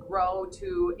and then grow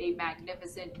to a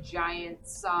magnificent giant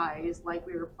size like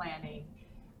we were planning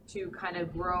to kind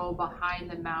of grow behind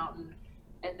the mountain.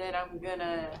 And then I'm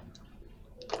gonna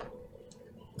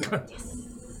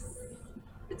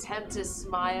attempt to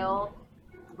smile,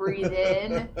 breathe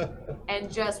in,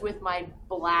 and just with my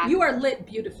black. You are lit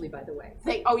beautifully, by the way.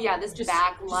 Oh yeah, this Just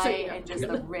backlight so you know. and just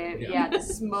the rib. Yeah, the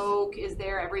smoke is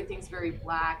there. Everything's very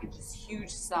black and just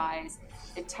huge size.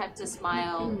 Attempt to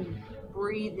smile,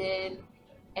 breathe in,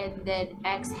 and then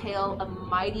exhale a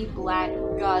mighty black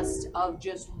gust of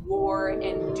just war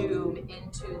and doom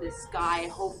into the sky,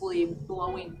 hopefully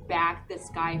blowing back the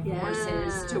sky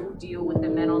forces to deal with the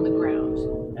men on the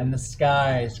ground. And the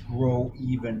skies grow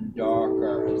even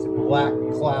darker as black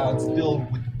clouds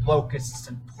filled with locusts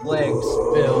and plagues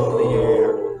fill the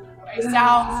air. It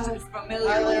sounds familiar.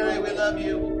 Hi, Larry. We love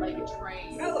you. Like a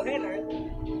train. Oh, hey, Larry.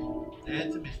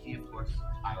 And to Misty, of course.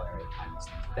 Hi, Larry. Hi,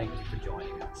 Misty. Thank you for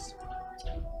joining us.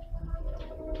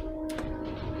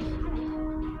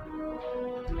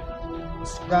 The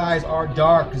skies are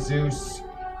dark, Zeus,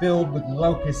 filled with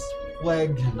locusts,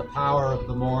 plagued, and the power of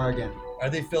the Morrigan. Are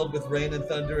they filled with rain and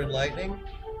thunder and lightning?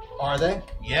 Are they?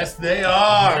 Yes, they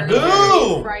are. Very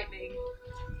Boom! frightening.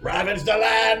 Ravaged the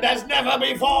land as never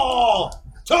before.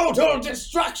 Total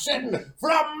destruction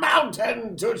from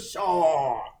mountain to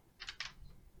shore.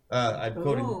 I'm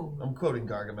quoting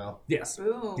Gargamel. Yes.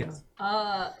 Boom. Yes.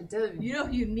 You know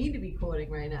who you need to be quoting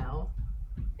right now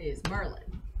is Merlin.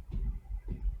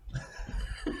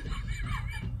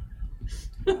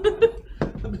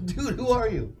 Dude, who are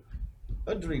you?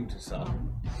 A dream to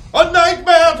some. A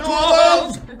nightmare to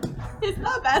others! It's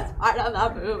the best part of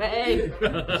the movie.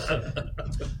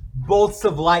 Bolts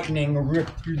of lightning rip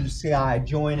through the sky,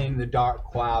 joining the dark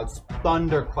clouds.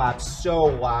 Thunder claps so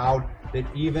loud that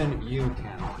even you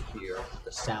cannot hear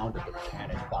the sound of the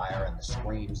cannon fire and the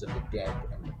screams of the dead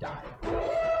and the dying.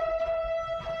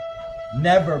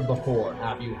 Never before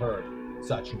have you heard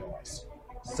such noise.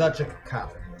 Such a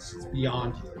cacophony. It's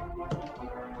beyond you.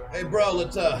 Hey, bro,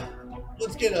 let's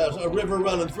get a river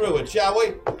running through it, shall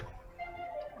we?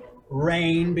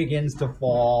 Rain begins to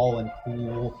fall and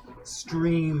pool,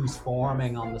 streams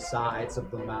forming on the sides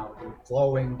of the mountain,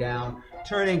 flowing down,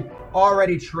 turning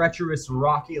already treacherous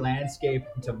rocky landscape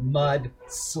into mud,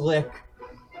 slick.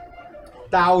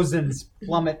 Thousands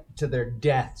plummet to their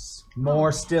deaths,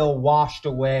 more still washed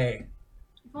away,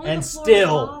 and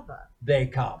still they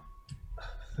come.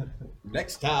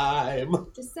 Next time.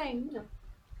 Just saying, you know,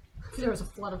 there was a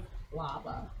flood of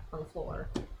lava on the floor.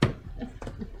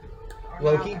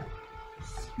 Loki?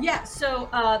 Yeah, so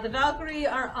the Valkyrie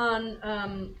are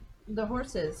on the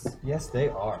horses. Yes, they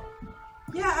are.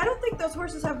 Yeah, I don't think those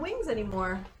horses have wings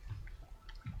anymore.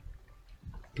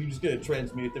 You're just gonna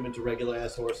transmute them into regular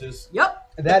ass horses?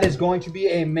 Yep. That is going to be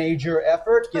a major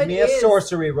effort. Give It me a is.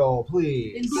 sorcery roll,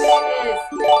 please. Indeed it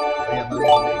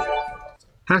is.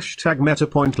 Hashtag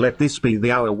MetaPoint. Let this be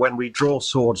the hour when we draw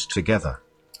swords together.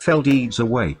 Feldeeds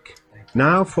awake.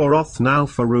 Now for Oth, now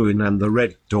for Ruin and the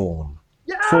Red Dawn.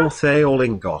 For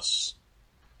Theolingos.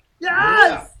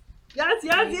 Yes! Yes,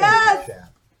 yes, yes!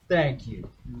 Thank you.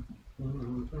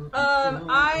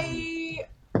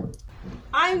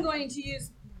 I'm going to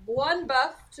use one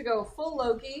buff to go full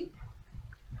Loki.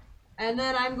 And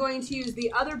then I'm going to use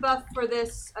the other buff for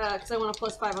this, because I want a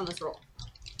 +5 on this roll.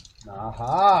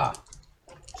 Aha!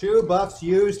 2 buffs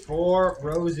used for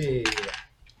Rosie.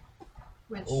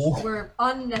 Which Ooh. were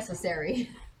unnecessary.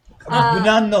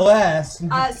 Nonetheless, Do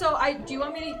you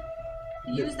want me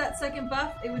to use that second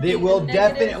buff? Would be it will a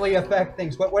negative- definitely affect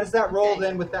things. What is that roll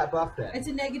then with that buff then? It's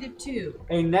a -2.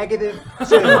 A -2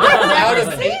 Out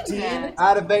of Seen 18? that.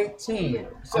 out of 18.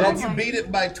 So That's, you beat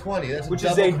it by 20. That's which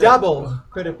double is a crit. double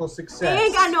critical success. They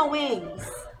ain't got no wings.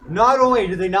 Not only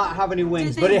do they not have any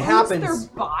wings, Did but they it lose happens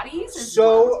their bodies as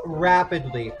so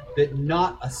rapidly that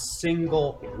not a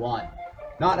single one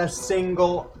Not a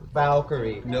single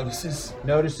Valkyrie notices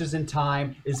in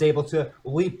time, is able to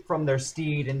leap from their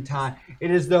steed in time. It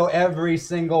is though every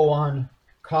single one,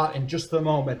 caught in just the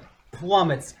moment,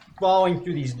 plummets, falling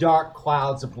through these dark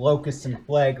clouds of locusts and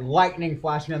plague, lightning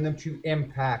flashing on them to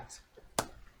impact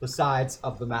the sides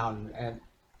of the mountain and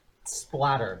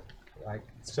splatter like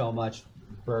so much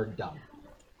bird dung.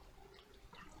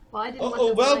 Well, I didn't Oh,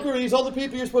 want the Valkyries! All the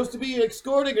people you're supposed to be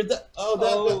escorting are that.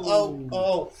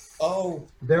 Oh.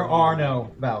 There are no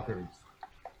Valkyries.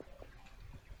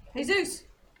 Hey, Zeus!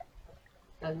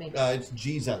 That was me. It's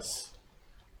Jesus.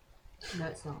 No,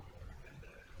 it's not.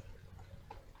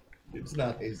 It's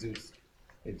not Jesus.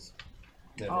 It's.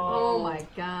 Never mind. Oh my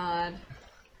god.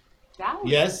 That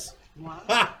was Yes. wow.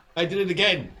 Ha! I did it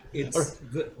again. It's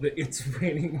it's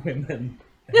raining women.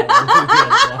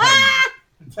 Hallelujah.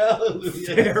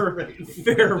 Hallelujah.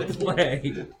 Fair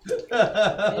play.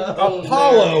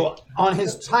 Apollo, on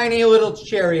his tiny little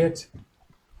chariot,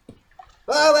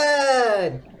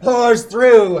 forward, pours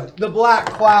through the black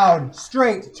cloud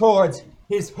straight towards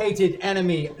his hated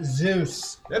enemy,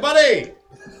 Zeus, Hey, buddy!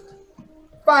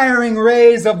 firing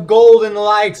rays of golden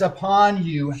light upon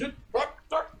you.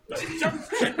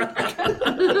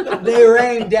 They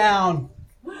rain down,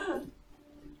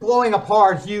 blowing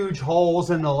apart huge holes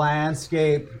in the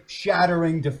landscape,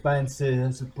 shattering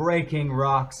defenses, breaking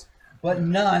rocks, but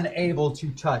none able to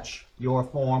touch your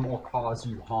form or cause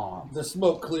you harm. The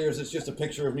smoke clears. It's just a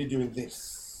picture of me doing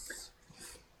this.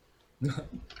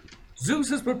 Zeus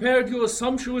has prepared you a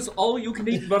sumptuous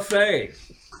all-you-can-eat buffet.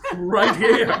 Right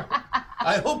here.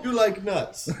 I hope you like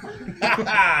nuts.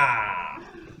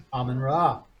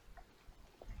 Amun-Ra.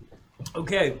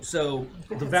 Okay, so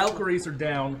the Valkyries are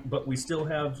down, but we still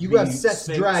have You the have Set's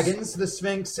Sphinx. dragons, the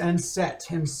Sphinx, and Set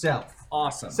himself.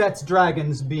 Awesome. Set's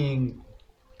dragons being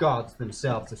gods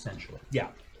themselves, essentially. Yeah.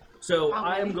 So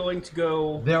I am going to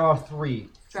go There are 3.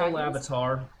 full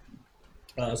avatar.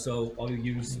 So I'll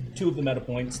use 2 of the meta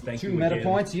points. Thank 2 you meta again.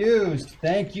 points used.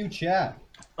 Thank you, chat.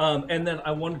 And then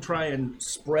I want to try and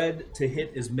spread to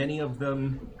hit as many of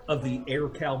them, of the air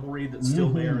cavalry that's still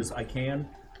there as I can,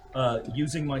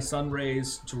 using my sun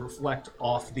rays to reflect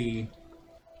off the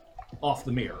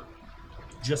mirror,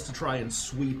 just to try and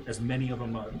sweep as many of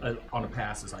them on a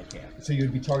pass as I can. So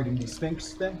you'd be targeting the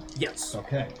Sphinx then? Yes.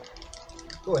 Okay.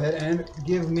 Go ahead and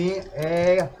give me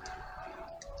a...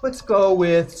 Let's go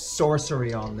with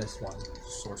sorcery on this one.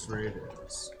 Sorcery it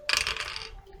is.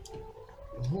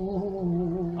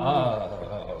 Ooh. Do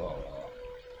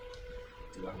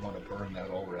I want to burn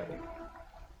that already?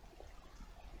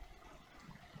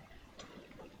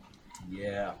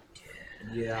 Yeah.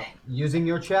 Yeah. Using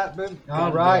your chat, boo? Gotta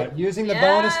All do right. it. Using the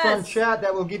bonus from Yes! chat,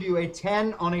 that will give you a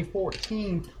 10 on a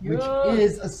 14, which Yes.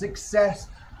 is a success.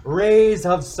 Rays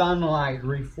of sunlight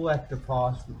reflect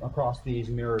across these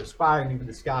mirrors, firing into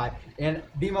the sky. And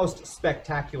the most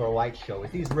spectacular light show is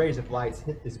these rays of light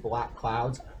hit these black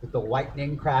clouds with the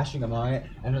lightning crashing among it,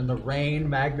 and then the rain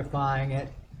magnifying it.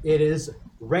 It is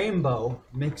rainbow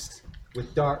mixed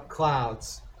with dark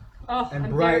clouds. Oh, And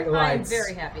I'm bright very, lights. I'm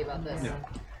very happy about this. Yeah.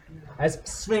 As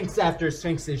Sphinx after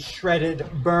Sphinx is shredded,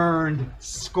 burned,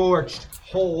 scorched,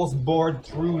 holes bored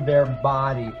through their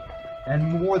body, and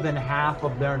more than half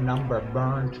of their number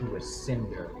burned to a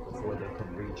cinder before they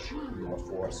can reach your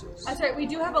forces. That's right, we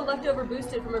do have a leftover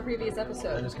boosted from a previous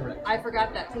episode. That is correct. I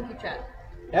forgot that. Thank you, chat.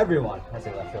 Everyone has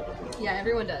a leftover boost. Yeah,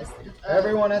 everyone does.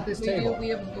 Everyone at this we table we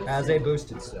have boosted. has a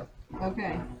boosted still.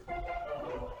 Okay.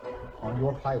 On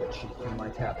your pilot sheet, you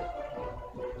might have it.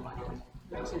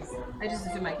 I just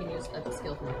assume I can use a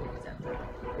skill from a previous episode.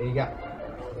 There you go.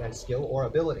 A skill or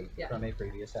ability Yeah. from a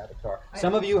previous avatar.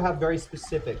 Some of you have very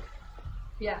specific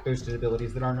Yeah. boosted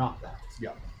abilities that are not that.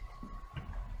 Yeah.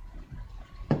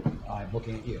 I'm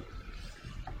looking at you.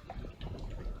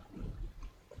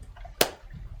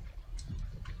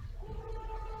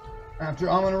 After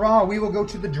Amun-Ra, we will go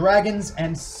to the dragons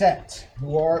and Set,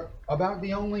 who are about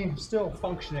the only still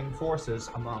functioning forces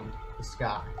among the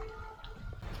sky.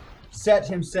 Set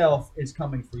himself is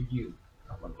coming for you,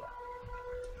 Amun-Ra.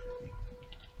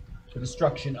 The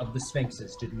destruction of the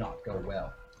Sphinxes did not go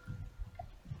well.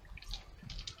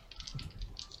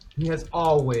 He has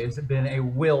always been a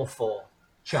willful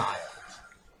child.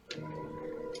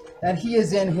 And he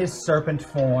is in his serpent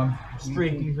form,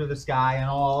 streaking through the sky in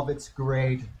all of its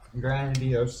great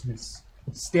grandioseness,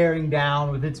 staring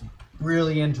down with its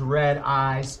brilliant red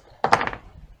eyes.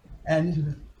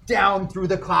 And down through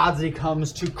the clouds he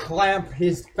comes to clamp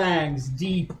his fangs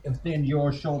deep within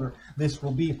your shoulder. This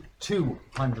will be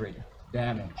 200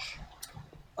 damage.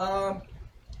 No.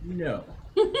 No,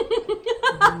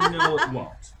 it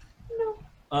won't.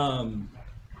 No.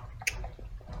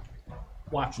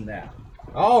 watching that.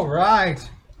 All right.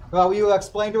 Well, will you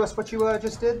explain to us what you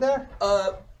just did there?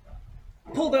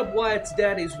 Pulled up Wyatt's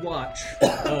daddy's watch,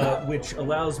 which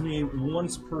allows me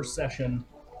once per session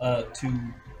to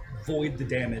void the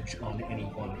damage on any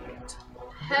one hit.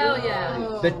 Hell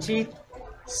yeah. The teeth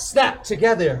snap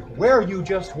together where you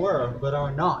just were, but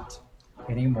are not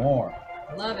anymore.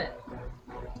 Love it.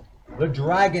 The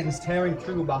dragons tearing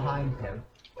through behind him.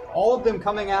 All of them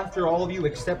coming after all of you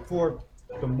except for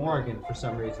the Morrigan for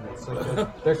some reason. It's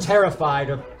like they're terrified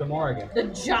of the Morrigan. The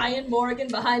giant Morrigan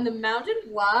behind the mountain?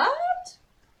 What?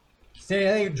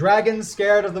 See, dragons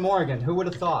scared of the Morrigan. Who would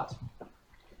have thought?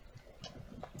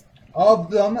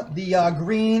 Of them, the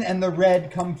green and the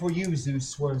red come for you,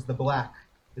 Zeus, whereas the black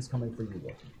is coming for you,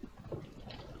 Loki.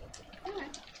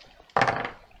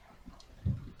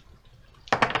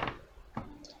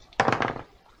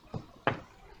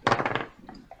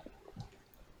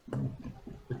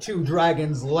 The two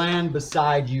dragons land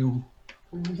beside you,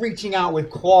 reaching out with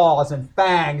claws and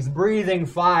fangs, breathing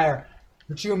fire.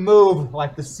 But you move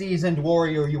like the seasoned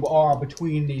warrior you are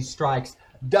between these strikes,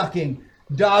 ducking,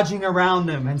 dodging around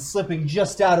them, and slipping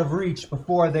just out of reach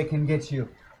before they can get you.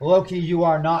 Loki, you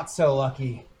are not so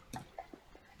lucky.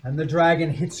 And the dragon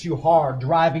hits you hard,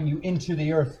 driving you into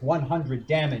the earth. 100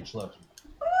 damage, Loki.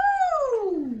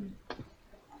 Woo!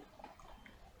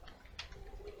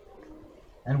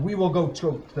 And we will go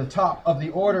to the top of the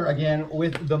order again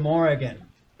with the Morrigan.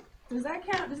 Does that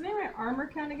count? Does any of my armor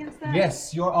count against that?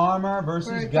 Yes, your armor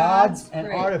versus For gods gods? and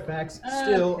Great. artifacts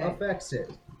still Okay. affects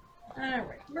it.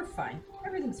 Alright, we're fine.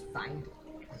 Everything's fine.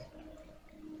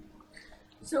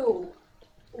 So,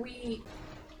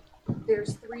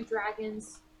 there's 3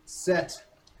 dragons. Set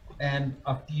and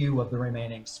a few of the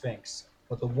remaining Sphinx.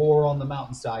 But the war on the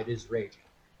mountainside is raging.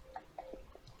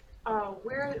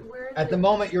 Where At the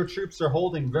moment, your troops are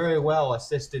holding very well,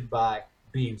 assisted by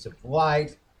beams of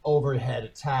light, overhead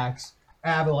attacks,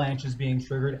 avalanches being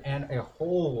triggered, and a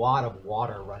whole lot of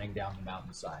water running down the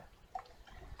mountainside.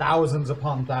 Thousands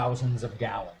upon thousands of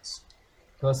gallons.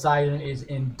 Poseidon is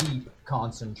in deep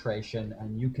concentration,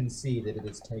 and you can see that it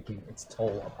is taking its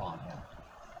toll upon him.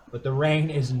 But the rain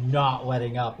is not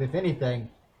letting up. If anything,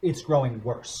 it's growing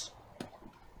worse.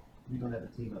 We don't have a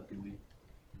team up, do we?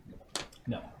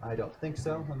 No, I don't think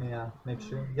so. Let me make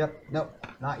sure. Yep, nope,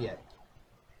 not yet.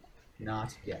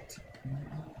 Not yet.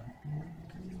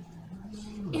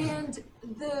 And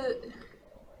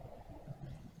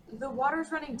the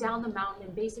water's running down the mountain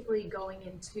and basically going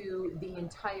into the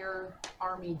entire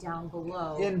army down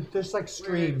below. There's like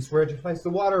streams where as the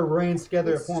water rains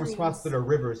together, it forms spots that are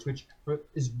rivers, which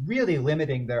is really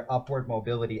limiting their upward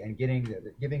mobility and giving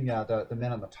the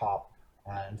men on the top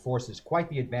and forces quite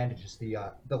the advantages.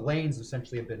 The lanes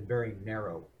essentially have been very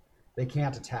narrow. They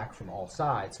can't attack from all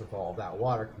sides with all that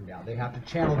water coming down. They have to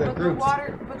channel their groups.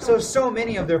 So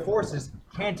many of their forces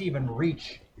can't even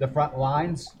reach the front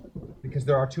lines because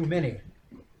there are too many.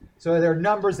 So their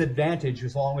numbers advantage,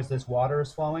 as long as this water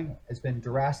is flowing, has been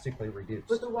drastically reduced.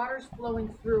 But the water's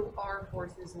flowing through our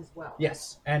forces as well.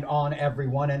 Yes, and on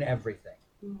everyone and everything.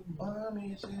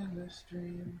 Armies in the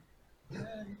stream.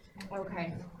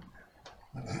 Okay.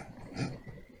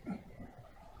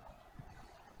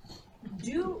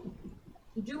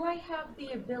 Do I have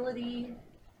the ability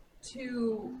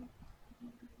to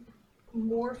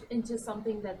morph into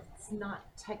something that's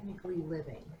not technically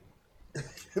living?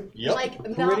 Yep. Like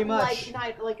Pretty not much.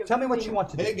 like a Tell me what thing- you want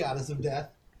to do. Hey, goddess of death.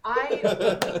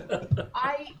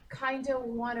 I kind of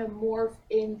want to morph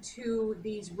into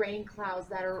these rain clouds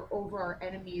that are over our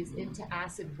enemies into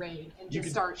acid rain and You just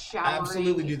could start showering.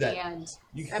 absolutely do that. And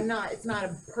You I'm not. It's not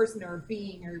a person or a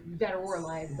being or dead or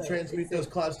alive. But Transmute it's those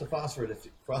clouds to phosphorus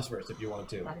if you want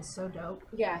to. That is so dope.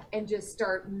 yeah, and just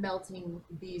start melting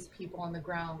these people on the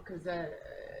ground because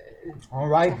All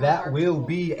right, to have that our will people.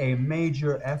 be a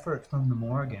major effort from the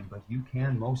Morrigan, but you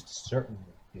can most certainly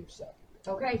do so.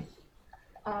 Okay.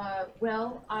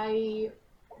 Well, 1,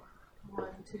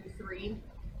 2, 3.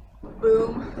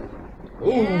 Boom.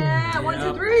 Yeah, 1,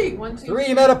 2, 3. 1, 2, 3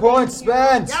 meta points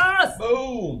spent! Yes!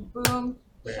 Boom! Boom.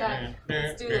 Check.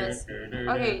 Let's do this.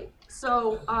 Okay,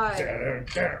 so I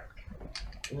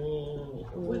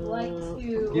would like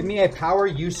to. Give me a power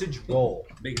usage roll.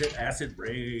 Make it acid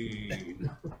rain.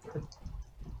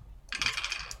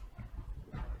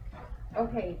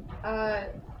 Okay.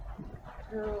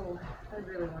 Oh, I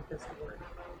really want this to work.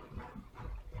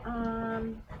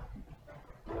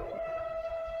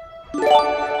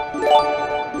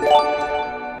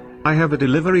 I have a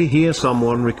delivery here.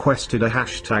 Someone requested a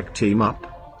hashtag team up.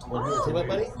 Want to be my team up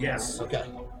buddy? Yes. Okay.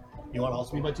 You want to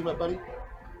also be my team up buddy?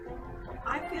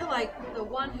 I feel like the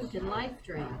one who can life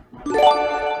drain. Oh,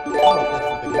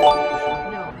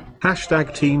 No.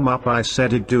 Hashtag team up. I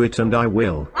said it, do it, and I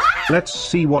will. Let's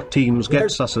see what teams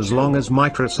gets us as long as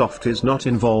Microsoft is not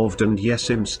involved, and yes,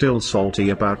 I'm still salty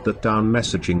about that down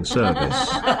messaging service.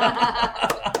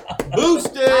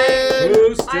 Boosted!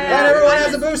 Boosted. And everyone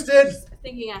has a boosted.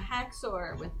 Thinking a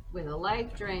Haxor with a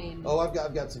life drain. Oh, I've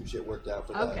got some shit worked out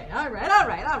for that. Okay, all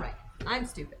right. I'm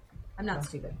stupid. I'm not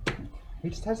stupid. He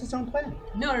just has his own plan.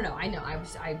 No. I know. I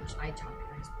talk.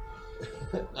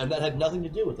 And that had nothing to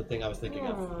do with the thing I was thinking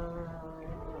of.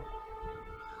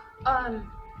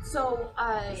 So,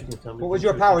 What was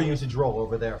your power usage roll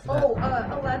over there for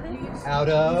that? 11? Out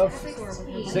of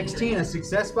 16. 16, a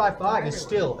success by 5 is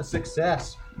still a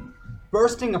success.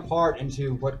 Bursting apart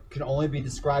into what can only be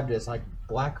described as like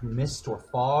black mist or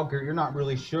fog, or you're not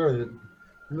really sure.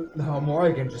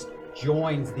 Morrigan just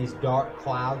joins these dark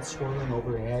clouds swirling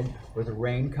overhead with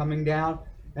rain coming down,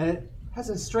 and it has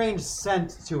a strange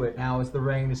scent to it now as the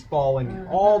rain is falling.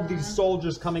 All these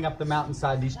soldiers coming up the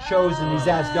mountainside, these chosen, these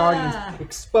Asgardians,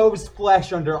 exposed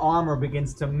flesh under armor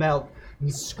begins to melt,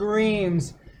 and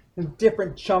screams and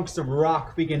different chunks of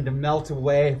rock begin to melt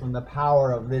away from the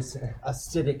power of this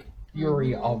acidic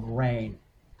fury of rain.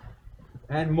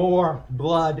 And more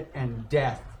blood and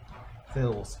death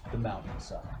fills the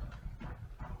mountainside.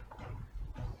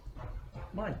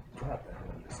 My God, that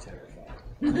one is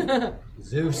terrifying.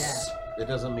 Zeus. It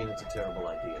doesn't mean it's a terrible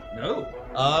idea. No.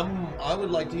 I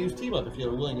would like to use team up if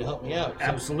you're willing to help me out. So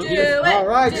Absolutely. Do it. All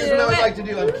right. here's what I would like to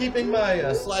do. I'm keeping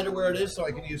my slider where it is so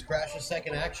I can use Crash's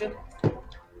second action.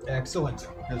 Excellent.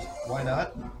 Because why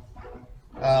not?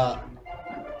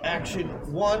 Action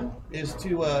 1 is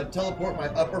to teleport my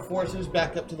upper forces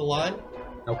back up to the line.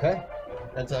 Okay.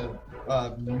 That's a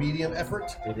medium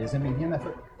effort. It is a medium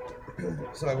effort.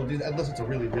 So I will do that unless it's a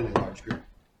really, really large group,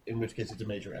 in which case it's a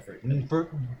major effort.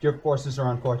 Your forces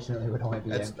are unfortunately would only be.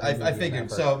 That's, a I medium figured.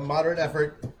 effort. So moderate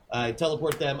effort. I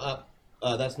teleport them up.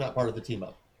 That's not part of the team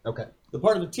up. Okay. The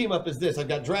part of the team up is this. I've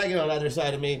got Dragon on either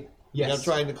side of me. Yes. I'm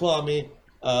trying to claw me.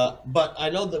 But I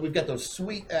know that we've got those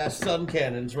sweet-ass sun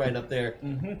cannons right up there.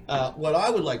 What I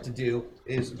would like to do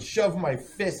is shove my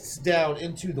fists down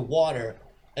into the water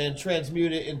and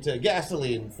transmute it into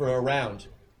gasoline for a round.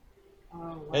 Oh,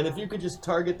 wow. And if you could just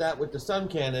target that with the sun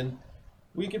cannon,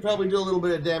 we could probably do a little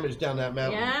bit of damage down that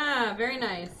mountain. Yeah, very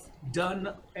nice.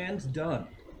 Done and done.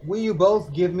 Will you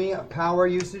both give me a power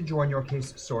usage, or in your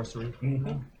case, sorcery?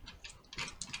 Mm-hmm.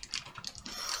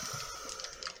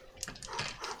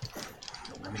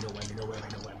 Let me know.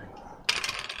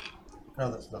 No,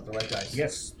 that's not the right dice.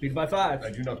 Yes, beat by 5. I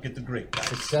do not get the great dice.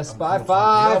 Success by No,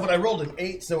 5. but I rolled an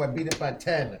 8, so I beat it by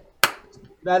 10.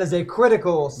 That is a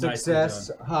critical Nicely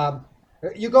success.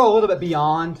 You go a little bit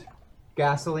beyond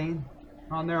gasoline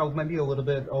on there, maybe a little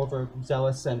bit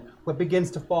overzealous, and what begins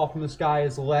to fall from the sky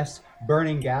is less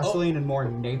burning gasoline and more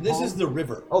napalm. This is the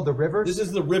river. Oh, the rivers? This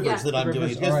is the rivers Yeah. that I'm The doing.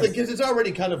 rivers, Because all right. it's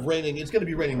already kind of raining. It's going to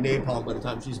be raining napalm by the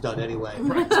time she's done anyway.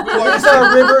 These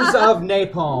are rivers of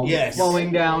napalm Yes.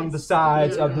 flowing down the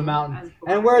sides of the mountain.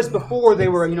 And whereas before they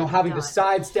were, having to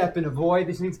sidestep and avoid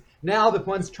these things, now the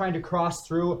ones trying to cross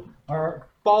through are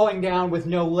falling down with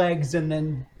no legs and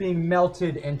then being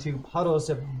melted into puddles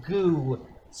of goo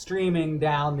streaming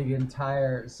down the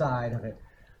entire side of it.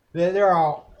 There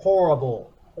are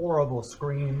horrible, horrible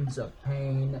screams of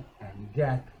pain and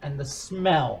death, and the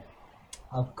smell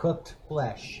of cooked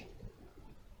flesh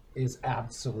is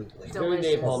absolutely Very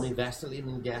Delicious. napalmy, Vaseline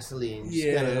and gasoline. Just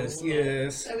Yes, kinda-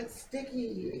 yes. Oh, it's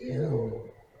sticky. Ew.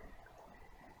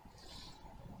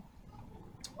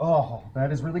 Oh,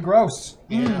 that is really gross.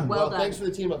 Yeah. Well done. Thanks for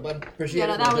the team up, bud. Appreciate Yeah,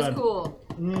 no, it. that was done. cool.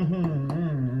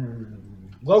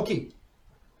 Loki,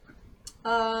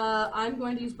 I'm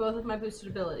going to use both of my boosted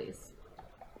abilities.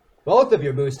 both of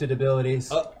your boosted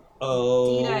abilities.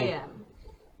 Uh-oh. Indeed I am.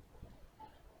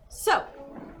 So,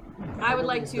 I would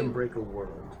like to... Break a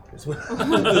world. That's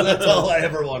all I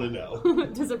ever want to know.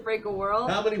 Does it break a world?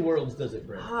 How many worlds does it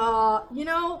break?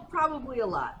 Probably a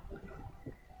lot.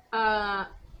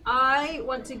 I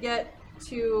want to get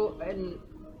to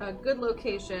a good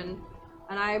location,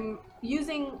 and I'm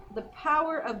using the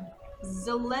power of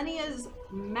Zelenia's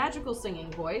magical singing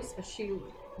voice, as she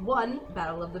won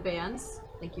Battle of the Bands.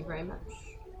 Thank you very much.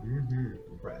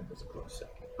 Brad was a close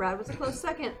second. Brad was a close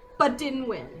second, but didn't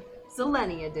win.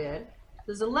 Zelenia did.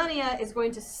 So Zelenia is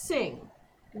going to sing.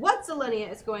 What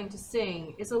Zelenia is going to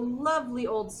sing is a lovely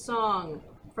old song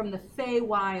from the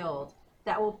Feywild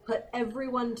that will put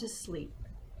everyone to sleep.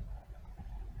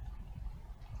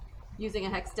 Using a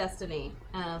Hex Destiny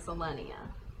as Zelenia.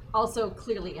 Also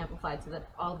clearly amplified so that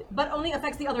but only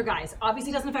affects the other guys.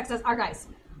 Obviously doesn't affect us, our guys.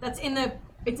 It's in the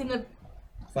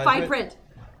Fine print.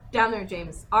 Down there,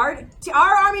 James. Our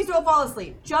armies don't fall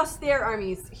asleep. Just their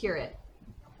armies hear it.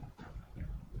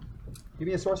 Give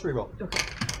me a sorcery roll. Okay.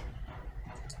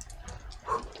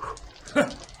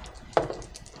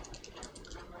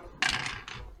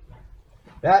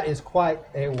 That is quite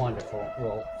a wonderful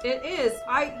roll. It is.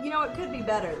 It could be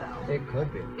better though. It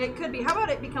could be. It could be. How about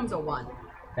it becomes a 1?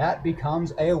 That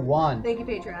becomes a 1. Thank you,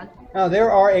 Patreon. Now,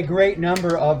 there are a great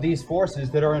number of these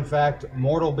forces that are in fact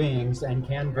mortal beings and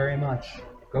can very much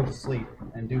go to sleep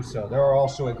and do so. There are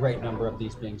also a great number of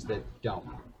these beings that don't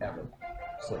ever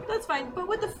sleep. That's fine. But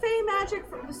would the Fey magic,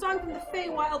 the song from the Fey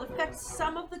Wild, affect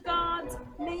some of the gods?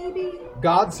 Maybe?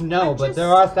 Gods no, but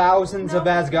there are thousands of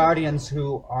Asgardians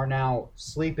who are now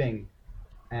sleeping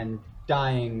and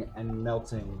dying and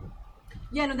melting.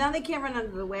 Yeah, no, now they can't run out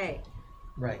of the way.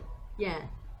 Right. Yeah.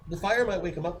 The fire might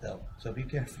wake them up, though, so be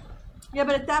careful. Yeah,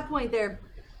 but at that point, they're...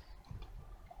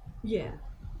 Yeah.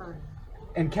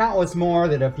 And countless more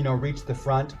that have, reached the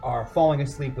front are falling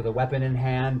asleep with a weapon in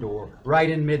hand or right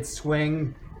in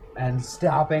mid-swing and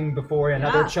stopping before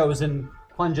another chosen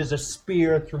plunges a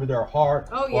spear through their heart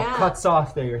or cuts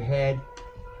off their head.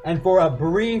 And for a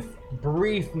brief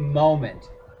moment,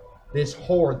 this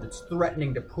horde that's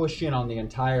threatening to push in on the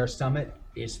entire summit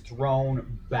is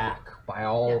thrown back by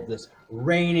all of this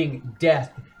raining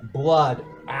death, blood,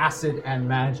 acid, and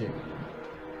magic.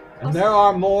 And there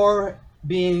are more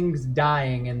beings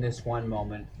dying in this one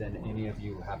moment than any of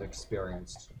you have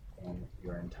experienced in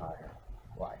your entire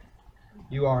life.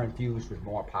 You are infused with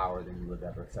more power than you have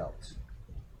ever felt.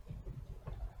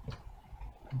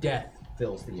 Death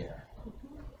fills the air.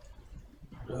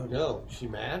 Oh no, is she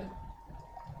mad?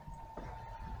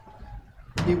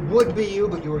 It would be you,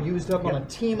 but you were used up on a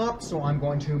team up, so I'm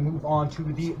going to move on to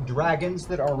the dragons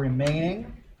that are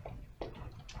remaining.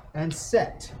 And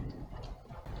set.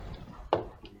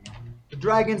 The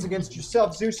dragons against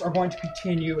yourself, Zeus, are going to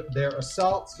continue their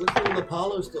assaults. What's little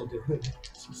Apollo still doing?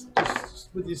 Just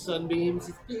with his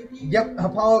sunbeams? Yep,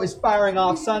 Apollo is firing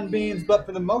off sunbeams, but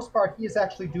for the most part, he is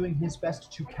actually doing his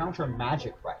best to counter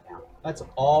magic right now. That's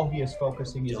all he is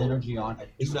focusing his energy on,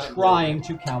 is trying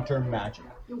to counter magic.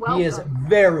 He is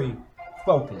very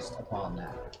focused upon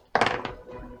that.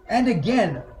 And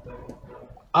again,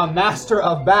 a master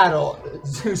of battle,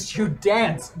 Zeus, you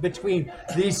dance between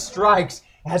these strikes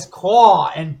as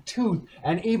claw and tooth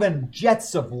and even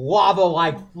jets of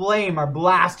lava-like flame are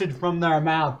blasted from their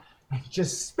mouth,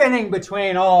 just spinning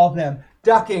between all of them,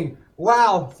 ducking,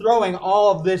 wow, throwing all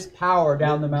of this power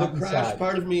down the mountainside. The crash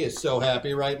part of me is so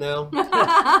happy right now.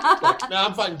 Like, now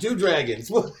I'm fighting 2 dragons.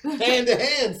 Hand to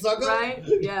hand, sucker. Right?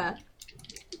 Yeah.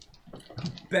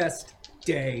 Best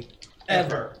day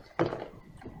ever.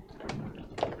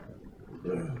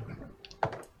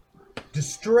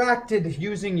 Distracted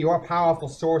using your powerful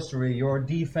sorcery, your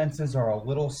defenses are a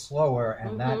little slower,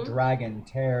 and that dragon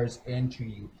tears into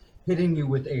you, hitting you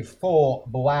with a full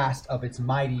blast of its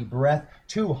mighty breath,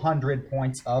 200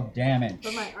 points of damage.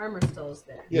 But my armor still is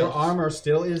there. Your armor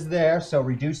still is there, so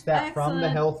reduce that from the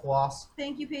Excellent. health loss.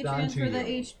 Thank you, done Patreon, to for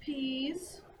the you.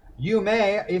 HPs. You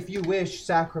may, if you wish,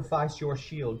 sacrifice your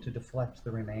shield to deflect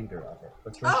the remainder of it,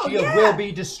 but your Oh, shield yeah. will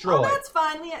be Oh, destroyed. that's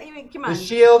fine. Come on. The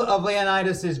shield of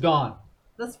Leonidas is gone.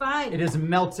 That's fine. It is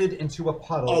melted into a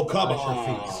puddle. Oh, come at your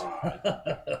feet.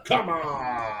 on. Come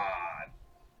on.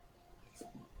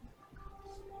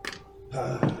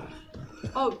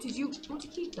 Oh, won't you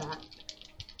keep that?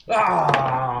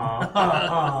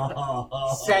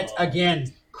 Set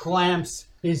again, clamps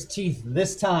his teeth.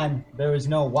 This time, there is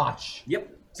no watch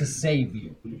to save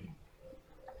you.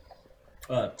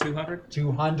 200?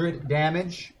 200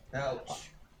 damage. Ouch.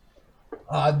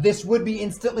 This would be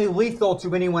instantly lethal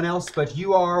to anyone else, but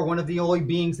you are one of the only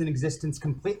beings in existence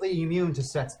completely immune to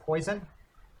Set's poison,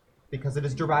 because it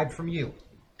is derived from you.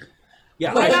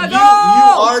 Yeah. Way to You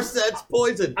go! are Set's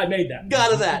poison. I made that.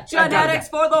 Got that. Genetics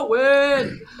for the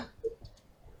win!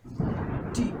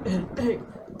 DNA!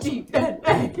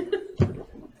 DNA!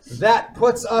 That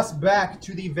puts us back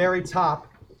to the very top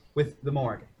with the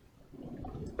morgue.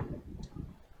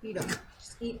 Eat them.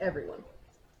 Just eat everyone.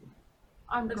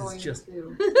 I'm going just-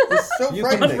 to. It's so You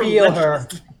can frightening. feel her.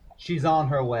 She's on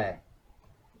her way.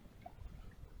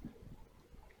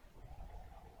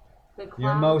 The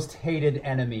Your cloud. most hated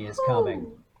enemy is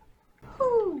coming.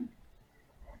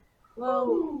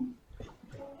 Well,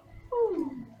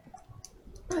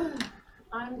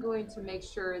 I'm going to make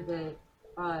sure that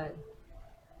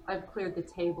I've cleared the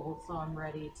table, so I'm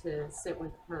ready to sit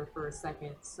with her for a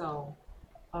second. So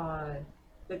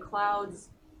the clouds,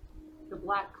 the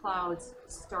black clouds,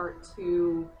 start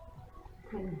to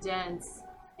condense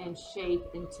and shape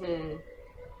into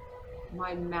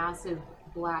my massive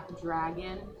black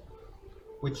dragon.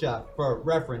 Which, for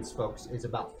reference, folks, is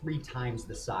about 3 times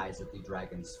the size of the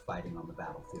dragons fighting on the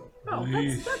battlefield. Oh,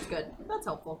 that's good. That's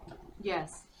helpful.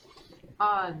 Yes.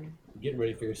 Getting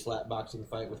ready for your slap boxing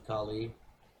fight with Kali.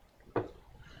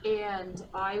 And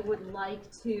I would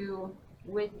like to,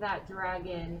 with that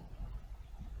dragon,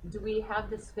 do we have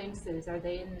the sphinxes? Are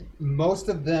they in? Most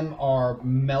of them are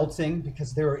melting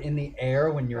because they were in the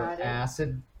air when you're Got it.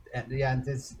 acid. And yeah,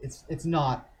 it's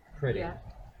not pretty. Yeah.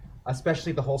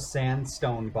 Especially the whole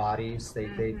sandstone bodies.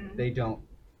 They don't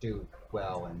do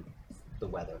well in the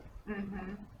weather.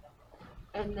 Mm-hmm.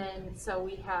 And then, so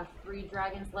we have 3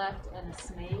 dragons left and a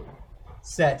snake.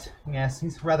 Set, yes,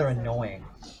 he's rather annoying.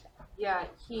 Yeah,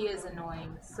 he is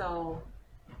annoying. So,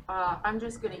 I'm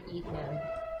just gonna eat him.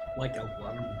 Like a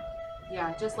worm.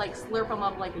 Yeah, just like slurp him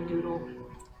up like a noodle.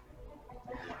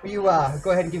 Will you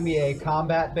go ahead and give me a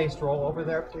combat-based roll over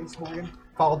there, please, Morgan?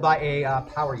 Followed by a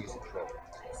power usage roll.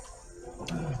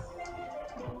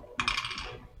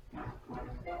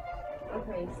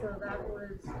 Okay, so that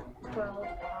was 12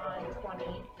 on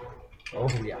 20. Oh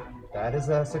yeah, that is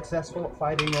a successful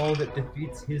fighting roll that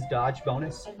defeats his dodge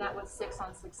bonus. And that was 6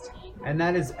 on 16. And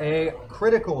that is a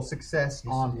critical success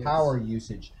on power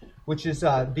usage, which is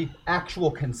the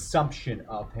actual consumption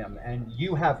of him. And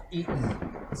you have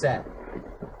eaten Set.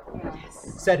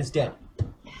 Yes. Set is dead.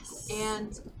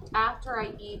 And after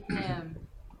I eat him,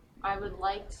 I would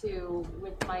like to,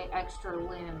 with my extra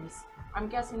limbs, I'm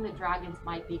guessing the dragons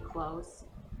might be close.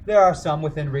 There are some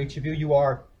within reach of you. You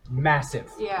are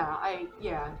massive.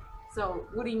 Yeah. So,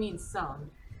 what do you mean some?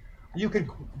 You could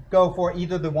go for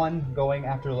either the one going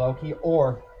after Loki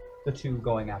or the 2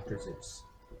 going after Zeus.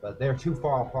 But they're too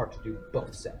far apart to do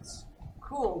both sets.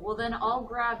 Cool. Well, then I'll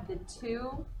grab the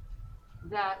 2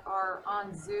 that are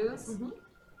on Zeus.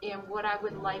 And what I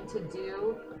would like to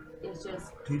do is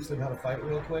just Teach them how to fight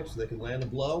real quick so they can land a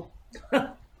blow.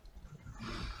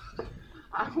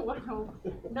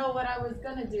 No, what I was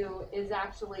gonna do is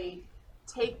actually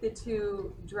take the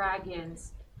 2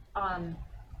 dragons, and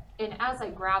as I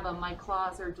grab them, my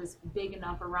claws are just big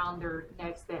enough around their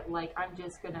necks that, like, I'm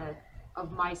just gonna,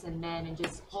 of mice and men, and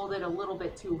just hold it a little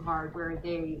bit too hard where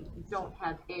they don't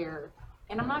have air.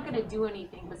 And I'm not gonna do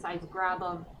anything besides grab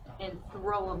them and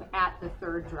throw them at the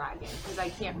 3rd dragon, because I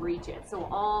can't reach it. So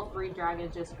all 3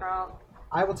 dragons just crawl.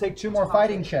 I will take 2 more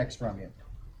fighting checks from you.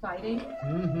 Fighting?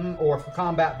 Or for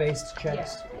combat-based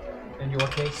checks, in your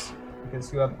case,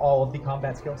 because you have all of the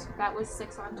combat skills. That was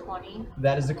 6 on 20.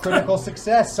 That is a critical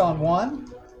success on 1.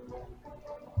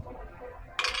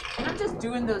 And I'm just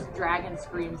doing those dragon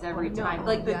screams every time.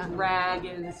 Like the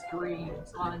dragon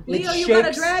screams on Leo, It you got a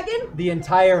shakes dragon? the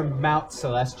entire Mount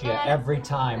Celestia every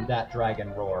time that dragon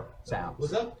roar sounds.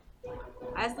 What's up?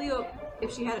 I asked Leo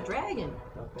if she had a dragon.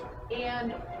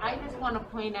 And I just want to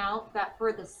point out that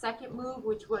for the second move,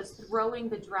 which was throwing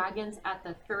the dragons at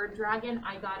the 3rd dragon,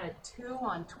 I got a 2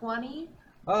 on 20.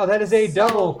 Oh, that is a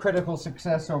double critical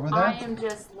success over there. I am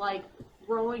just like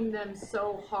throwing them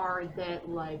so hard that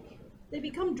like They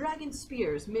become dragon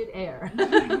spears mid-air.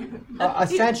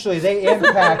 Essentially, they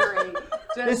impact.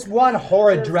 This one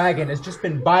horrid dragon has just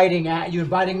been biting at you and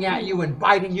biting at you and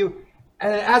biting you.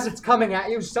 And as it's coming at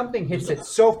you, something hits it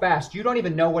so fast, you don't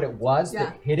even know what it was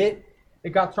that hit it. It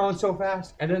got thrown so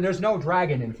fast, and then there's no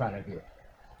dragon in front of you.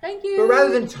 Thank you. But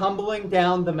rather than tumbling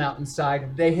down the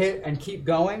mountainside, they hit and keep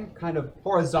going, kind of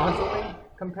horizontally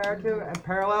compared to and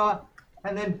parallel,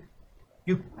 and then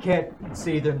you can't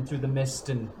see them through the mist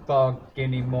and fog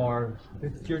anymore.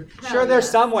 You're sure they're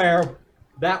somewhere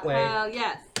that way.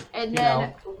 Yes. And You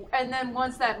then, and then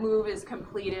once that move is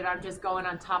completed, I'm just going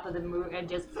on top of the move and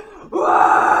just.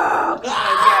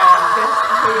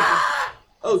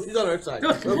 Oh, she's on our side.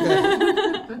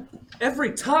 Okay.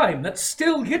 Every time, that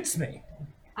still gets me.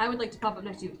 I would like to pop up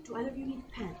next to you. Do either of you need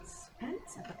pants?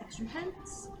 Pants? I've got extra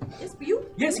pants. Yes, for you?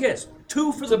 Yes.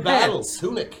 2 for the battle pants.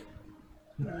 tunic.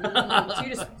 So you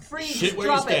just freeze, Shit where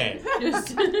drop you it.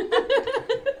 Just-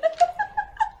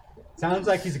 Sounds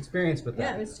like he's experienced with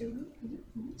yeah, that. it's true.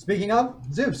 Speaking of,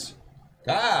 Zeus.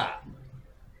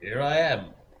 Here I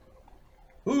am.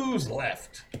 Who's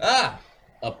left?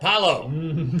 Apollo.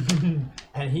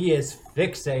 And he is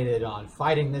fixated on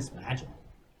fighting this magic.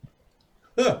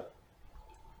 Huh.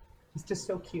 He's just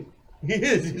so cute. He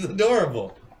is. He's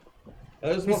adorable.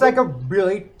 He's like a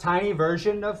really tiny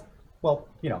version of, well,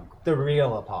 the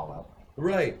real Apollo.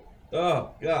 Right.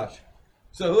 Oh, gosh.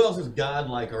 So who else is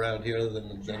godlike around here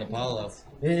than Apollo?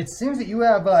 It seems that you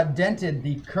have dented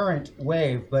the current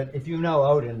wave, but if you know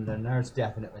Odin, then there's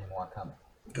definitely more coming.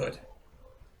 Good.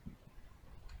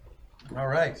 All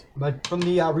right. But from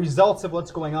the results of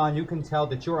what's going on, you can tell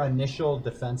that your initial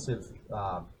defensive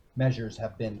measures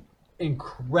have been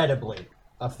incredibly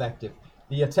effective.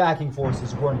 The attacking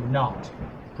forces were not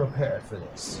prepared for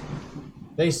this.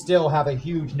 They still have a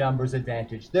huge numbers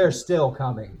advantage. They're still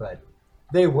coming, but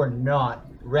they were not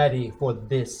ready for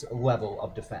this level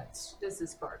of defense. This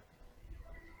is Spark.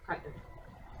 Kind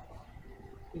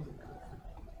of.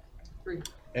 3.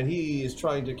 And he is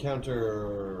trying to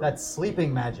counter That's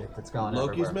sleeping magic that's gone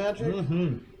Loki's everywhere. magic?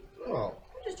 Mm-hmm. Oh.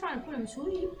 I'm just trying to put him to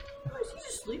sleep. He's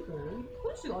just sleeping.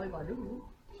 What's all I gotta do?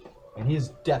 And he's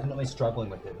definitely struggling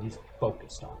with it. He's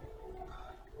focused on it.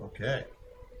 Okay.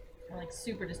 I like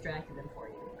super distracted him for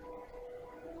you.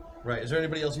 Right. Is there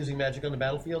anybody else using magic on the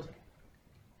battlefield?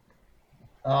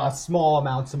 Small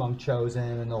amounts among chosen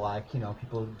and the like,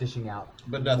 people dishing out.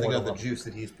 But nothing more of the them. juice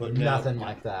that he's putting Nothing out.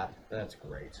 like that. That's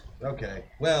great. Okay.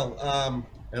 Well,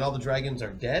 and all the dragons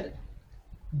are dead?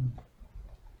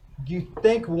 You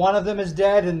think one of them is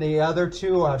dead and the other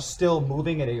two are still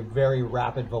moving at a very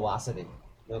rapid velocity.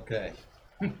 Okay.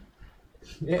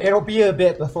 It'll be a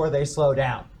bit before they slow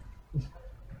down.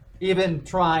 Even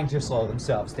trying to slow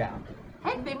themselves down.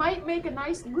 Heck, they might make a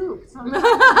nice loop sometime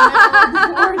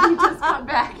before you just come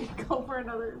back and go for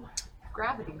another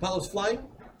gravity. Apollo's flying?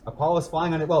 Apollo's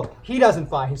flying on it. Well, he doesn't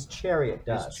fly, his chariot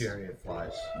does. His chariot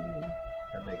flies.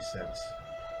 That makes sense.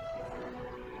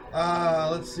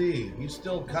 Let's see. He's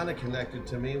still kind of connected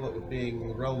to me, what with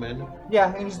being Roman.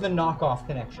 Yeah, and he's the knockoff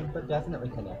connection, but definitely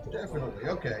connected. Definitely.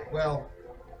 Okay. Well.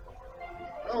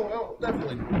 Oh, well,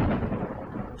 definitely.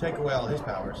 Take away all his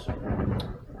powers.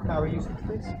 Power usage,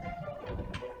 please.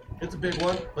 It's a big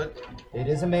one, but It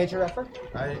is a major effort.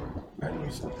 I'm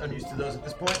used to those at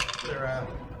this point. They're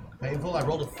painful. I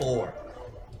rolled a 4.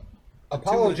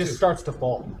 Apollo Two. just starts to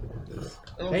fall.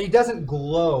 Oh. And he doesn't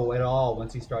glow at all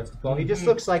once he starts to fall. He just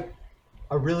looks like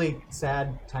a really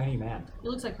sad, tiny man. He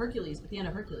looks like Hercules at the end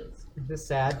of Hercules. This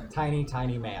sad, tiny,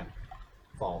 tiny man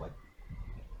falling.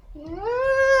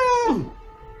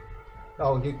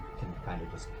 Oh, you can kind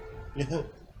of just...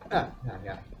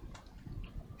 yeah.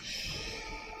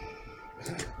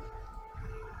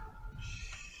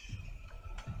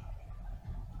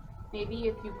 Maybe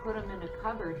if you put him in a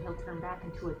cupboard, he'll turn back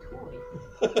into a toy.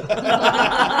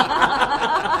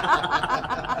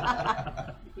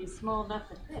 He's small enough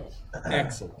to fit.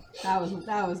 Excellent.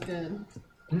 That was good.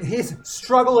 He's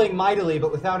struggling mightily,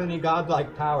 but without any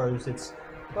godlike powers. It's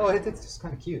just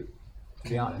kind of cute, to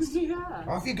be honest. Yeah.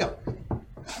 Off you go.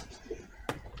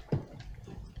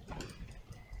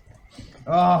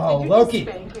 Oh, Did you Loki!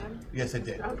 just spank him? Yes, I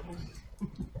did. Okay.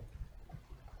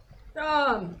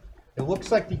 It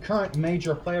looks like the current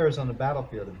major players on the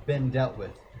battlefield have been dealt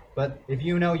with. But if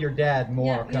you know your dad,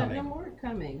 more are coming. Yeah, more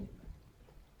coming.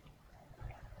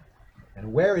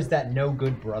 And where is that no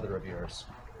good brother of yours?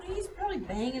 He's probably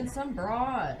banging some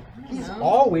broad. I don't He's know.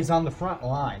 always on the front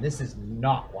line. This is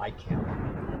not like him.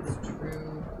 That's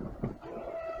true.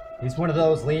 He's one of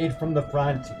those lead from the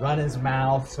front, run his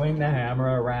mouth, swing the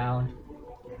hammer around.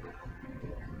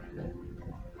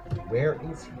 Where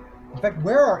is he? In fact,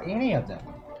 where are any of them?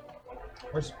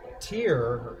 Where's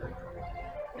Tyr?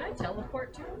 Can I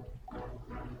teleport to him?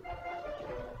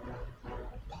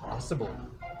 Possible.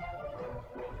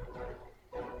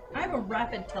 I have a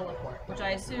rapid teleport, which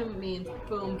I assume means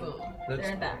boom, boom. There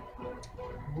and back.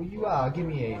 Will you give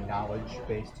me a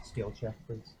knowledge-based skill check,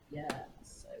 please?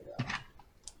 Yes, I will.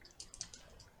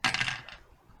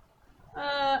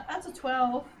 That's a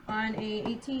 12 on a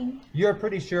 18. You're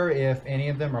pretty sure if any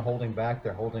of them are holding back,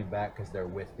 they're holding back because they're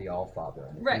with the Allfather.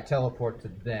 And if you Right. teleport to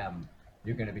them,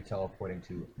 you're going to be teleporting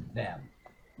to them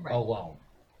Right. alone.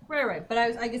 Right. But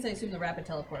I guess I assume the rapid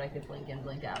teleport I could blink in,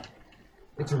 blink out.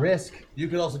 It's a risk. You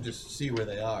could also just see where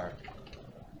they are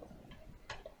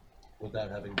without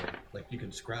having to, you can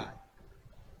scry.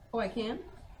 Oh, I can?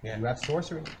 Yeah. You have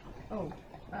sorcery. Oh,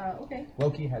 okay.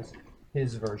 Loki has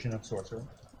his version of sorcery.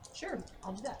 Sure,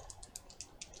 I'll do that.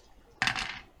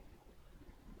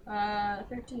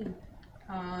 13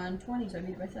 on 20, so I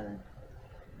beat it by 7.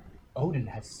 Odin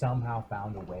has somehow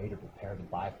found a way to prepare the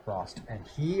Bifrost, and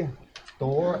he,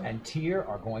 Thor, and Tyr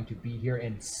are going to be here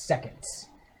in seconds,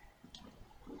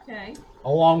 Okay.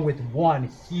 along with one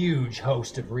huge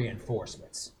host of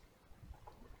reinforcements.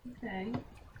 Okay.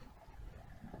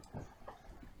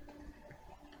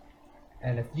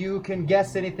 And if you can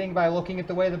guess anything by looking at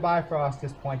the way the Bifrost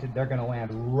is pointed, they're going to land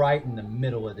right in the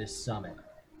middle of this summit.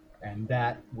 And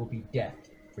that will be death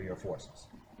for your forces.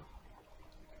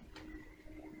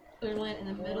 They're land in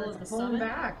the middle of the Pull him summit.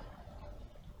 back.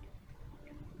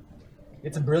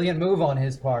 It's a brilliant move on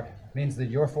his part. It means that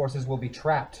your forces will be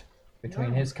trapped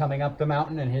between his coming up the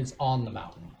mountain and his on the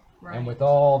mountain. Right. And with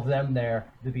all of them there,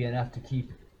 there'll be enough to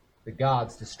keep the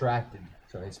gods distracted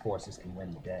so his forces can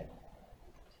win the day.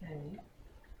 Okay.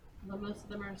 Well, most of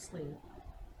them are asleep.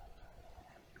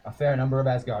 A fair number of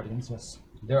Asgardians, yes.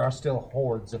 There are still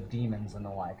hordes of demons and the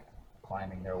like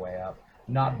climbing their way up.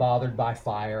 Not bothered by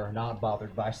fire, not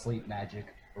bothered by sleep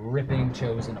magic, ripping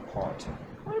Chosen apart.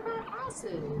 What about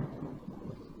acid?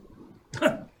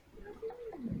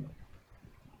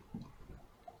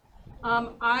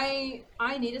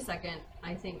 I need a second.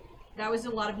 I think that was a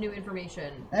lot of new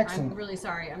information. Excellent. I'm really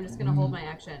sorry. I'm just gonna hold my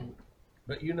action.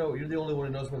 But you know, you're the only one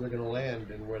who knows where they're going to land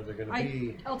and where they're going to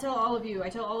be. I'll tell all of you. I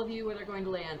tell all of you where they're going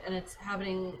to land, and it's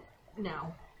happening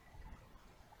now.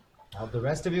 Now the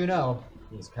rest of you know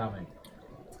he's coming.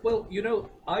 Well, you know,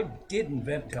 I did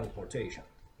invent teleportation.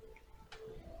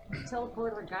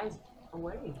 Teleport our guys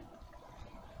away.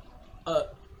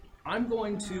 I'm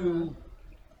going to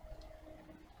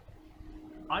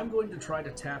try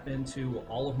to tap into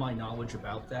all of my knowledge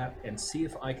about that and see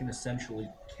if I can essentially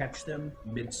catch them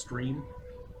midstream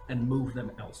and move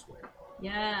them elsewhere.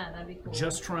 Yeah, that'd be cool.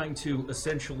 Just trying to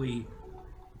essentially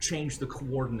change the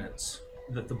coordinates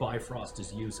that the Bifrost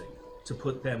is using to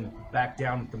put them back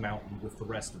down at the mountain with the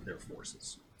rest of their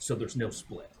forces. So there's no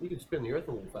split. You can spin the earth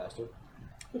a little faster.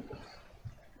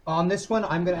 On this one,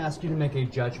 I'm going to ask you to make a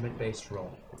judgment-based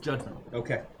roll. Judgment.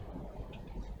 Okay.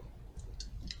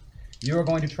 You are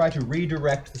going to try to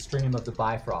redirect the stream of the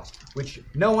Bifrost, which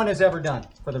no one has ever done,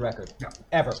 for the record. No.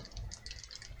 Ever.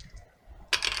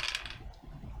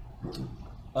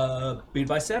 Beat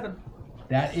by 7.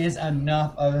 That is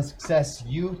enough of a success.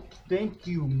 You think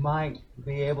you might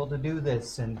be able to do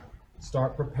this and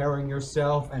start preparing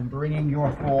yourself and bringing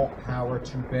your full power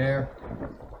to bear.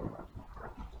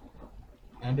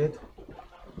 And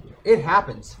it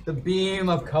happens. The beam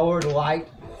of colored light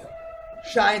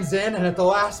shines in, and at the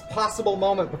last possible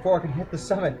moment before it can hit the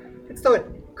summit, it's though it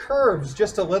curves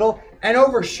just a little and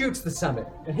overshoots the summit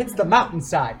and hits the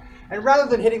mountainside. And rather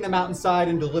than hitting the mountainside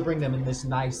and delivering them in this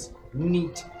nice,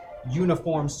 neat,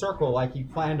 uniform circle like you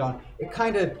planned on, it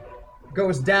kind of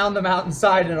goes down the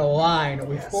mountainside in a line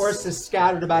with forces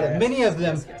scattered about it, many of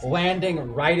them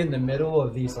landing right in the middle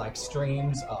of these like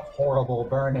streams of horrible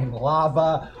burning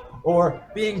lava, or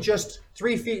being just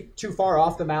 3 feet too far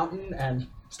off the mountain and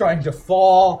starting to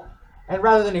fall. And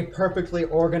rather than a perfectly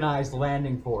organized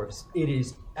landing force, it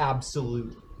is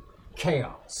absolute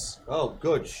chaos. Oh,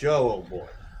 good show, old boy.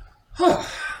 I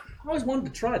always wanted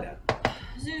to try that.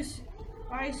 Zeus,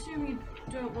 I assume you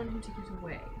don't want him to get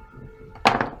away.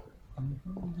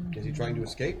 Is he trying to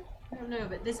escape? I don't know,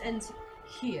 but this ends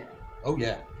here. Oh,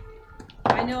 yeah.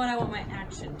 I know what I want my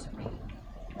action to be.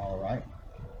 All right.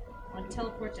 I want to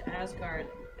teleport to Asgard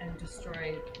and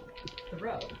destroy the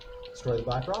road. Destroy the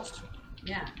Bifrost?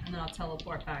 Yeah, and then I'll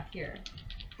teleport back here.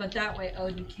 But that way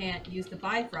Odin can't use the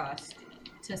Bifrost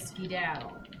to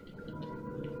skedaddle.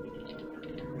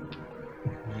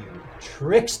 You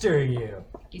trickster, you.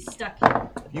 He's stuck here.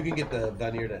 You can get the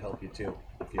Vanir to help you, too,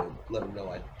 if you let him know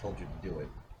I told you to do it.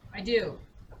 I do.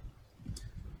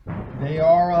 They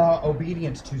are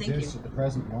obedient to Thank Zeus you. at the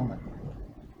present moment.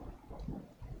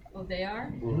 Oh, they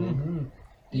are? Mm-hmm.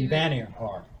 The Vanir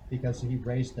are, because he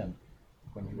raised them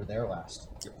when you were there last,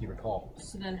 if you recall.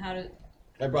 So then how do...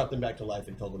 I brought them back to life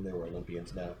and told them they were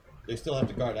Olympians now. They still have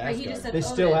to guard Right, he just Asgard. said They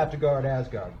still Odin. have to guard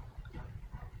Asgard.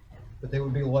 But they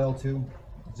would be loyal to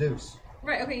Zeus.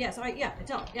 Right, okay, yeah, so I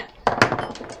tell him, yeah.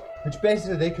 Which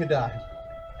basically they could,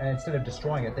 and instead of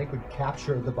destroying it, they could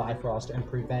capture the Bifrost and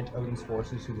prevent Odin's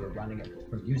forces who were running it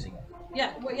from using it.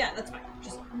 Yeah, well, yeah, that's fine.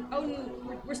 Just, Odin,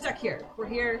 we're stuck here. We're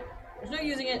here. There's no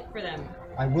using it for them.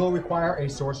 I will require a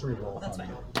sorcery roll. That's from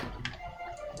fine. you.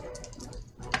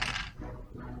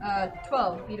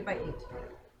 12, beat it by 8.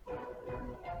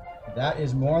 That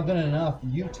is more than enough.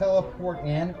 You teleport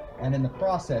in, and in the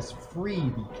process, free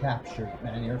the captured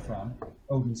Vanir from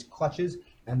Odin's clutches,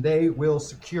 and they will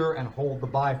secure and hold the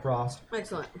Bifrost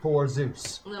Excellent. for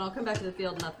Zeus. And then I'll come back to the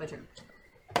field and that's my turn.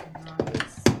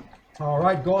 Nice. All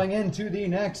right, going into the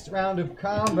next round of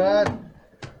combat.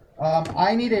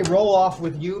 I need a roll off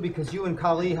with you because you and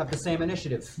Kali have the same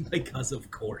initiative. Because of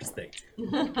course they do.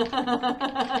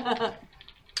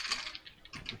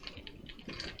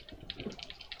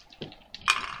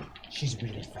 She's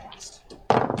really fast.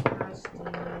 Gosh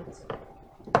dang it.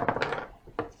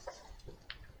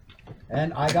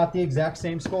 And I got the exact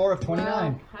same score of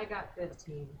 29. Well, I got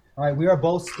 15. All right, we are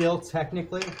both still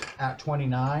technically at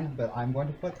 29, but I'm going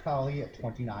to put Kali at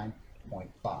 29.5.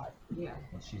 Yeah.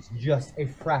 And she's just a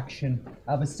fraction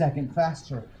of a second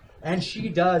faster. And she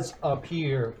does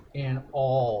appear in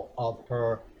all of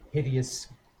her hideous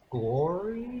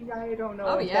glory. I don't know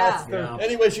Oh, if yeah. that's the... Yeah.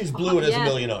 Anyway, she's blue and has Yeah. a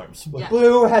million arms. Yeah.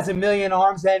 Blue has a million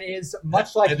arms and is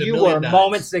much like And a you million were knives.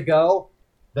 moments ago,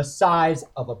 the size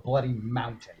of a bloody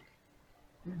mountain.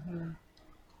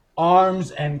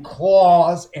 Arms and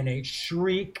claws, in a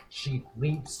shriek, she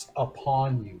leaps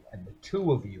upon you, and the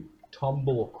two of you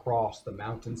tumble across the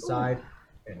mountainside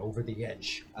and over the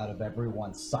edge, out of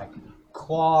everyone's sight.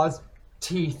 Claws,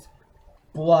 teeth,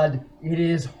 blood. It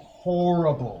is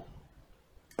horrible.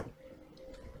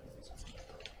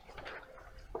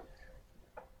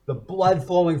 The blood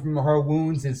flowing from her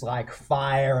wounds is like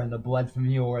fire, and the blood from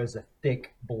yours a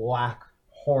thick, black,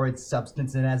 horrid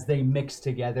substance. And as they mix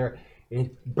together,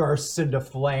 it bursts into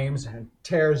flames and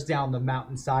tears down the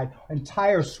mountainside.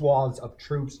 Entire swaths of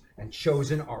troops and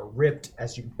chosen are ripped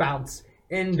as you bounce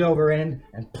end over end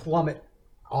and plummet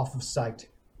off of sight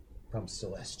from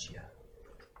Celestia.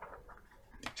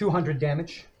 200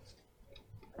 damage.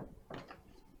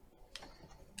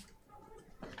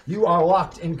 You are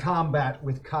locked in combat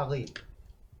with Kali.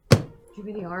 Give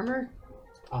me the armor.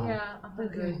 Yeah,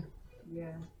 100.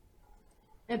 Yeah.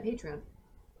 And Patreon.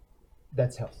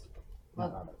 That's health.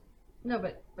 Well, no,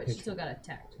 but she still got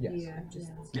attacked. Yes. Yeah.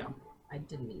 Just, Yeah. I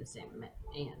didn't mean the same.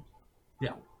 And.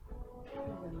 Yeah.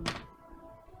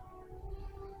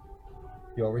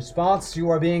 Your response, you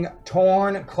are being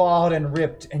torn, clawed, and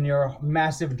ripped in your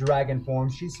massive dragon form.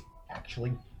 She's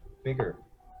actually bigger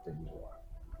than you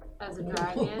are. As a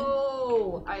dragon.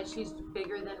 Oh! She's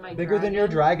bigger than my Bigger than your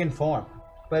dragon form.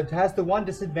 But it has the one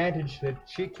disadvantage that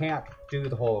she can't do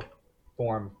the whole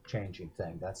form changing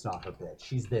thing. That's not her bit.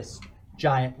 She's this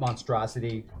giant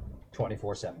monstrosity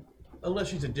 24/7. Unless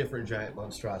she's a different giant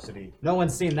monstrosity. No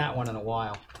one's seen that one in a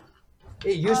while.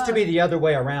 It used to be the other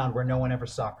way around where no one ever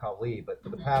saw Kali, but for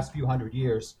the past few hundred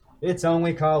years, it's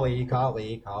only Kali,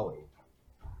 Kali, Kali.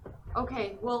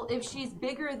 Okay, well, if she's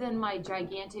bigger than my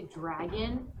gigantic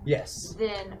dragon, Yes.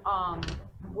 then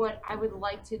what I would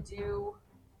like to do.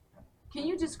 Can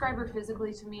you describe her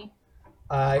physically to me?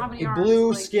 How many A arms,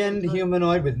 blue-skinned like-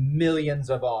 humanoid with millions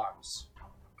of arms.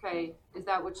 Okay, is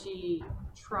that what she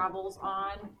travels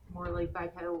on? More like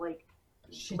bipedal, like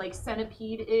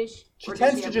centipede-ish? She Or does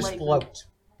tends to have just legs? float.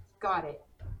 Got it.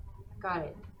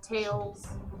 Tails.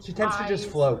 She tends to just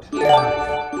eyes, float.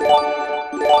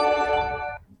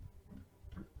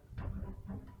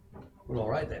 Well, all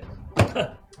right then.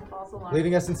 false alarm.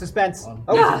 Leaving us in suspense.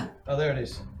 Ah! Oh, there it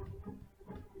is.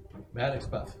 Maddox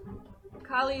buff.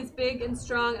 Kali's big and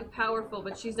strong and powerful,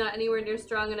 but she's not anywhere near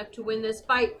strong enough to win this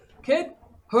fight. Kick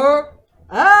her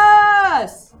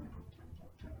ass!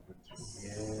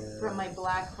 From my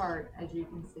black heart, as you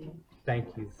can see.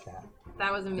 Thank you, chat.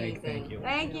 That was amazing. Thank you.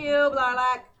 Thank you,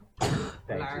 Blarlac. Thank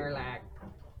you. Blarlac.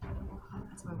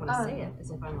 That's how I want to say it,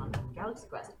 as if I'm on Galaxy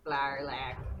Quest.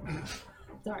 Blarlac.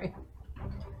 Sorry.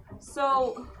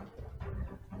 So,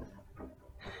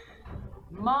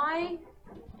 my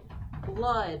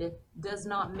blood does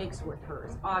not mix with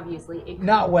hers. Obviously, it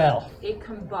Not well. It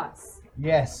combusts.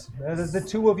 Yes, the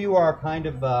two of you are kind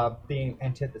of the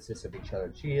antithesis of each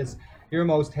other. She is your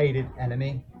most hated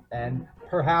enemy, and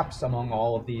perhaps among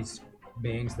all of these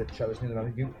beings that chose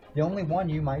you, the only one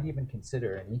you might even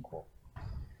consider an equal.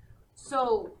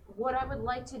 So, what I would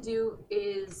like to do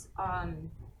is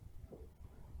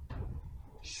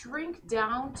shrink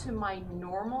down to my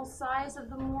normal size of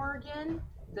the Morgan,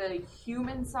 the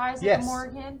human size of Yes. the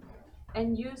Morgan,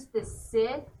 and use the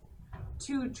Sith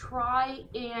to try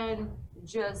and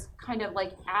just kind of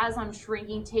like, as I'm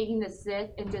shrinking, taking the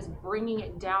Sith and just bringing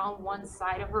it down one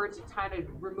side of her to kind of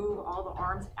remove all the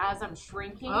arms as I'm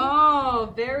shrinking.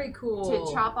 Oh, very cool.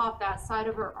 To chop off that side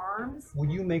of her arms. Will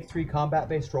you make 3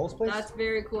 combat-based rolls, please? That's a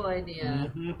very cool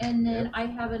idea. And then I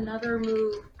have another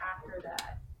move after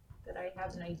that I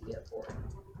have an idea for.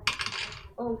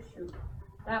 Oh shoot.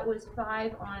 That was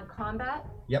 5 on combat.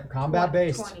 Yep,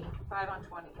 combat-based. 20. 5 on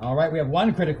 20. All right, we have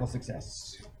 1 critical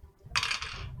success.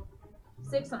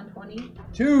 6 on 20.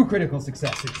 2 critical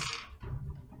successes.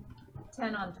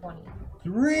 10 on 20.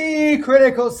 3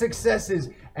 critical successes,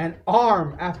 and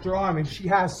arm after arm, and she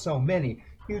has so many.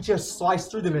 You just slice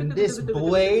through them, and this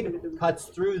blade cuts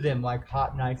through them like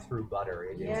hot knife through butter.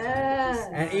 It is. Yes.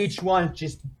 And each one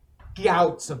just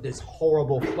gouts of this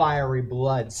horrible fiery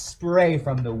blood spray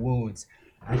from the wounds,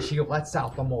 and she lets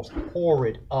out the most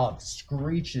horrid of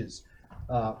screeches.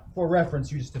 For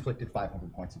reference, you just inflicted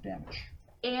 500 points of damage.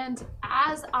 And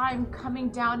as I'm coming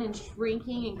down and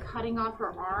shrinking and cutting off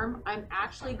her arm, I'm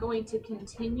actually going to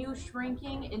continue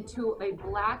shrinking into a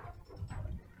black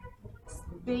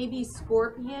baby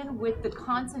scorpion with the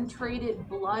concentrated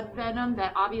blood venom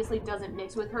that obviously doesn't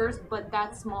mix with hers, but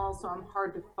that's small, so I'm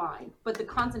hard to find. But the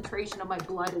concentration of my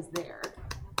blood is there.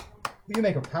 Will you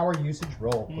make a power usage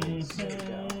roll, please?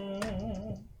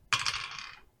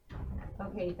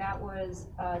 Okay, that was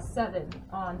 7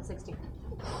 on 16.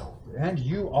 And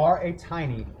you are a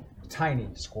tiny, tiny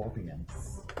scorpion.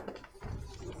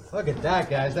 Look at that,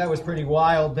 guys. That was pretty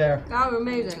wild there. That was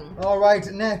amazing. All right,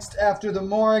 next after the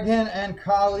Morrigan and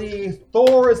Kali,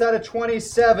 Thor is at a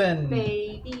 27.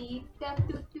 Baby,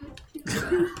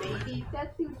 baby,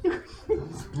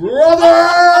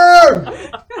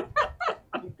 Brother!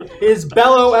 His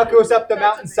bellow echoes up the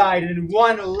mountainside, and in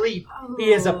one leap,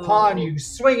 he is upon you,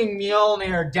 swinging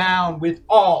Mjolnir down with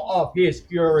all of his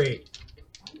fury.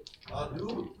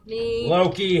 Me.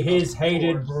 Loki, his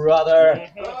hated brother.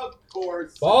 Of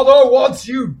course. Father wants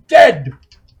you dead!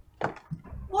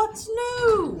 What's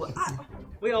new?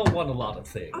 We all want a lot of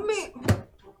things. I mean,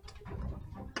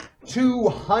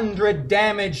 200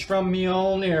 damage from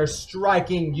Mjolnir,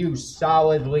 striking you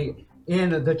solidly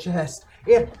in the chest.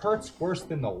 It hurts worse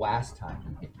than the last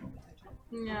time.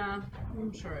 yeah,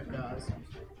 I'm sure it does.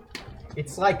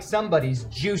 It's like somebody's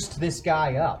juiced this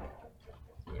guy up.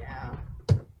 Yeah.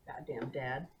 Goddamn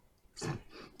dad.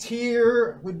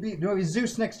 Tyr would be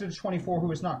Zeus next to the 24,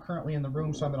 who is not currently in the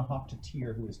room, so I'm going to hop to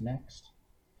Tyr, who is next.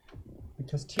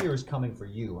 Because Tyr is coming for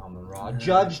you, Amun-Ra.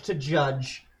 Judge to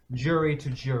judge, jury to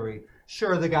jury.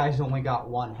 Sure, the guy's only got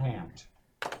one hand.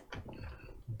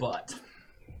 But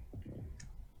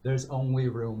There's only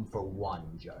room for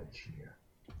one judge here.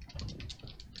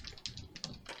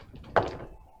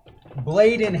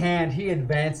 Blade in hand, he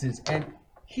advances, and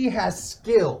he has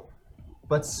skill.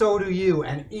 But so do you,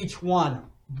 and each one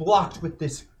blocked with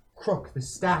this crook, the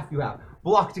staff you have.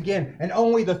 Blocked again, and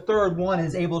only the third one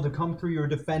is able to come through your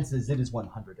defenses. It is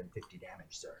 150 damage,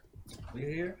 sir. clear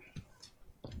here.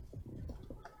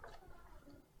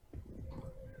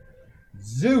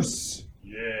 Zeus!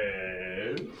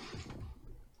 Yeah.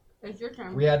 It's your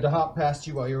turn. We had to hop past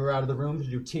you while you were out of the room to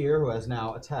do Tyr, who is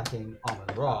now attacking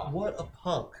Amun-Ra. What a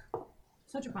punk.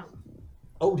 Such a punk.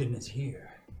 Odin is here.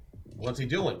 What's he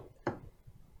doing?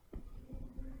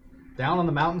 Down on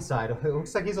the mountainside, it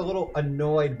looks like he's a little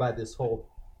annoyed by this whole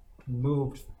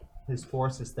moved his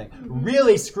forces thing.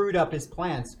 Really screwed up his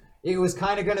plans. It was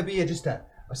kind of going to be just a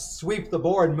sweep the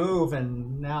board move,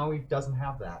 and now he doesn't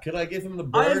have that. Could I give him the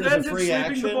bird as a free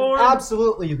action?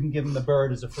 Absolutely, you can give him the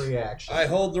bird as a free action. I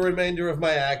hold the remainder of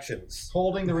my actions.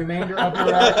 Holding the remainder of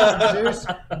your action, Zeus,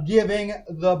 giving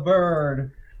the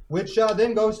bird, which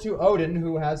then goes to Odin,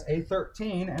 who has a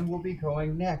 13 and will be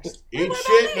going next. Eat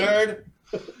shit, nerd.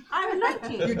 I have a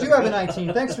 19. You do have a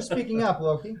 19. Thanks for speaking up,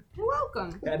 Loki. You're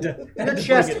welcome. Your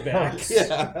chest hurts.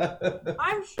 Yeah.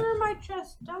 I'm sure my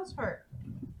chest does hurt,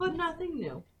 but nothing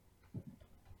new.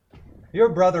 Your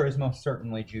brother is most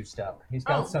certainly juiced up. He's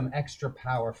got Oh. some extra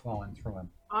power flowing through him.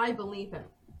 I believe him.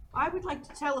 I would like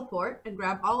to teleport and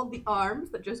grab all of the arms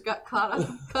that just got cut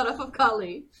off of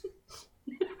Kali.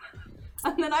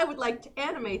 And then I would like to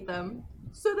animate them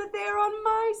so that they are on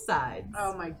my side.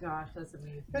 Oh my gosh, that's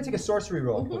amazing. Can I take a sorcery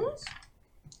roll, please?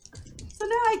 So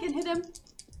now I can hit him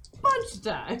a bunch of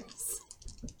times.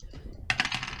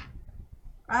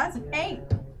 That's an 8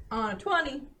 on a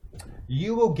 20.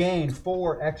 You will gain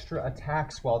 4 extra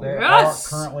attacks while they Yes!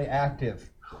 are currently active.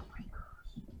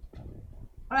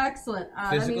 Excellent.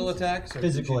 Physical attacks? Or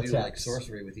Physical could you do, like, attacks.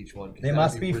 sorcery with each one? 'Cause They that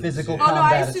must would be really physical sick. Oh no, I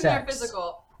combat assume they're attacks.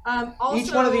 physical. Also,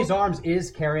 Each one of these arms is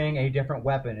carrying a different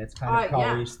weapon. It's kind of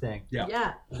yeah. Kali's thing.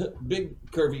 Yeah. Big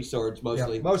curvy swords,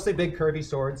 mostly. Yeah, mostly big curvy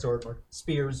swords or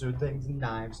spears or things and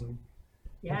knives and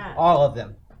Yeah. all of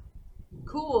them.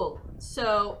 Cool.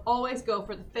 So always go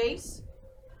for the face.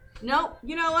 No,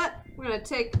 you know what? We're gonna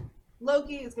take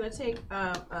Loki is gonna take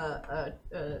a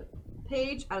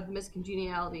page out of the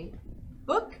Miscongeniality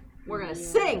book. We're gonna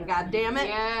sing. God damn it!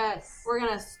 Yes. We're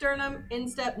gonna sternum,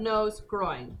 instep, nose,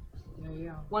 groin. There you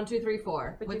go. 1, 2, 3,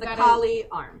 4 But with you the gotta- Kali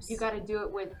arms. You got to do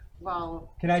it with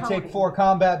Can I take Tony. 4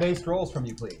 combat-based rolls from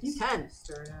you, please? You can.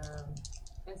 Sternum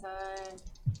inside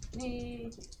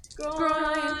knee.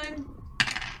 Groin.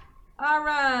 All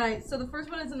right. So the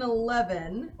first one is an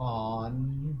 11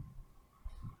 On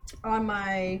on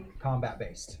my.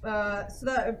 combat-based. So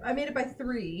that I made it by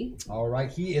 3. All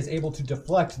right, he is able to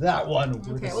deflect that one with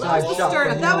Okay. a Well, side that was the shot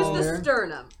sternum. from That was the Mjolnir.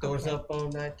 sternum. Goes up all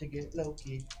night to get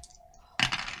Loki.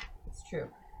 It's true.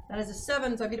 That is a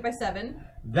 7, so I beat it by 7.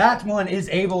 That one is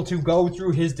able to go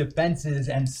through his defenses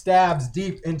and stabs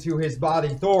deep into his body.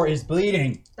 Thor is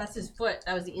bleeding. That's his foot.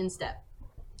 That was the instep.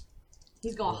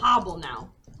 He's gonna hobble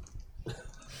now.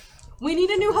 We need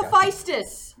a new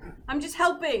Hephaestus. I'm just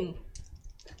helping.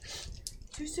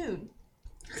 Too soon.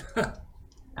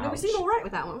 No, we seem all right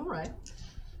with that one. All right.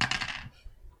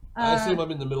 I assume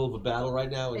I'm in the middle of a battle right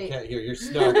now and can't hear your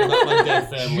snark about my dead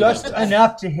family. Just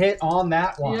enough to hit on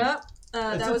that one. Yep.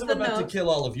 And That since was I'm the about to note. kill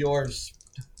all of yours.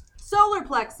 Solar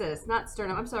plexus, not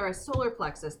sternum. I'm sorry, solar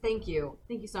plexus. Thank you.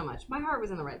 Thank you so much. My heart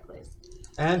was in the right place.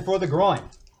 And for the groin.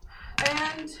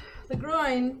 And the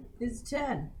groin is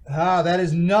 10. Ah, that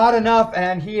is not enough,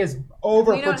 and he is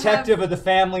overprotective of the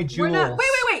family We're jewels. not.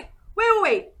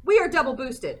 Wait. We are double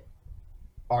boosted.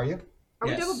 Are you? Are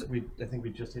we Yes, double? I think we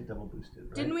just hit double boosted.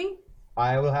 Right? Didn't we?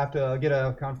 I will have to get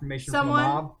a confirmation Someone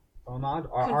from Ahmad.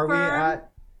 Are we confirm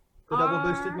at the double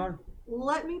boosted mark?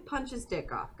 Let me punch his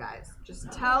dick off, guys.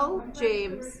 Just tell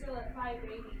James.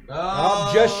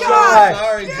 Oh, just shy.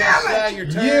 Sorry, just shy. Your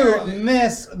You turn.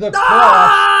 miss the crush.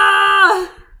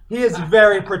 Ah! He is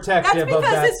very That's protective of because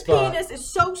that his spot. penis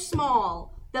is so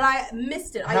small that I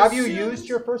missed it. Have you used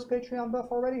your first Patreon buff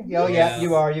already? Oh, yeah,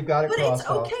 you are. You've got it But crossed it's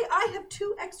off. okay. I have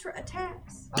 2 extra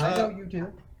attacks. I know you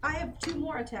do. I have 2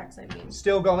 more attacks, I mean.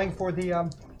 Still going for the,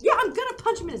 Yeah, I'm gonna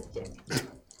punch him in his dick.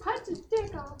 Punch his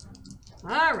dick off.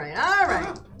 All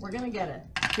right. We're gonna get it.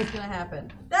 It's gonna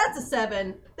happen. That's a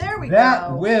 7. There we That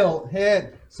go. will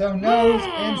hit. So nose,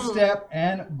 instep,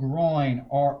 and groin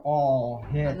are all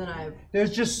hit. And then I have...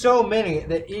 There's just so many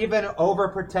that even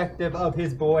overprotective of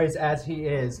his boys as he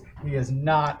is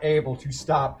not able to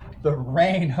stop the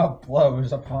rain of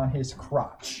blows upon his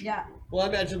crotch. Yeah. Well, I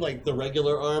imagine like the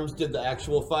regular arms did the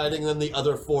actual fighting, then the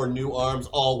other 4 new arms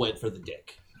all went for the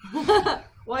dick. Well,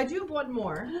 I do have one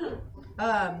more.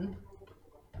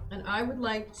 And I would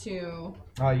like to...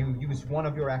 You use one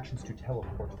of your actions to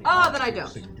teleport. The Oh, then I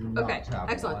monster, don't. so you do not Okay, have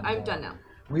excellent. one I'm more. done now.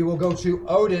 We will go to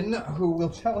Odin, who will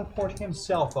teleport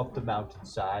himself up the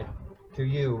mountainside to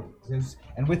you, Zeus.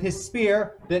 And with his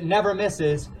spear that never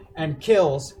misses and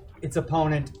kills its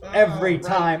opponent every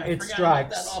time it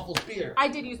strikes. That awful spear. I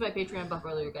did use my Patreon buff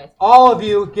earlier, guys. All of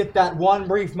you get that one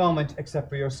brief moment, except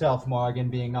for yourself, Morgan,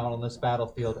 being not on this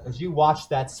battlefield, as you watch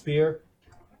that spear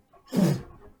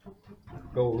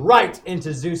go right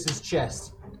into Zeus's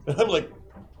chest. I'm like,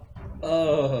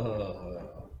 Uh,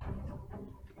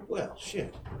 well,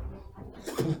 shit.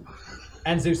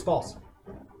 And Zeus falls.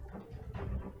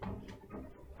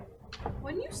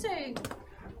 When you say...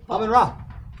 Amun Ra.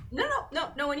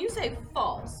 No, when you say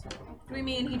falls, do we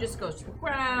mean he just goes to the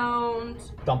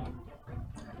ground? Dump.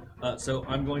 so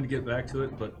I'm going to get back to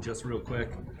it, but just real quick.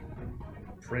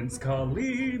 Prince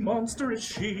Kali, monster is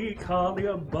she, Kali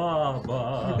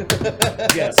Baba.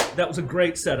 Yes, that was a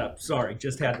great setup. Sorry,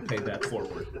 just had to pay that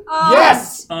forward.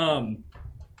 Yes! Okay.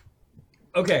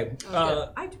 I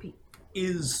have to pee.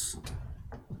 Is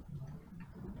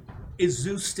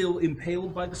Zeus still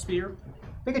impaled by the spear?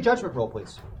 Make a judgment roll,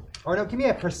 please. Or no, give me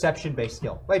a perception-based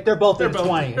skill. Wait, they're both in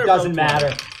 20. they're It doesn't both 20.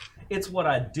 matter. It's what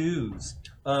I do's.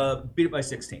 Beat it by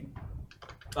 16.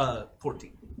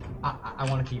 14. I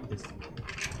want to keep this.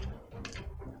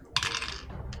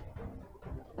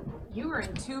 You were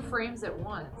in 2 frames at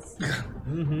once.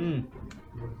 Mm-hmm.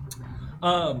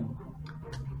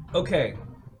 Okay.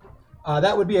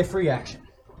 That would be a free action.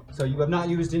 So you have not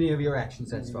used any of your actions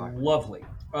thus far. Lovely.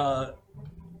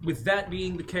 With that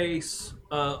being the case,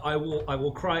 I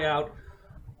will cry out,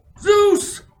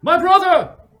 Zeus, my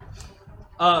brother!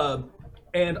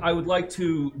 And I would like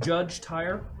to judge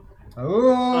Tyre.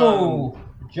 Oh,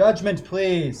 judgment,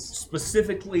 please.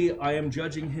 Specifically, I am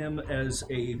judging him as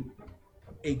a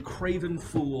craven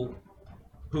fool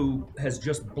who has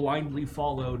just blindly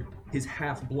followed his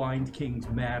half-blind king's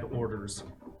mad orders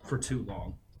for too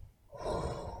long.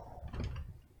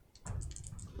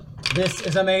 This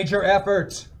is a major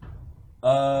effort.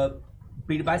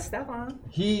 Beat it by Stefan.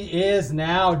 He is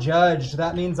now judged.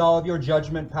 That means all of your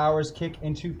judgment powers kick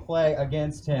into play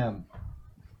against him.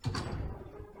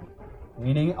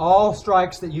 Meaning all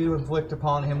strikes that you inflict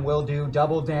upon him will do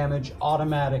double damage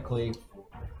automatically.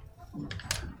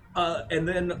 And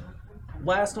then,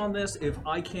 last on this, if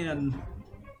I can,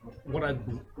 what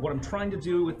I'm trying to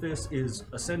do with this is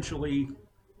essentially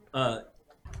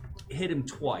hit him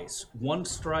twice. One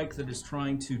strike that is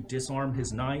trying to disarm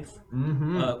his knife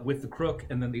with the crook,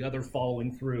 and then the other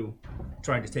following through,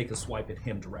 trying to take a swipe at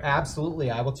him directly.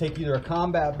 Absolutely. I will take either a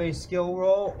combat-based skill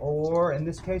roll, or in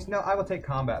this case, no, I will take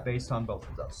combat-based on both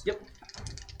of those. Yep.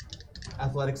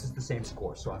 Athletics is the same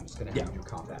score, so I'm just going to have you do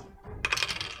combat.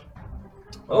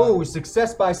 Oh,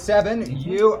 success by 7.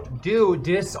 You do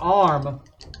disarm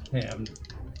him.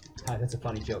 Ah, that's a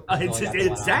funny joke.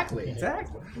 Exactly.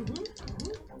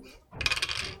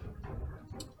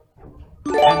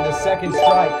 And the second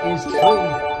strike is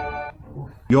true.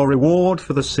 Your reward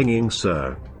for the singing,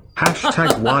 sir.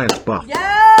 Hashtag Wyatt Buff.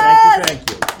 Yes!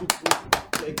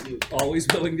 Thank you. Always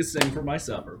willing to sing for my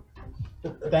supper.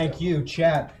 Thank you,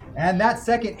 chat. And that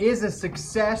second is a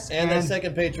success. And that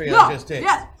second Patreon No! just hit.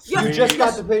 Yes! You just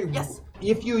got the pay. Yes!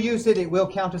 If you use it, it will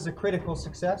count as a critical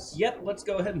success. Yep, let's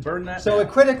go ahead and burn that. So a now.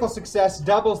 critical success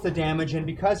doubles the damage, and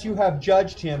because you have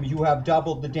judged him, you have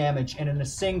doubled the damage, and in a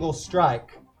single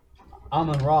strike,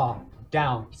 Amun-Ra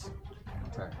downs.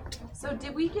 So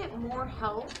did we get more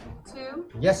health too?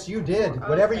 Yes, you did.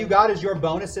 Whatever you got as your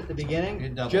bonus at the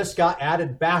beginning just got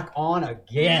added back on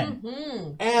again.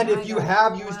 And if you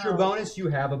have used your bonus, you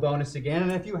have a bonus again.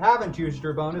 And if you haven't used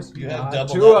your bonus, you have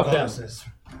double two that of them. bonuses.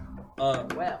 Well,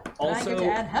 I get Also, to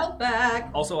add health back.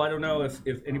 also, I don't know if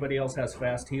anybody else has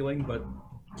fast healing, but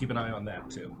keep an eye on that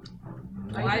too.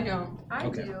 I don't. I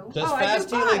Okay. do. Does Oh, I fast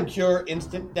do healing five. cure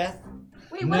instant death?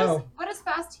 Wait, No. what does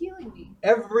fast healing mean?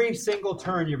 Every single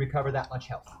turn, you recover that much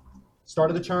health. Start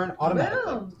of the turn, automatically.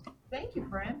 Boom. Thank you,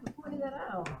 Fran, for pointing that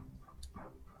out.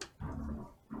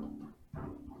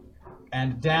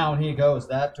 And down he goes.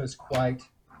 That was quite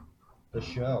the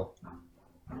show.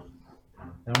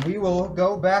 And we will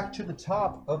go back to the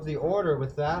top of the order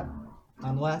with that,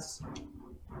 unless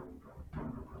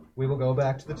we will go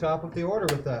back to the top of the order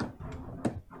with that.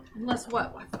 Unless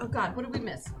what? Oh God, what did we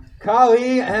miss?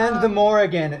 Kali and the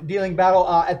Morrigan dealing battle.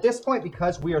 At this point,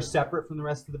 because we are separate from the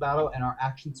rest of the battle and our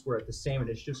actions were at the same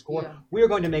initiative score, Yeah. we are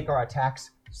going to make our attacks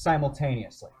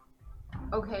simultaneously.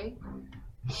 Okay.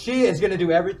 She is going to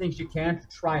do everything she can to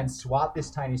try and swat this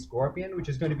tiny scorpion, which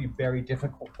is going to be very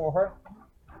difficult for her.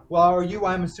 While you,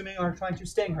 I'm assuming, are trying to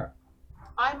sting her.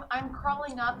 I'm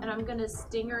crawling up and I'm gonna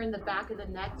sting her in the back of the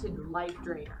neck to life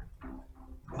drain her.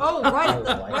 Oh, right at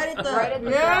the, right at the, Right at the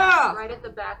yeah. back, right at the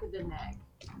back of the neck.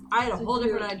 I had a whole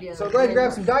different idea. So go ahead and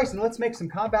grab some dice and let's make some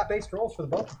combat-based rolls for the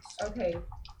both of us. Okay.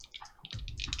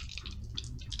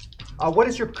 What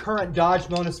is your current dodge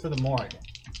bonus for the Morrigan?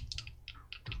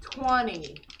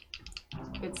 20.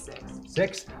 It's 6.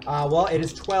 6? Well, it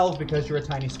is 12 because you're a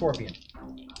tiny scorpion.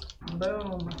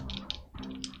 Boom.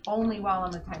 Only while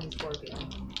I'm a tiny scorpion.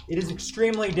 It is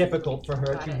extremely difficult for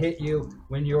her Got to it. hit you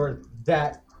when you're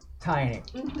that tiny.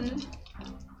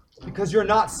 Mm-hmm. Because you're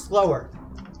not slower.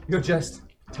 You're just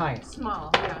tiny. Small,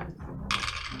 yeah.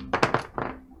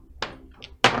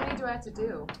 How many do I have to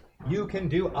do? You can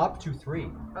do up to 3.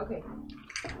 Okay.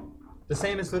 The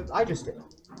same as what I just did.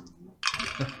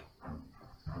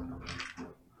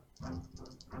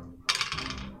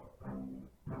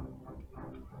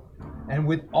 And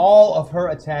with all of her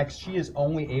attacks, she is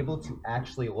only able to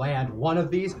actually land one of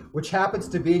these, which happens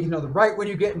to be, right when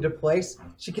you get into place,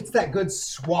 she gets that good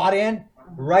swat in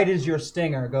right as your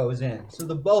stinger goes in. So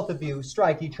the both of you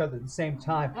strike each other at the same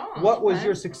time. Oh, What was okay.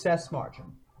 your success margin?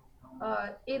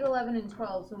 8, 11, and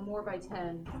 12, so more by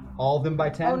 10. All of them by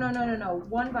 10? Oh, no.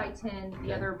 1 by 10,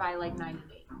 the other by like 98.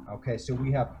 Okay, so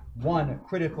we have 1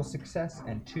 critical success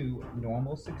and 2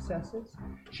 normal successes.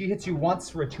 She hits you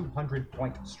once for a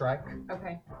 200-point strike.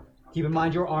 Okay. Keep in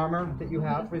mind your armor that you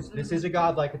have. This is a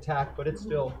godlike attack, but it's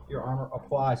still, your armor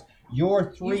applies.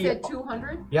 Your 3... You said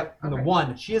 200? Yep, and Okay. the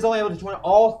 1. She is only able to 20.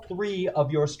 All 3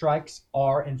 of your strikes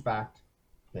are, in fact,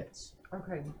 hits.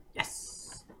 Okay. Yes.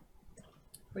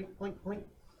 Blink, blink, blink.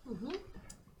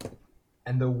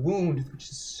 And the wound, which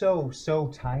is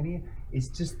so tiny, is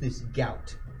just this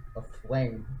gout of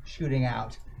flame shooting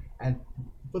out, and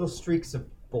little streaks of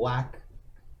black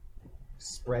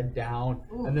spread down,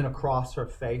 and then across her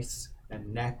face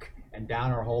and neck and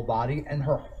down her whole body, and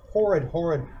her horrid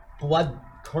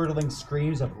blood-curdling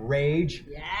screams of rage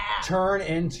turn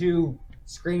into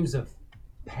screams of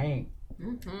pain.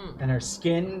 And her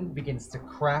skin begins to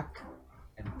crack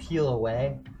and peel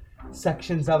away,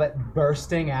 sections of it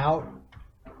bursting out,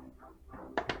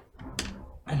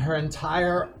 and her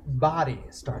entire body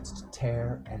starts to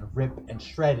tear and rip and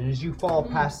shred. And as you fall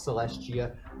past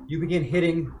Celestia, you begin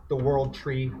hitting the world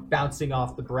tree, bouncing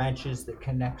off the branches that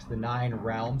connect the 9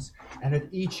 realms. And with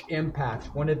each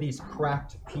impact, one of these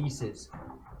cracked pieces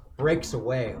breaks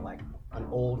away like an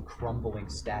old crumbling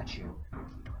statue.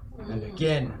 And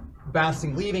again,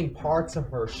 bouncing, leaving parts of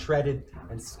her shredded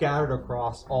and scattered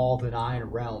across all the 9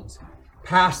 realms.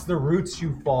 Past the roots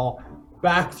you fall,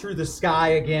 back through the sky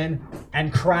again,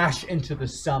 and crash into the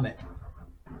summit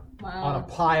on a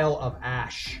pile of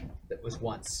ash that was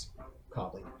once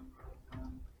Cobley.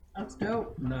 Let's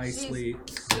go. Nicely.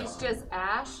 She's just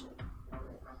ash.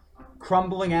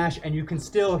 Crumbling ash, and you can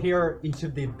still hear each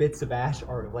of the bits of ash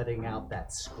are letting out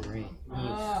that scream.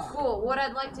 Cool. What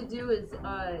I'd like to do is,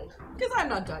 Because I'm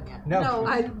not done yet. No.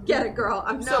 I get it, girl.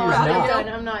 I'm so no, proud I'm of not you.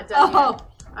 done. I'm not done Oh. yet.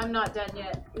 I'm not done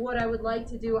yet. What I would like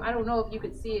to do, I don't know if you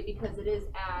could see it because it is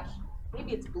ash.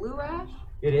 Maybe it's blue ash?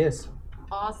 It is.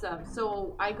 Awesome.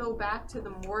 So I go back to the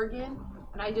Morgan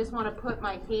and I just want to put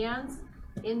my hands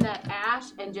in that ash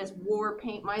and just war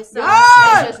paint myself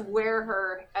and just wear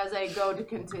her as I go to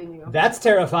continue. That's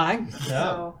terrifying.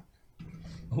 So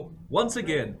Once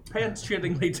again,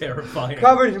 pants-shittingly terrifying.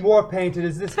 Covered in war paint, it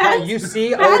is this guy. You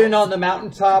see Odin on the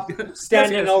mountaintop,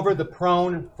 standing yes. over the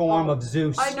prone form of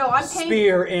Zeus. I know, I'm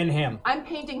spear in him. I'm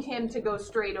painting him to go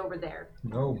straight over there.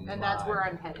 Oh And that's where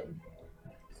I'm headed.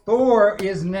 Thor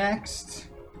is next.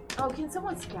 Oh, can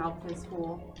someone scalp this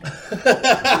fool?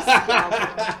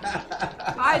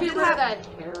 I did Get rid of have that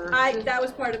hair. that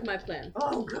was part of my plan.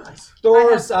 Oh, God.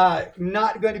 Thor's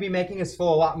not going to be making his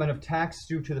full allotment of tax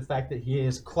due to the fact that he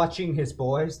is clutching his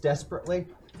boys desperately.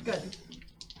 Good.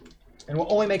 And will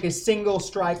only make a single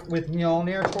strike with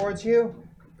Mjolnir towards you.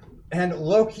 And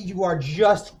Loki, you are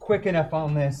just quick enough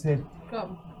on this.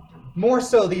 Go. More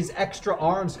so these extra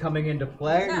arms coming into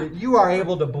play. Yeah. You are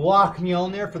able to block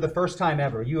Mjolnir for the first time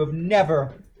ever. You have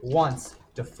never once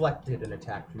deflected an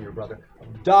attack from your brother.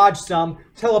 Dodged some,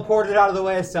 teleported out of the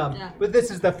way of some. Yeah. But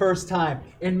this is the first time.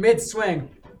 In mid-swing,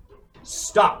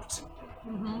 stopped.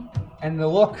 Mm-hmm. And the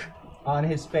look on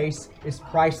his face is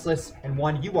priceless and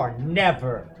one you are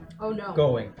never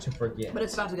going to forget. But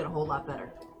it's about to get a whole lot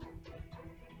better.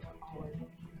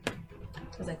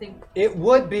 Because I think... It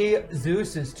would be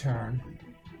Zeus's turn.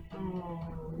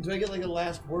 Do I get like a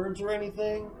last words or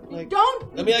anything? Like,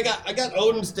 don't. I mean, I got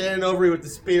Odin standing over you with the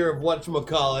spear of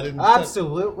whatchamacallit. And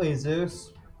Absolutely,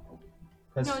 Zeus.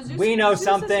 Because No, Zeus- we know Zeus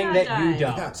something is that not you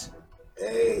dying. don't.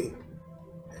 Hey,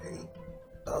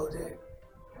 Odin,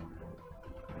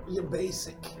 you're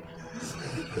basic.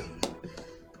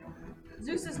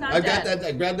 Zeus is not I dead. got that.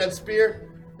 I grabbed that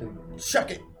spear and chuck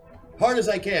it hard as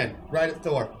I can right at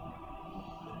Thor.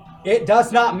 It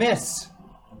does not miss.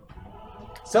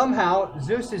 Somehow,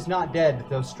 Zeus is not dead,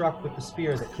 though struck with the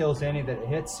spear that kills any that it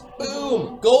hits.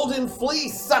 Boom! Golden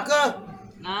fleece, sucker!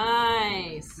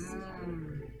 Nice.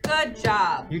 Good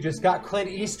job. You just got Clint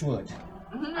Eastwood.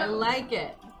 I like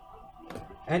it.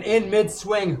 And in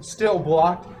mid-swing, still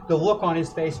blocked, the look on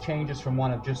his face changes from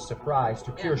one of just surprise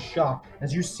to pure shock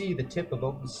as you see the tip of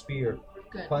Odin's spear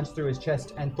Good. punch through his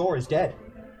chest, and Thor is dead.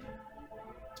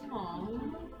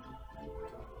 Aww.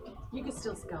 You can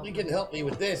still scalp. You can help me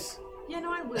with this. Yeah,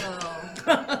 no, I will.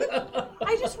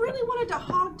 I just really wanted to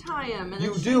hog tie him. And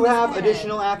You then do shave his have head.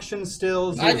 additional actions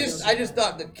still. I Zeus. just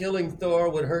thought that killing Thor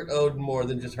would hurt Odin more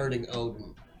than just hurting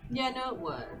Odin. Yeah, no, it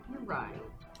would. You're right.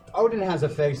 Odin has a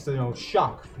face,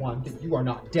 shock, one, that you are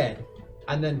not dead,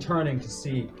 and then turning to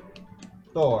see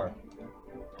Thor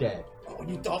dead. Oh,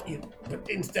 you thought you, but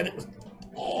instead it was.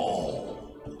 Oh.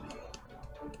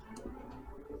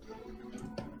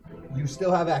 You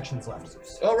still have actions left,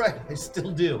 Zeus. All right, I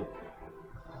still do.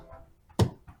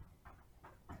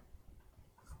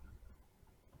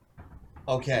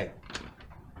 Okay.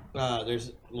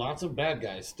 There's lots of bad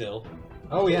guys still.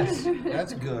 Oh, yes.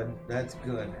 That's good. That's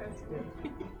good.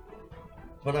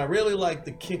 But I really like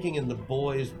the kicking in the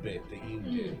boys bit that you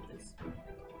did.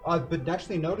 But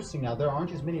actually noticing now, there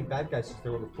aren't as many bad guys as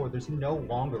there were before. There's no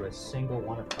longer a single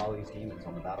one of Kali's demons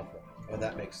on the battlefield. Well,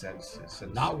 that makes sense.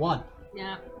 Since... Not one.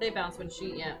 Yeah, they bounce when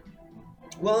shoot, yeah.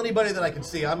 Well, anybody that I can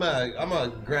see, I'm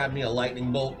gonna grab me a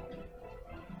lightning bolt,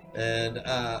 and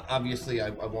obviously I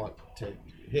want to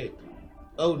hit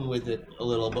Odin with it a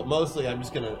little, but mostly I'm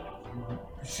just gonna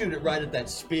shoot it right at that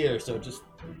spear, so it just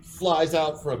flies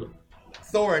out from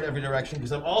Thor in every direction.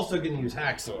 Because I'm also gonna use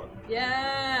Hacksaw.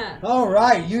 Yeah. All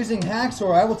right, using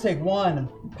Hacksaw, I will take one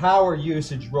power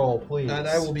usage roll, please. And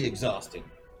I will be exhausted.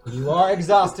 You are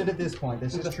exhausted at this point.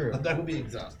 This is true. I will be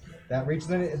exhausted. That reaches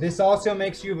the. This also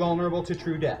makes you vulnerable to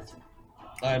true death.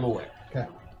 I am aware. Okay.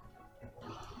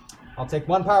 I'll take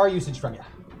one power usage from you.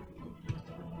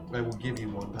 I will give you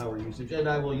one power usage, and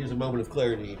I will use a moment of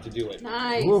clarity to do it.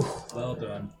 Nice. Oof. Well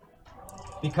done.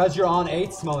 Because you're on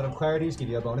 8th, moment of clarity give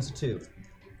you a bonus of 2.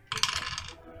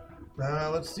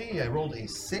 Let's see. I rolled a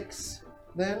 6.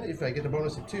 Then, if I get a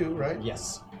bonus of 2, right?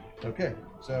 Yes. Okay.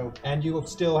 So. And you will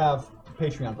still have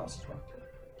Patreon buffs as well.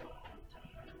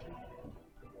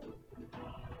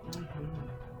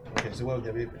 Okay. So what would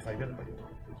that be if I beat it by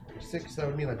 6? That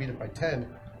would mean I beat it by 10.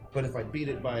 But if I beat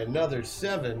it by another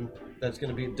 7, that's going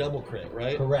to be a double crit,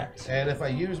 right? Correct. And if I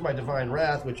use my Divine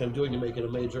Wrath, which I'm doing to make it a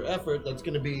major effort, that's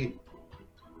going to be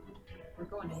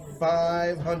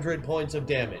 500 points of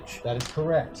damage. That is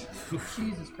correct.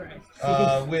 Jesus Christ.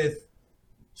 With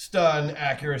stun,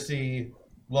 accuracy,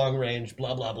 long range,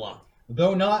 blah, blah, blah.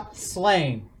 Though not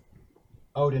slain,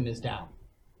 Odin is down.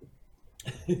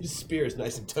 His spear is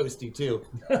nice and toasty, too.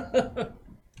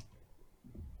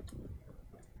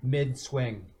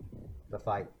 Mid-swing, the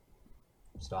fight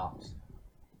stops.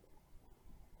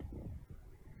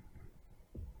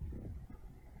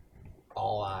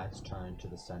 All eyes turn to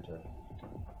the center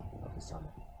of the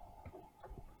summit.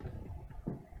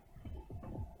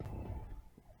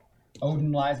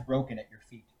 Odin lies broken at your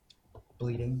feet.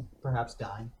 bleeding, perhaps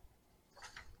dying.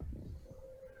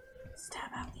 Stab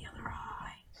out the other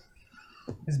eye.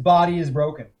 His body is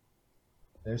broken.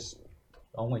 There's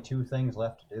only 2 things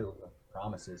left to do. The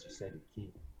promises you said you'd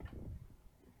keep.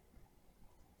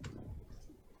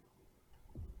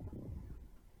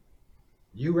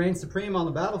 You reign supreme on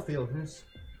the battlefield, Zeus.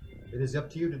 It is up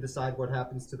to you to decide what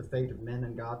happens to the fate of men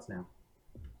and gods now.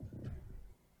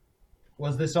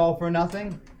 Was this all for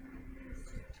nothing?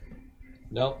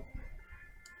 No.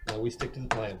 No, we stick to the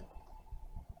plan.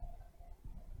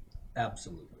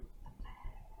 Absolutely.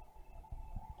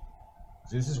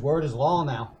 Zeus's word is law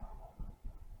now.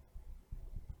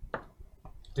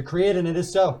 Decree it, and it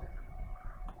is so.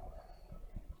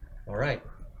 All right.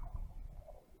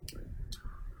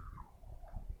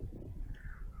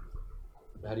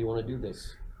 How do you want to do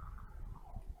this?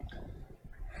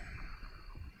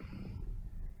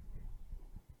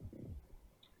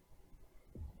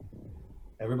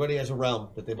 Everybody has a realm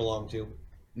that they belong to.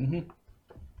 Mm-hmm.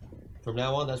 From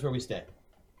now on, that's where we stay.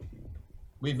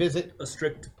 We visit. A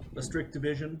strict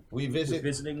division. We With visit.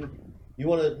 visiting. You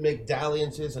want to make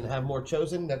dalliances and have more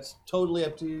chosen? That's totally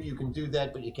up to you. You can do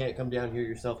that, but you can't come down here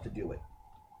yourself to do it.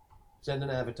 Send an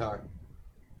avatar.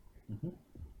 Mm-hmm.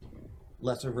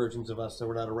 Lesser versions of us, so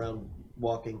we're not around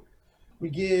walking. We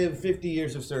give 50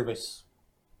 years of service.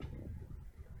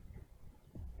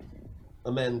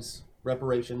 Amends,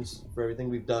 reparations for everything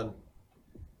we've done.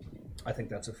 I think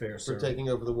that's a fair For service. taking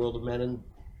over the world of men, and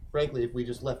frankly, if we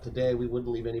just left today, we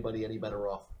wouldn't leave anybody any better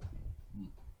off.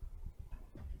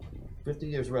 50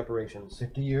 years of reparations.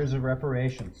 50 years of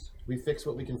reparations. We fix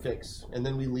what we can fix, and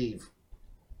then we leave.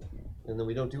 And then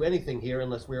we don't do anything here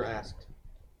unless we're asked.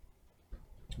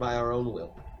 By our own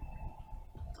will.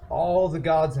 All the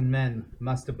gods and men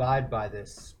must abide by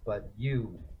this, but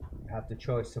you have the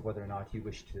choice of whether or not you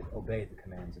wish to obey the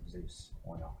commands of Zeus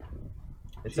or not.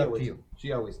 It's up to you.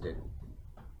 She always did.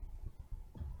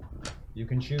 You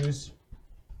can choose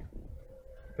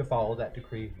to follow that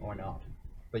decree or not,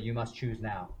 but you must choose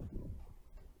now.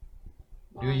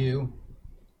 Do you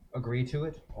agree to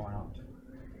it or not?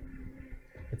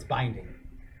 It's binding.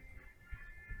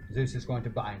 Zeus is going to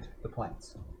bind the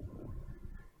plants.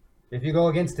 If you go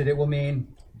against it, it will mean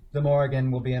the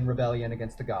Morrigan will be in rebellion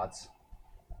against the gods.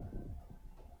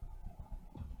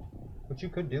 Which you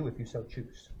could do if you so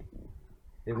choose.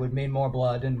 It would mean more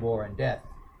blood and war and death,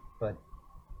 but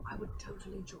I would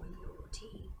totally join your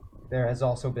team. there has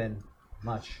also been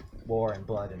much war and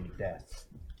blood and death.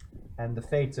 And the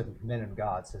fates of men and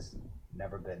gods has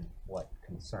never been what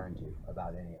concerned you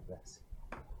about any of this.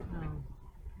 No,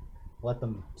 Let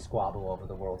them squabble over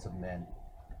the worlds of men.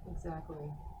 exactly.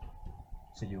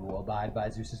 So you will abide by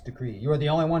Zeus's decree. You are the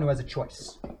only one who has a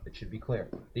choice. It should be clear.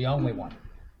 The only one.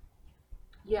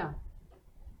 Yeah.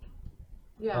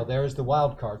 Yeah. Well, there is the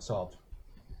wild card solved.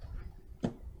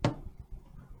 Could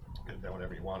have done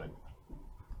whatever you wanted.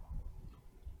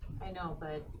 I know,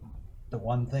 but The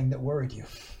one thing that worried you.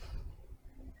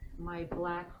 my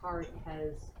black heart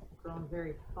has grown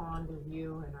very fond of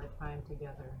you and our time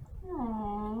together.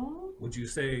 Aww. Would you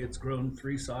say it's grown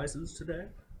 3 sizes today?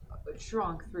 It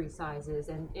shrunk 3 sizes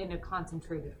and in a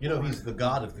concentrated You know, form. he's the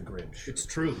god of the Grinch. It's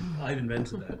true. I've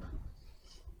invented that.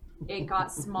 It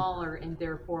got smaller and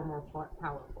therefore more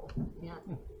powerful. Yeah.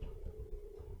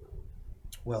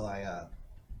 Well, I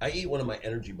eat one of my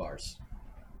energy bars.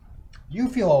 You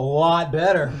feel a lot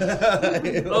better.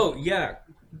 Oh yeah,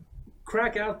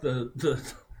 crack out the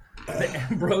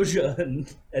ambrosia and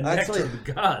Actually- nectar of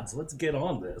the gods. Let's get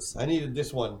on this. I needed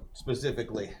this one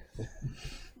specifically.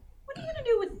 What are you gonna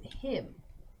do with him?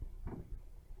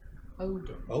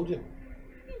 Odin. Odin.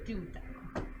 What do you do with that?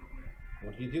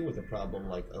 What do you do with a problem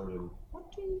like Odin?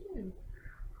 What do you do?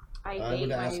 I I ate would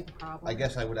my ask. problem. I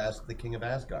guess I would ask the king of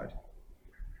Asgard.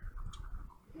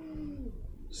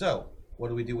 So, what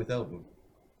do we do with Odin,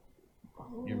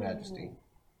 Your Majesty?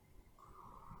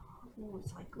 Oh,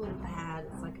 it's like good and bad.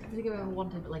 It's like everything I've ever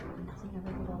wanted, but like nothing I've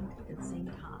ever wanted at the same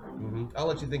time. Mm-hmm. I'll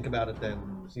let you think about it then.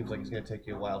 Seems like it's going to take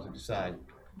you a while to decide.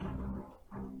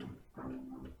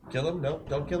 Kill him? No,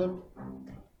 don't kill him.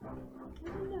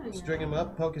 No, String him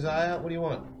up, poke his eye out. What do you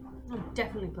want? I'm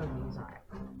definitely poking his eye.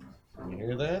 You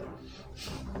hear that?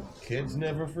 Kids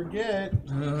never forget.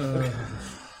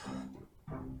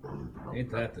 Ain't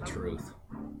that the truth?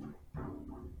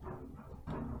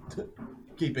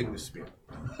 Keeping the spear.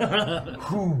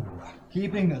 Whew.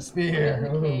 Keeping the spear.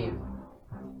 In the cave.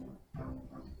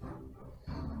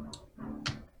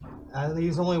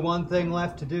 Leaves only one thing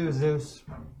left to do, Zeus.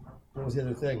 What was the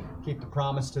other thing? Keep the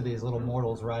promise to these little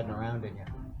mortals riding around in you.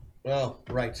 Well,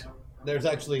 right. There's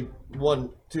actually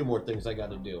 2 more things I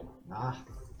got to do. Ah.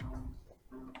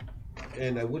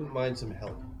 and I wouldn't mind some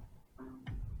help.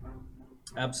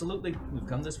 Absolutely. We've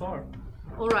come this far.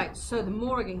 Alright, so the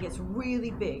Morgan gets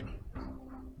really big.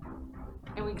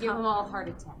 And we give them all heart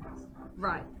attacks.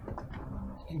 Right.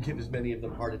 You can give as many of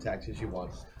them heart attacks as you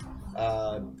want.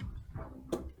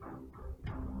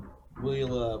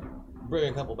 We'll bring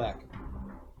a couple back.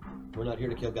 We're not here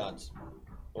to kill gods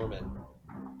or men.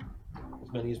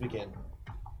 As many as we can.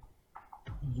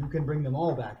 You can bring them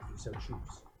all back if you so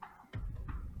choose.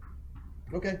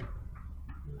 Okay.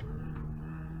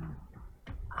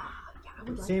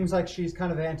 It seems like she's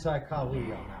kind of anti-Kali on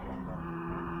that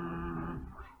one,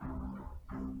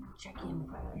 Check in.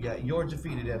 Yeah, your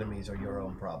defeated enemies are your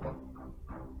own problem.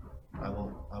 I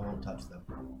won't touch them.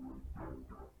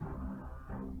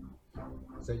 though.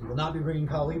 So you will not be bringing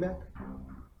Kali back?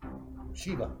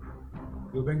 Shiva.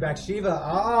 You'll bring back Shiva.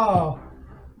 Oh!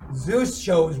 Zeus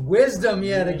shows wisdom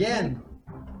yet again.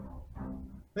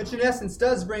 Which in essence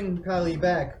does bring Kali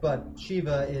back, but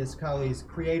Shiva is Kali's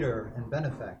creator and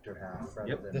benefactor half.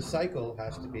 Rather than... The cycle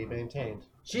has to be maintained.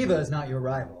 Shiva is not your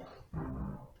rival.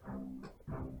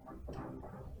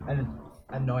 An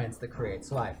annoyance that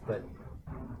creates life, but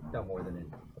no more than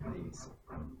in these.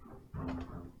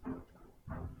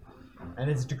 And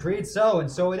it's decreed so,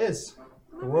 and so it is.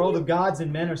 The world of gods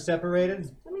and men are separated.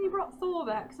 I mean, you brought Thor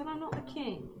back, and I'm not the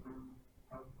king.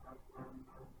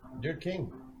 You're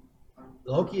king.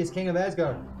 Loki is king of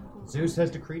Asgard. Zeus has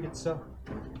decreed it so.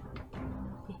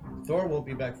 Thor won't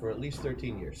be back for at least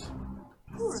 13 years.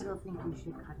 I still think you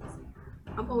should cut his hair.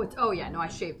 Oh yeah, no, I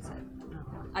shaved his head.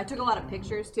 I took a lot of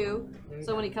pictures too,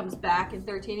 so when he comes back in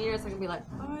 13 years, I can be like,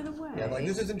 by the way. Yeah, like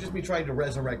this isn't just me trying to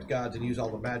resurrect gods and use all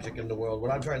the magic in the world.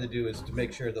 What I'm trying to do is to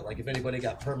make sure that, like, if anybody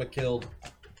got perma-killed,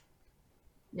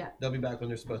 yeah, they'll be back when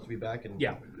they're supposed to be back, and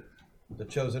yeah, the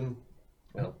chosen,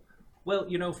 well. Well,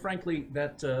 you know, frankly,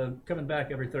 that coming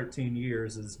back every 13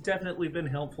 years has definitely been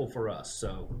helpful for us.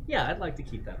 So, yeah, I'd like to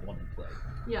keep that one in play.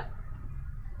 Yeah.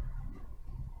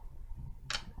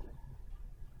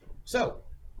 So,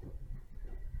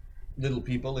 little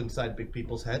people inside big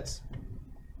people's heads.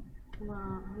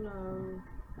 Hello.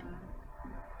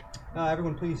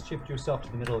 Everyone please shift yourself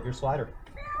to the middle of your slider.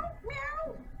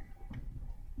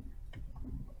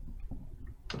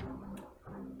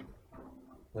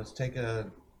 Let's take a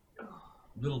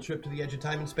little trip to the edge of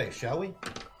time and space, shall we?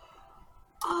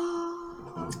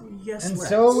 Yes. And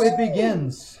so it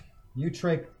begins. You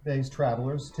take these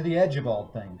travelers to the edge of all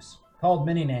things, called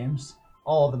many names,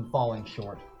 all of them falling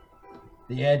short.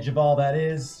 The edge of all that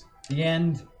is, the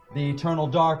end, the eternal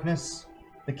darkness,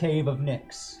 the cave of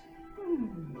Nyx.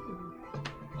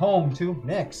 Home to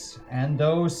Nyx and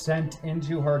those sent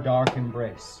into her dark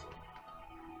embrace.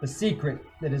 The secret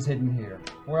that is hidden here,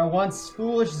 where once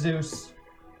foolish Zeus,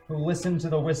 who listened to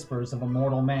the whispers of a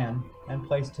mortal man and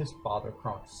placed his father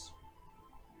Kronos.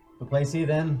 The place he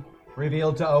then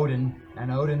revealed to Odin,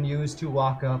 and Odin used to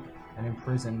lock up and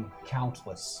imprison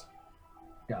countless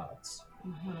gods.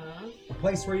 A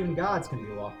place where even gods can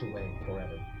be locked away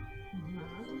forever.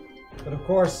 But of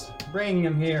course, bringing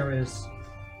him here is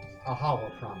a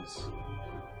hollow promise.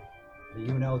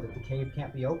 You know that the cave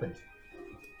can't be opened,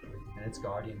 and its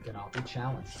guardian cannot be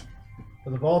challenged. For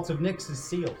the vaults of Nyx is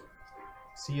sealed.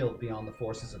 Sealed beyond the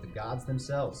forces of the gods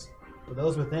themselves. For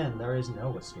those within, there is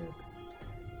no escape.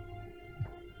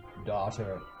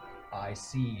 Daughter, I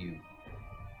see you.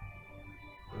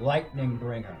 Lightning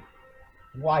bringer,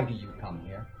 why do you come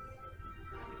here?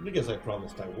 Because I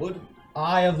promised I would.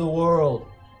 Eye of the world,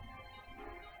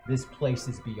 this place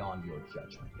is beyond your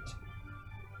judgment.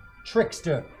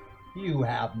 Trickster, you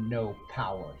have no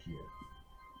power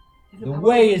here. The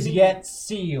way is yet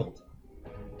sealed.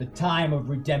 The time of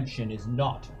redemption is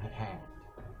not at hand.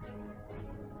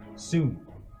 Soon.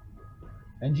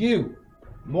 And you,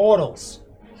 mortals,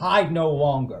 hide no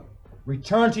longer.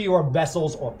 Return to your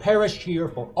vessels or perish here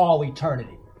for all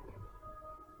eternity.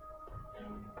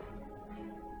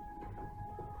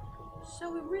 So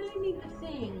we really need the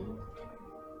thing.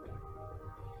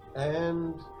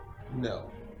 And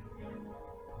no.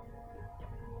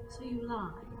 So you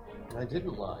lied. I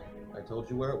didn't lie. I told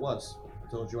you where it was. I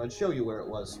told you I'd show you where it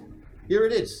was. Here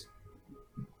it is.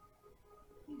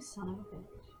 You son of a bitch.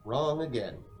 Wrong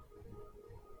again.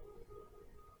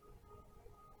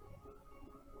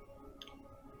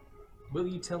 Will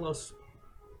you tell us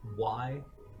why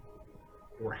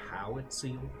or how it's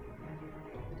sealed?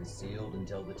 It is sealed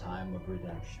until the time of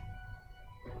redemption.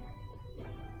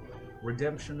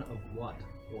 Redemption of what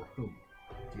or whom?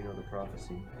 Do you know the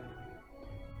prophecy?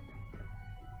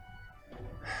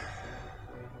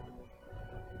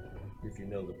 If you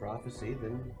know the prophecy,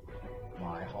 then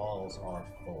my halls are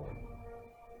full.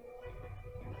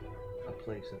 A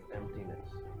place of emptiness.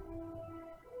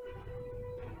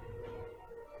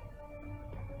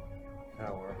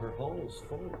 How are her holes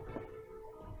full?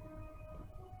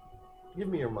 Give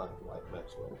me your mind light,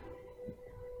 Maxwell.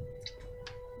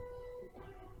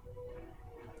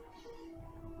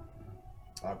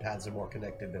 Our paths are more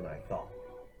connected than I thought.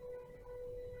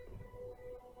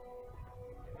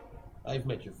 I've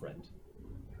met your friend,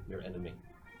 your enemy.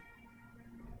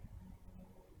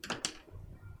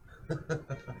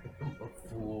 I'm a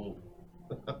fool.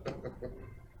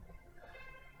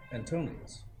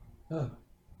 Antonius.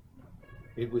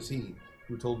 It was he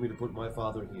who told me to put my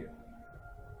father here.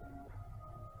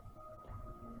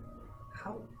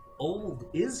 How old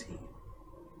is he?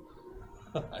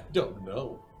 I don't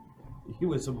know. He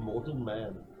was a mortal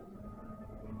man.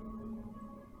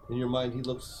 In your mind, he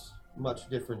looks much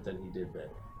different than he did then.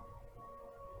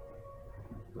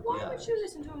 But Why the would eyes- you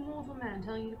listen to a mortal man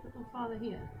telling you to put your father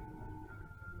here?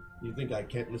 You think I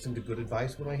can't listen to good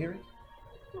advice when I hear it?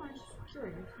 No, I'm just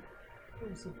curious.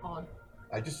 It seems odd.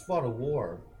 I just fought a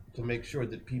war to make sure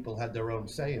that people had their own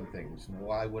say in things.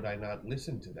 Why would I not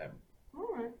listen to them?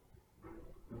 Alright.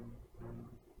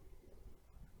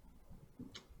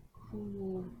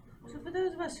 Cool. So for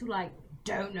those of us who like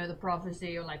don't know the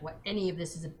prophecy or like what any of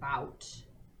this is about,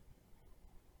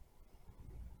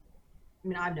 I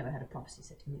mean, I've never had a prophecy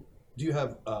said to me. Do you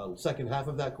have a second half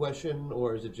of that question,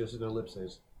 or is it just an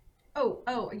ellipsis? Oh,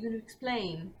 are you going to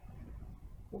explain?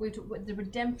 What the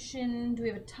redemption? Do we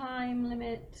have a time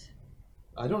limit?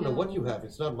 I don't know what you have.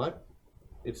 It's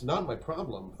not my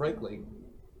problem, frankly.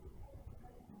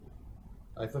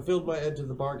 I fulfilled my end of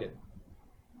the bargain.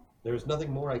 There is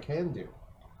nothing more I can do.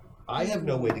 I have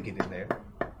no way to get in there.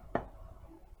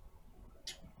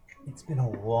 It's been a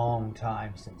long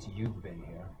time since you've been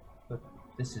here, but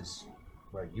this is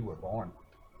where you were born.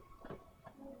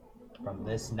 From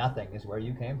this nothing is where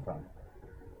you came from.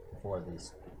 Before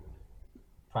these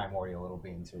primordial little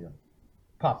beings here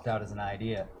popped out as an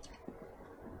idea.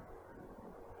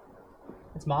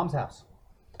 It's Mom's house.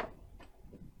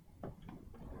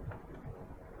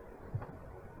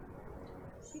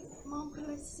 Mom could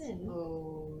listen.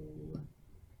 Oh.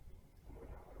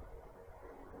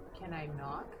 Can I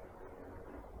knock?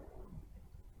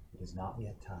 It is not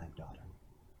yet time, daughter.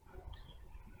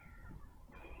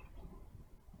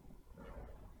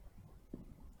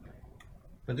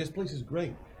 But this place is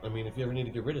great. I mean, if you ever need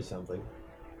to get rid of something.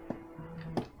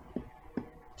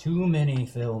 Too many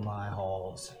fill my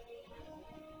halls.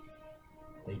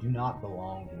 They do not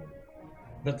belong here.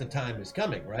 But the time is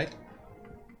coming, right?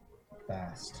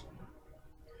 Fast.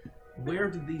 Where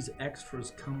did these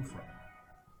extras come from?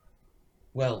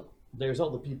 Well, there's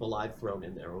all the people I've thrown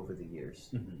in there over the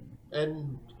years.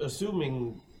 And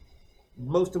assuming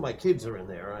most of my kids are in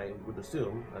there, I would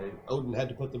assume. Odin had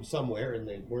to put them somewhere, and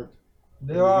they weren't.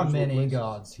 There are many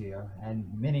gods here, and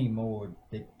many more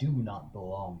that do not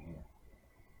belong here.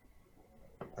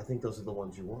 I think those are the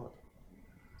ones you want.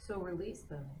 So release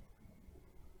them.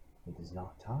 It is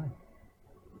not time.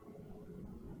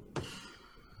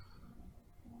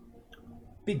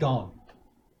 Be gone.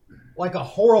 Like a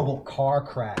horrible car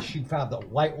crash, you have the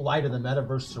white light of the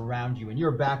metaverse surround you, and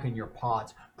you're back in your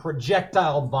pods,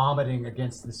 projectile vomiting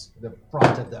against the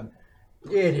front of them.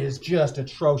 It is just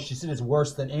atrocious. It is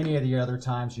worse than any of the other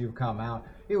times you've come out.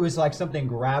 It was like something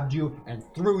grabbed you and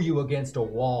threw you against a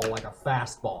wall like a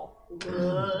fastball.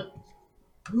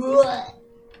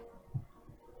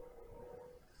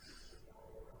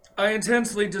 I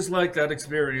intensely dislike that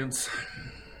experience.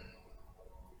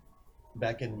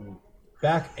 Back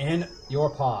in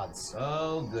your pods.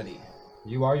 Oh, goody.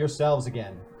 You are yourselves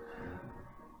again.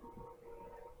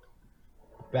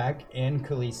 Back in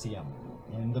Coliseum,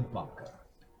 in the bunker.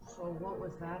 So what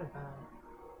was that about?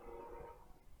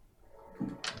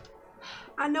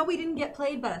 I know we didn't get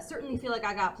played, but I certainly feel like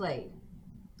I got played.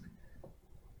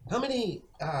 How many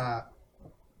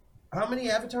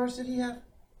avatars did he have?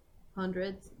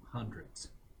 Hundreds. Hundreds.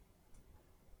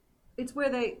 It's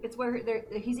where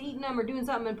he's eating them or doing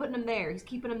something and putting them there. He's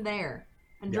keeping them there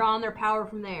and drawing their power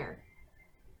from there.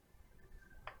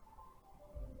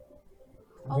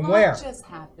 A From lot where? just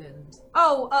happened.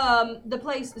 Oh, the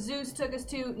place Zeus took us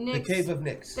to, Nyx. The Cave of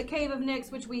Nyx. The Cave of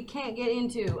Nyx, which we can't get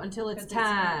into until it's 'Cause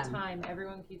time. It's not time.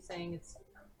 Everyone keeps saying it's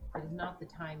not the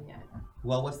time yet.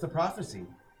 Well, what's the prophecy?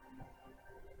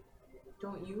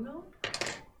 Don't you know?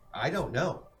 I don't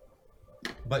know.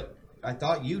 But I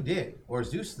thought you did, or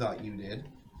Zeus thought you did.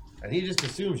 And he just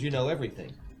assumes you know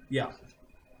everything. Yeah.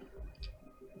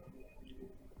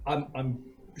 I'm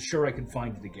sure I could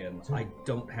find it again. I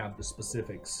don't have the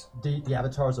specifics. The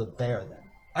avatars are there then.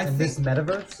 In this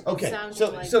metaverse? Okay, Sounds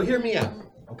so like- so hear me out.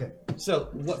 Okay. So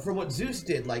what Zeus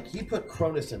did, like he put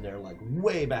Cronus in there like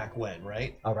way back when,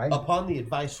 right? All right. Upon the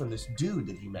advice from this dude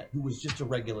that he met, who was just a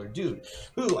regular dude,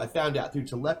 who I found out through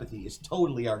telepathy is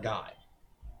totally our guy.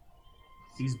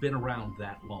 He's been around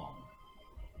that long.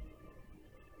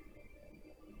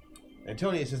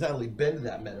 Antonius has not only been to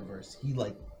that metaverse,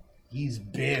 he's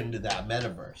been to that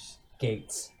metaverse.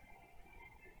 Gates.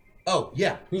 Oh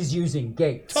yeah, He's using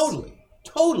gates.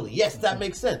 totally. Yes, that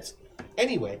makes sense.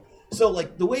 Anyway, so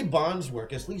like the way bonds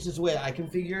work, at least is the way I can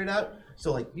figure it out.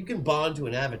 So like you can bond to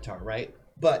an avatar, right?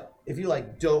 But if you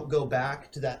like don't go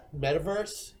back to that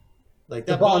metaverse, like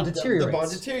The that bond the deteriorates.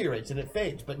 bond deteriorates and it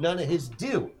fades. But none of his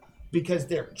do because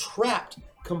they're trapped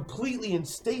completely in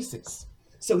stasis.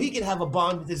 So he can have a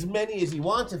bond with as many as he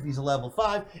wants if he's a level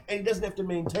 5, and he doesn't have to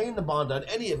maintain the bond on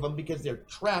any of them because they're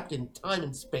trapped in time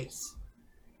and space.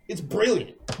 It's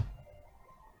brilliant.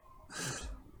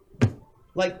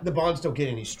 Like, the bonds don't get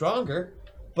any stronger,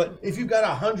 but if you've got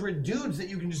 100 dudes that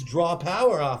you can just draw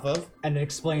power off of, And it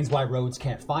explains why Rhodes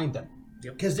can't find them.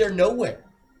 because they're nowhere.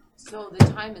 So the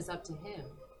time is up to him.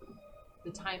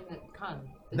 The time that comes.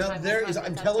 No, there is,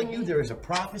 I'm telling you, there is a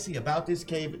prophecy about this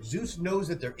cave. Zeus knows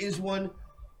that there is one.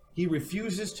 He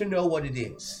refuses to know what it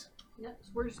is. Yep,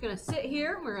 so we're just gonna sit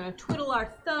here. We're gonna twiddle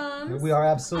our thumbs. We are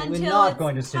absolutely until not it's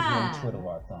going to sit here and time. twiddle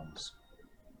our thumbs.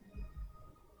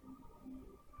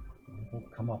 We'll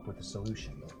come up with a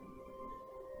solution.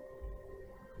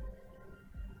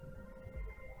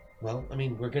 Well, I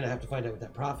mean, we're going to have to find out what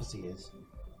that prophecy is.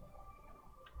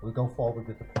 We go forward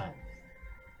with the plan.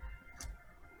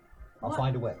 I'll What?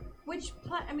 find a way. Which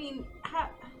plan? I mean, how?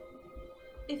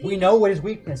 If We he- know what his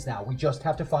weakness now. We just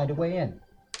have to find a way in.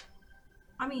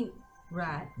 I mean,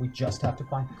 right. We just have to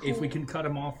find. If we can cut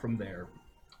him off from there,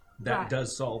 that Right.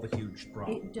 does solve a huge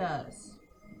problem. It does.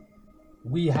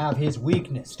 We have his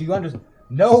weakness. Do you understand?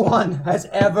 No one has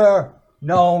ever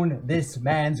known this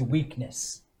man's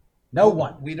weakness. No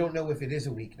one. We don't know if it is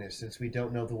a weakness since we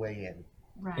don't know the way in.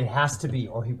 Right. It has to be,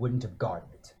 or he wouldn't have guarded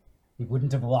it. He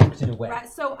wouldn't have locked it away. Right.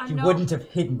 So I He know. wouldn't have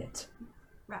hidden it.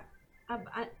 Right.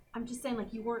 I'm just saying,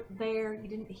 like, you weren't there. You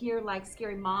didn't hear like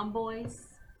scary mom voice,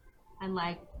 and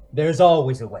like. There's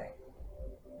always a way.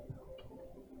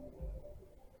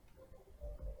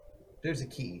 There's a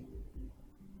key.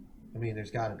 I mean,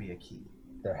 there's got to be a key.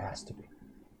 There has to be.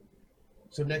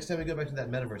 So next time we go back to that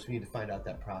metaverse, we need to find out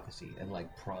that prophecy and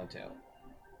like pronto.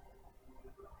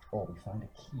 Or we find a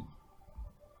key.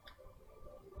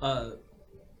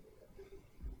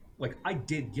 Like, I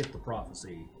did get the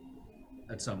prophecy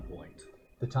at some point.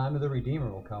 The time of the Redeemer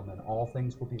will come, and all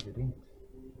things will be redeemed.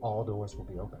 All doors will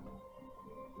be opened.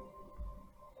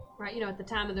 Right. You know, at the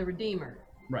time of the Redeemer.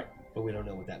 Right. But we don't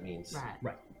know what that means. Right.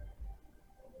 Right.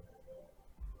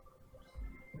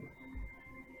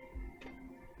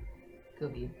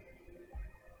 Could be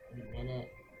a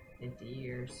minute, 50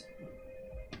 years.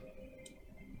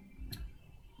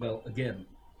 Well, again,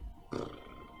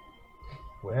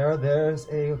 Where there's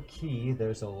a key,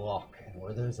 there's a lock. And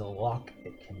where there's a lock,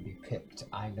 it can be picked.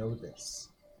 I know this.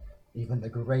 Even the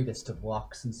greatest of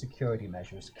locks and security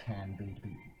measures can be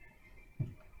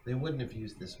beaten. They wouldn't have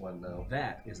used this one though.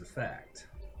 that is a fact.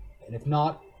 And if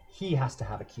not, he has to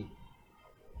have a key.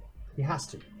 He has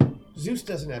to. Zeus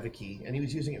doesn't have a key, and he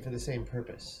was using it for the same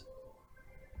purpose.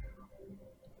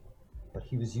 But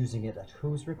he was using it at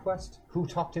whose request? Who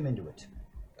talked him into it?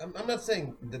 I'm not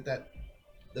saying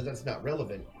that's not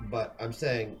relevant, but I'm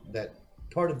saying that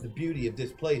part of the beauty of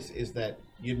this place is that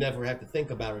you never have to think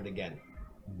about it again.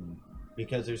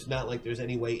 Because there's not like there's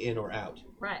any way in or out.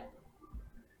 Right.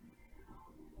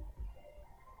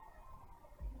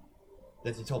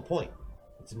 That's its whole point.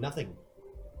 It's nothing.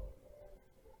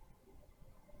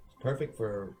 It's perfect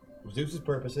for Zeus's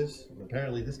purposes, and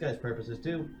apparently this guy's purposes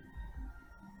too.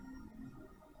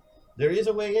 There is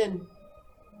a way in,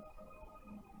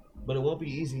 but it won't be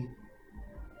easy.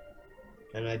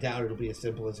 And I doubt it'll be as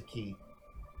simple as a key.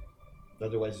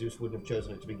 Otherwise, Zeus wouldn't have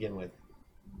chosen it to begin with.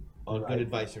 On Right. good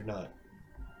advice or not.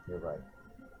 You're right.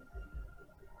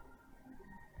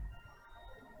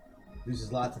 Zeus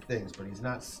is lots of things, but he's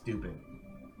not stupid.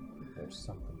 There's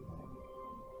something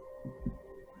there.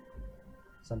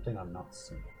 Something I'm not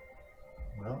seeing.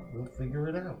 Well, we'll figure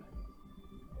it out.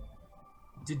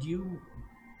 Did you,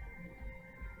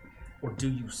 or do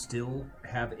you still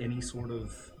have any sort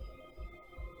of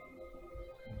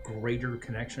greater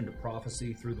connection to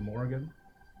prophecy through the Morrigan?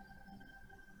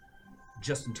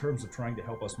 Just in terms of trying to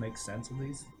help us make sense of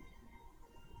these?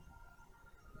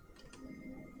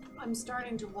 I'm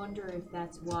starting to wonder if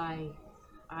that's why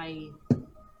I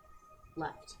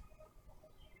left.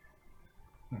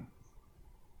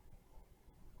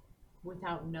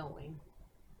 without knowing.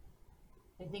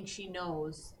 I think she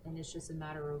knows, and it's just a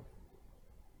matter of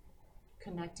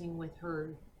connecting with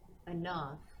her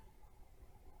enough.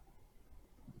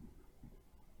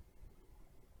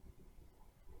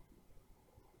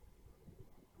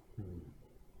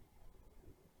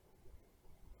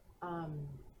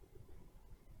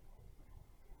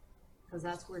 Because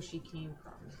that's where she came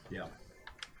from. Yeah.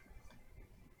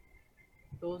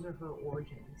 Those are her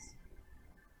origins.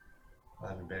 I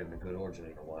haven't been in a good origin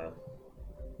in a while.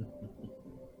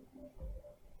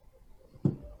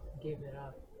 Give it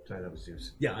up. Sorry, that was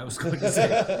Zeus. Yeah, I was going to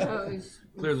say. Oh, he's-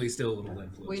 Clearly still a little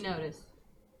influenced. we noticed.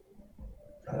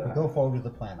 We go forward with the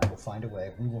plan. I will find a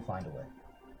way. We will find a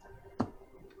way.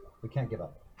 We can't give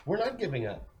up. We're not giving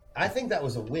up. I think that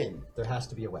was a win. There has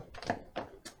to be a way.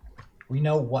 We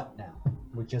know what now.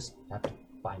 We just have to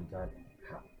find our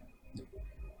how.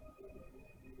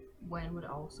 When would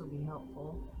also be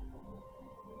helpful.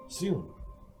 Soon.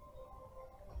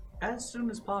 As soon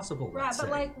as possible. Right, let's but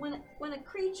say. like when a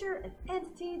creature, an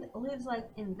entity that lives like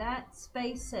in that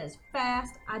space says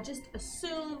fast, I just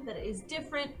assume that it is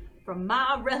different from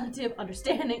my relative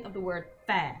understanding of the word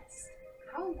fast.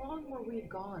 How long were we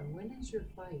gone? When is your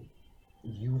fight?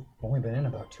 You've only been in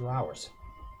about 2 hours.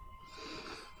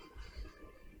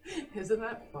 Isn't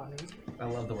that funny? I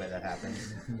love the way that happened.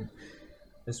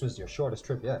 This was your shortest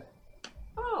trip yet.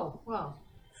 Oh, well.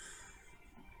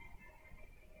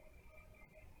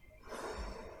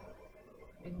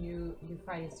 And your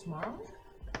fight is tomorrow?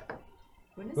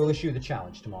 When is We'll it? issue the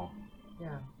challenge tomorrow.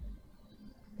 Yeah.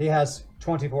 He has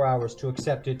 24 hours to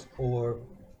accept it or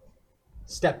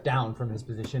step down from his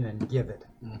position and give it.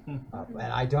 And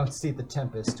I don't see the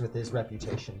Tempest with his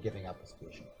reputation giving up his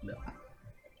position. No.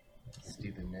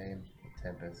 Stupid name.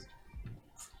 Tempest.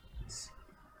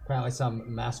 Apparently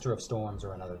some master of storms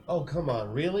or another. Oh, come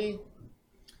on. Really?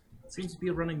 Seems to be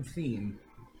a running theme.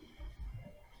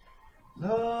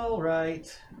 All right.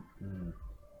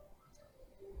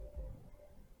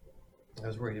 I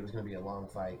was worried it was going to be a long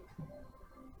fight.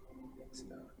 It's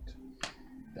not.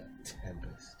 That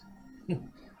Tempest.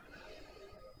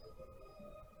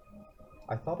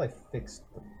 I thought I fixed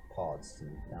the pods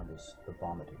and now there's the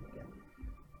vomiting again.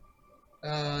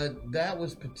 That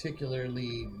was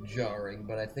particularly jarring,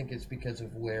 but I think it's because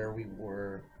of where we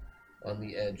were on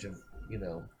the edge of,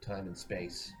 time and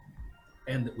space.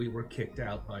 And that we were kicked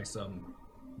out by some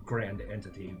grand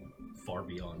entity far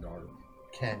beyond our...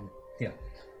 Ken. Yeah.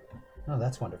 Oh,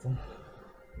 that's wonderful.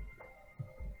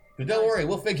 But don't worry,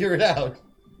 we'll figure it out.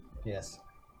 Yes.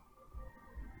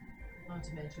 Not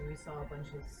to mention we saw a bunch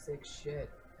of sick shit.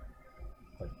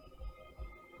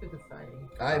 With the fighting.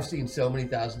 I've seen so many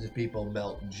thousands of people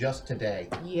melt just today.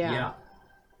 Yeah.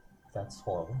 That's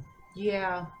horrible.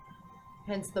 Yeah.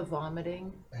 Hence the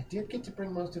vomiting. I did get to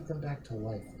bring most of them back to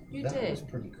life. You that did. was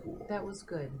pretty cool. That was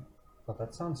good. Well,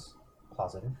 that sounds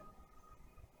positive.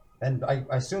 And I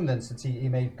assume then, since he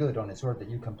made good on his word, that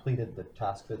you completed the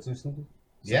task that Zeus needed?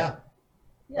 Yeah.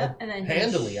 Yeah, and then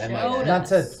handily, I might add. Not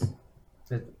to...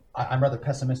 I'm rather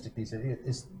pessimistic these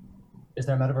days. Is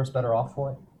their metaverse better off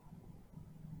for it?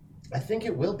 I think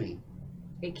it will be.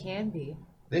 It can be.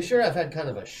 They sure have had kind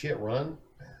of a shit run,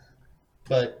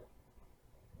 but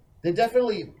they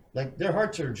definitely, their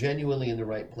hearts are genuinely in the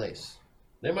right place.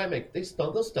 They might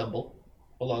they'll stumble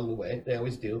along the way. They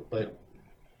always do, but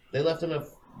they left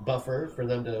enough buffer for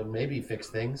them to maybe fix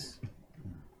things.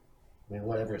 I mean,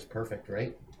 whatever is perfect,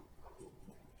 right?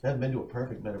 I haven't been to a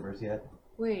perfect metaverse yet.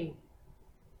 Wait.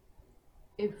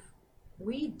 If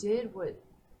we did what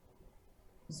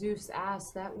Zeus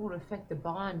asked, that won't affect the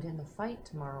bond in the fight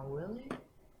tomorrow, will it?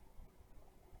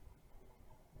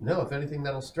 No, if anything,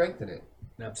 that'll strengthen it.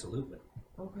 Absolutely.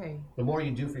 Okay. The more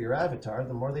you do for your avatar,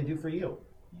 the more they do for you.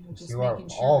 Just You are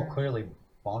making all sure. clearly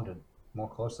bonded more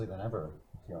closely than ever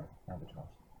with your avatars.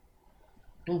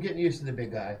 I'm getting used to the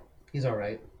big guy. He's all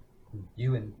right.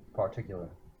 You in particular,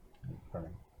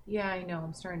 Vernon. Yeah, I know.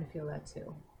 I'm starting to feel that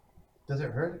too. Does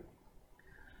it hurt?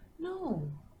 No.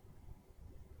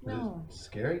 Does No. it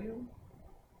scare you?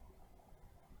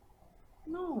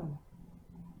 No.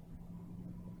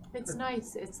 It's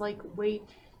nice. It's like weight,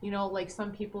 like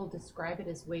some people describe it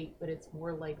as weight, but it's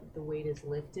more like the weight is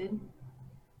lifted.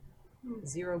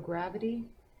 Zero gravity.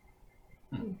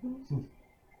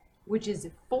 Which is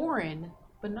foreign,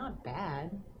 but not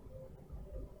bad.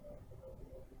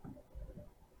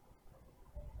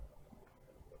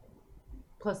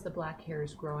 Plus the black hair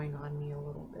is growing on me a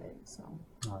little bit, so.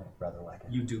 I rather like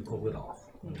it. You do pull it off.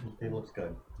 It looks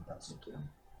good. That's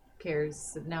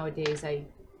Cares. Nowadays I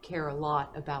care a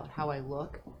lot about how I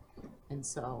look, and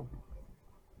so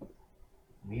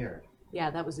Weird. yeah,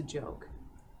 that was a joke.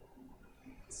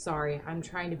 Sorry, I'm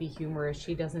trying to be humorous.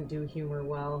 She doesn't do humor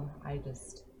well. I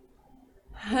just...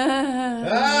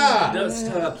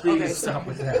 Please stop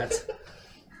with that.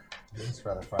 It's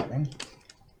rather frightening.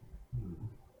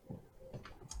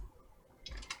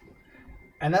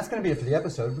 And that's going to be it for the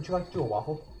episode. Would you like to do a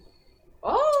waffle?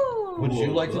 Oh! Would you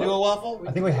like to do a waffle?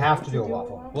 I think we have to do a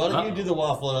waffle. Why don't you do the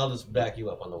waffle and I'll just back you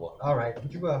up on the waffle. All right.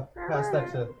 Would you pass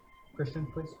that to Christian,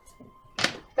 please?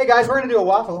 Hey guys, we're going to do a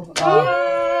waffle.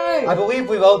 I believe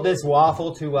we've owed this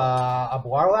waffle to a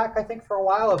Blarlac, I think, for a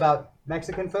while about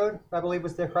Mexican food, I believe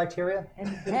was their criteria. And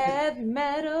heavy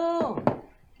metal.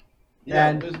 Yeah,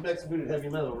 And- there's Mexican food and heavy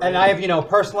metal, right? And I have,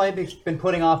 personally been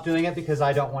putting off doing it because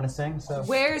I don't want to sing, so.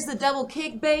 Where's the double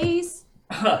kick bass?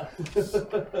 I'm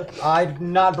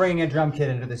not bringing a drum kit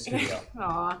into the studio.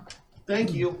 Aw.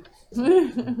 Thank you.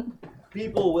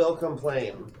 People will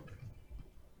complain.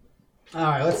 All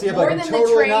right, let's see if More I can than the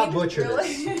totally train, not butcher really.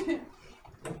 this.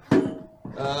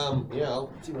 Yeah,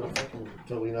 I'll see if I can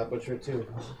totally not butcher it too.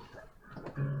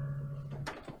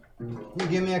 You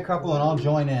give me a couple and I'll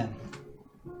join in.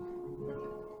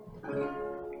 I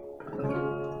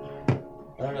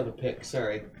don't have a pick,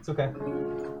 sorry. It's okay.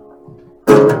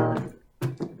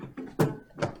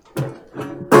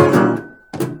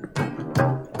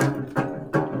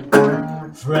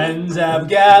 Friends have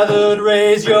gathered,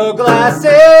 raise your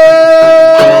glasses.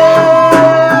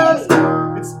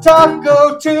 It's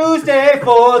Taco Tuesday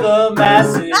for the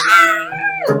masses.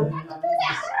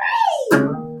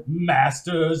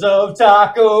 Masters of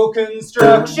taco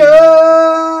construction.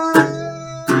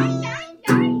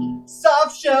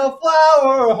 Soft shell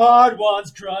flour, hard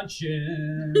ones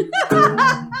crunching.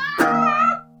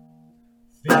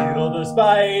 Feel the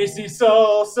spicy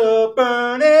salsa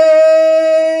burning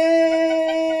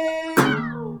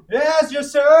as your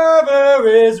server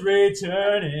is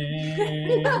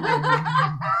returning.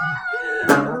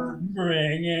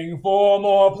 Bringing 4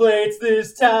 more plates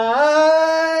this time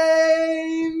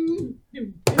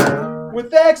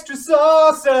with extra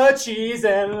salsa, cheese,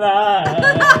 and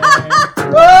lime.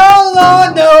 Oh,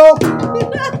 Lord, no!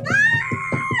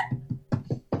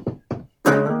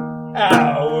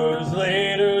 Hours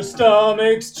later,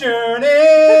 stomachs churning.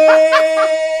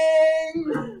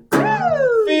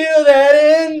 Feel that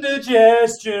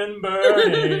indigestion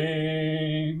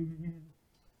burning.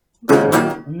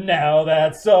 Now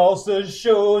that salsa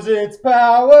shows its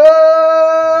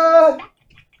power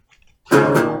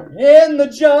in the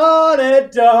John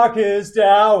at darkest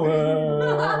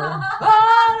hour.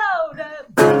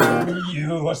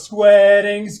 Your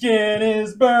sweating skin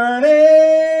is burning.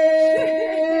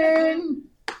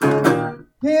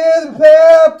 Hear the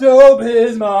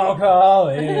Pepto-Bismol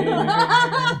calling.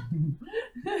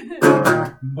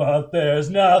 But there's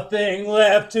nothing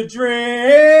left to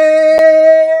drink.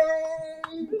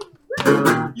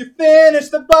 You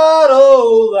finished the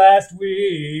bottle last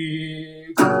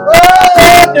week.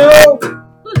 Oh, no!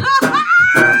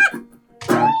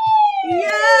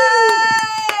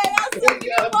 Good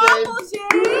job, James.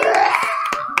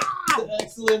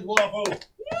 Excellent waffle.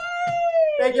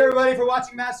 Thank you, everybody, for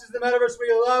watching Masters of the Metaverse.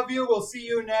 We love you. We'll see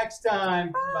you next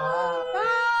time. Bye.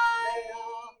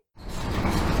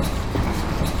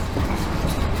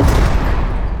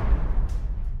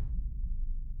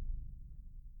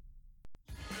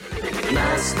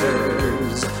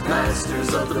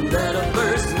 Masters of the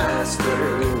Metaverse,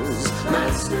 Masters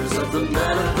of the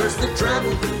Metaverse, they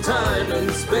travel through time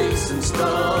and space and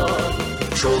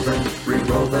stuff. Troll them,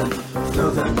 re-roll them, throw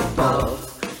them above.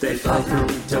 They fly through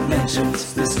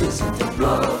dimensions, this isn't a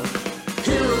bluff.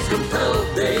 Heroes compelled,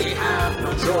 they have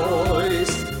no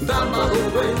choice, bound by the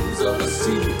winds of a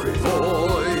secret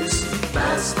voice.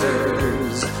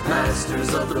 Masters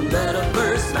of the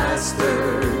Metaverse,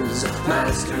 Masters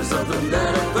of the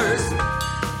Metaverse.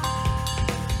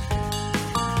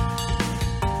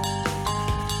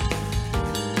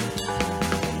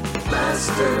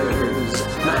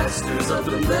 Masters of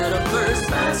the Metaverse,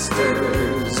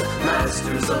 Masters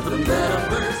of the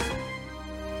Metaverse.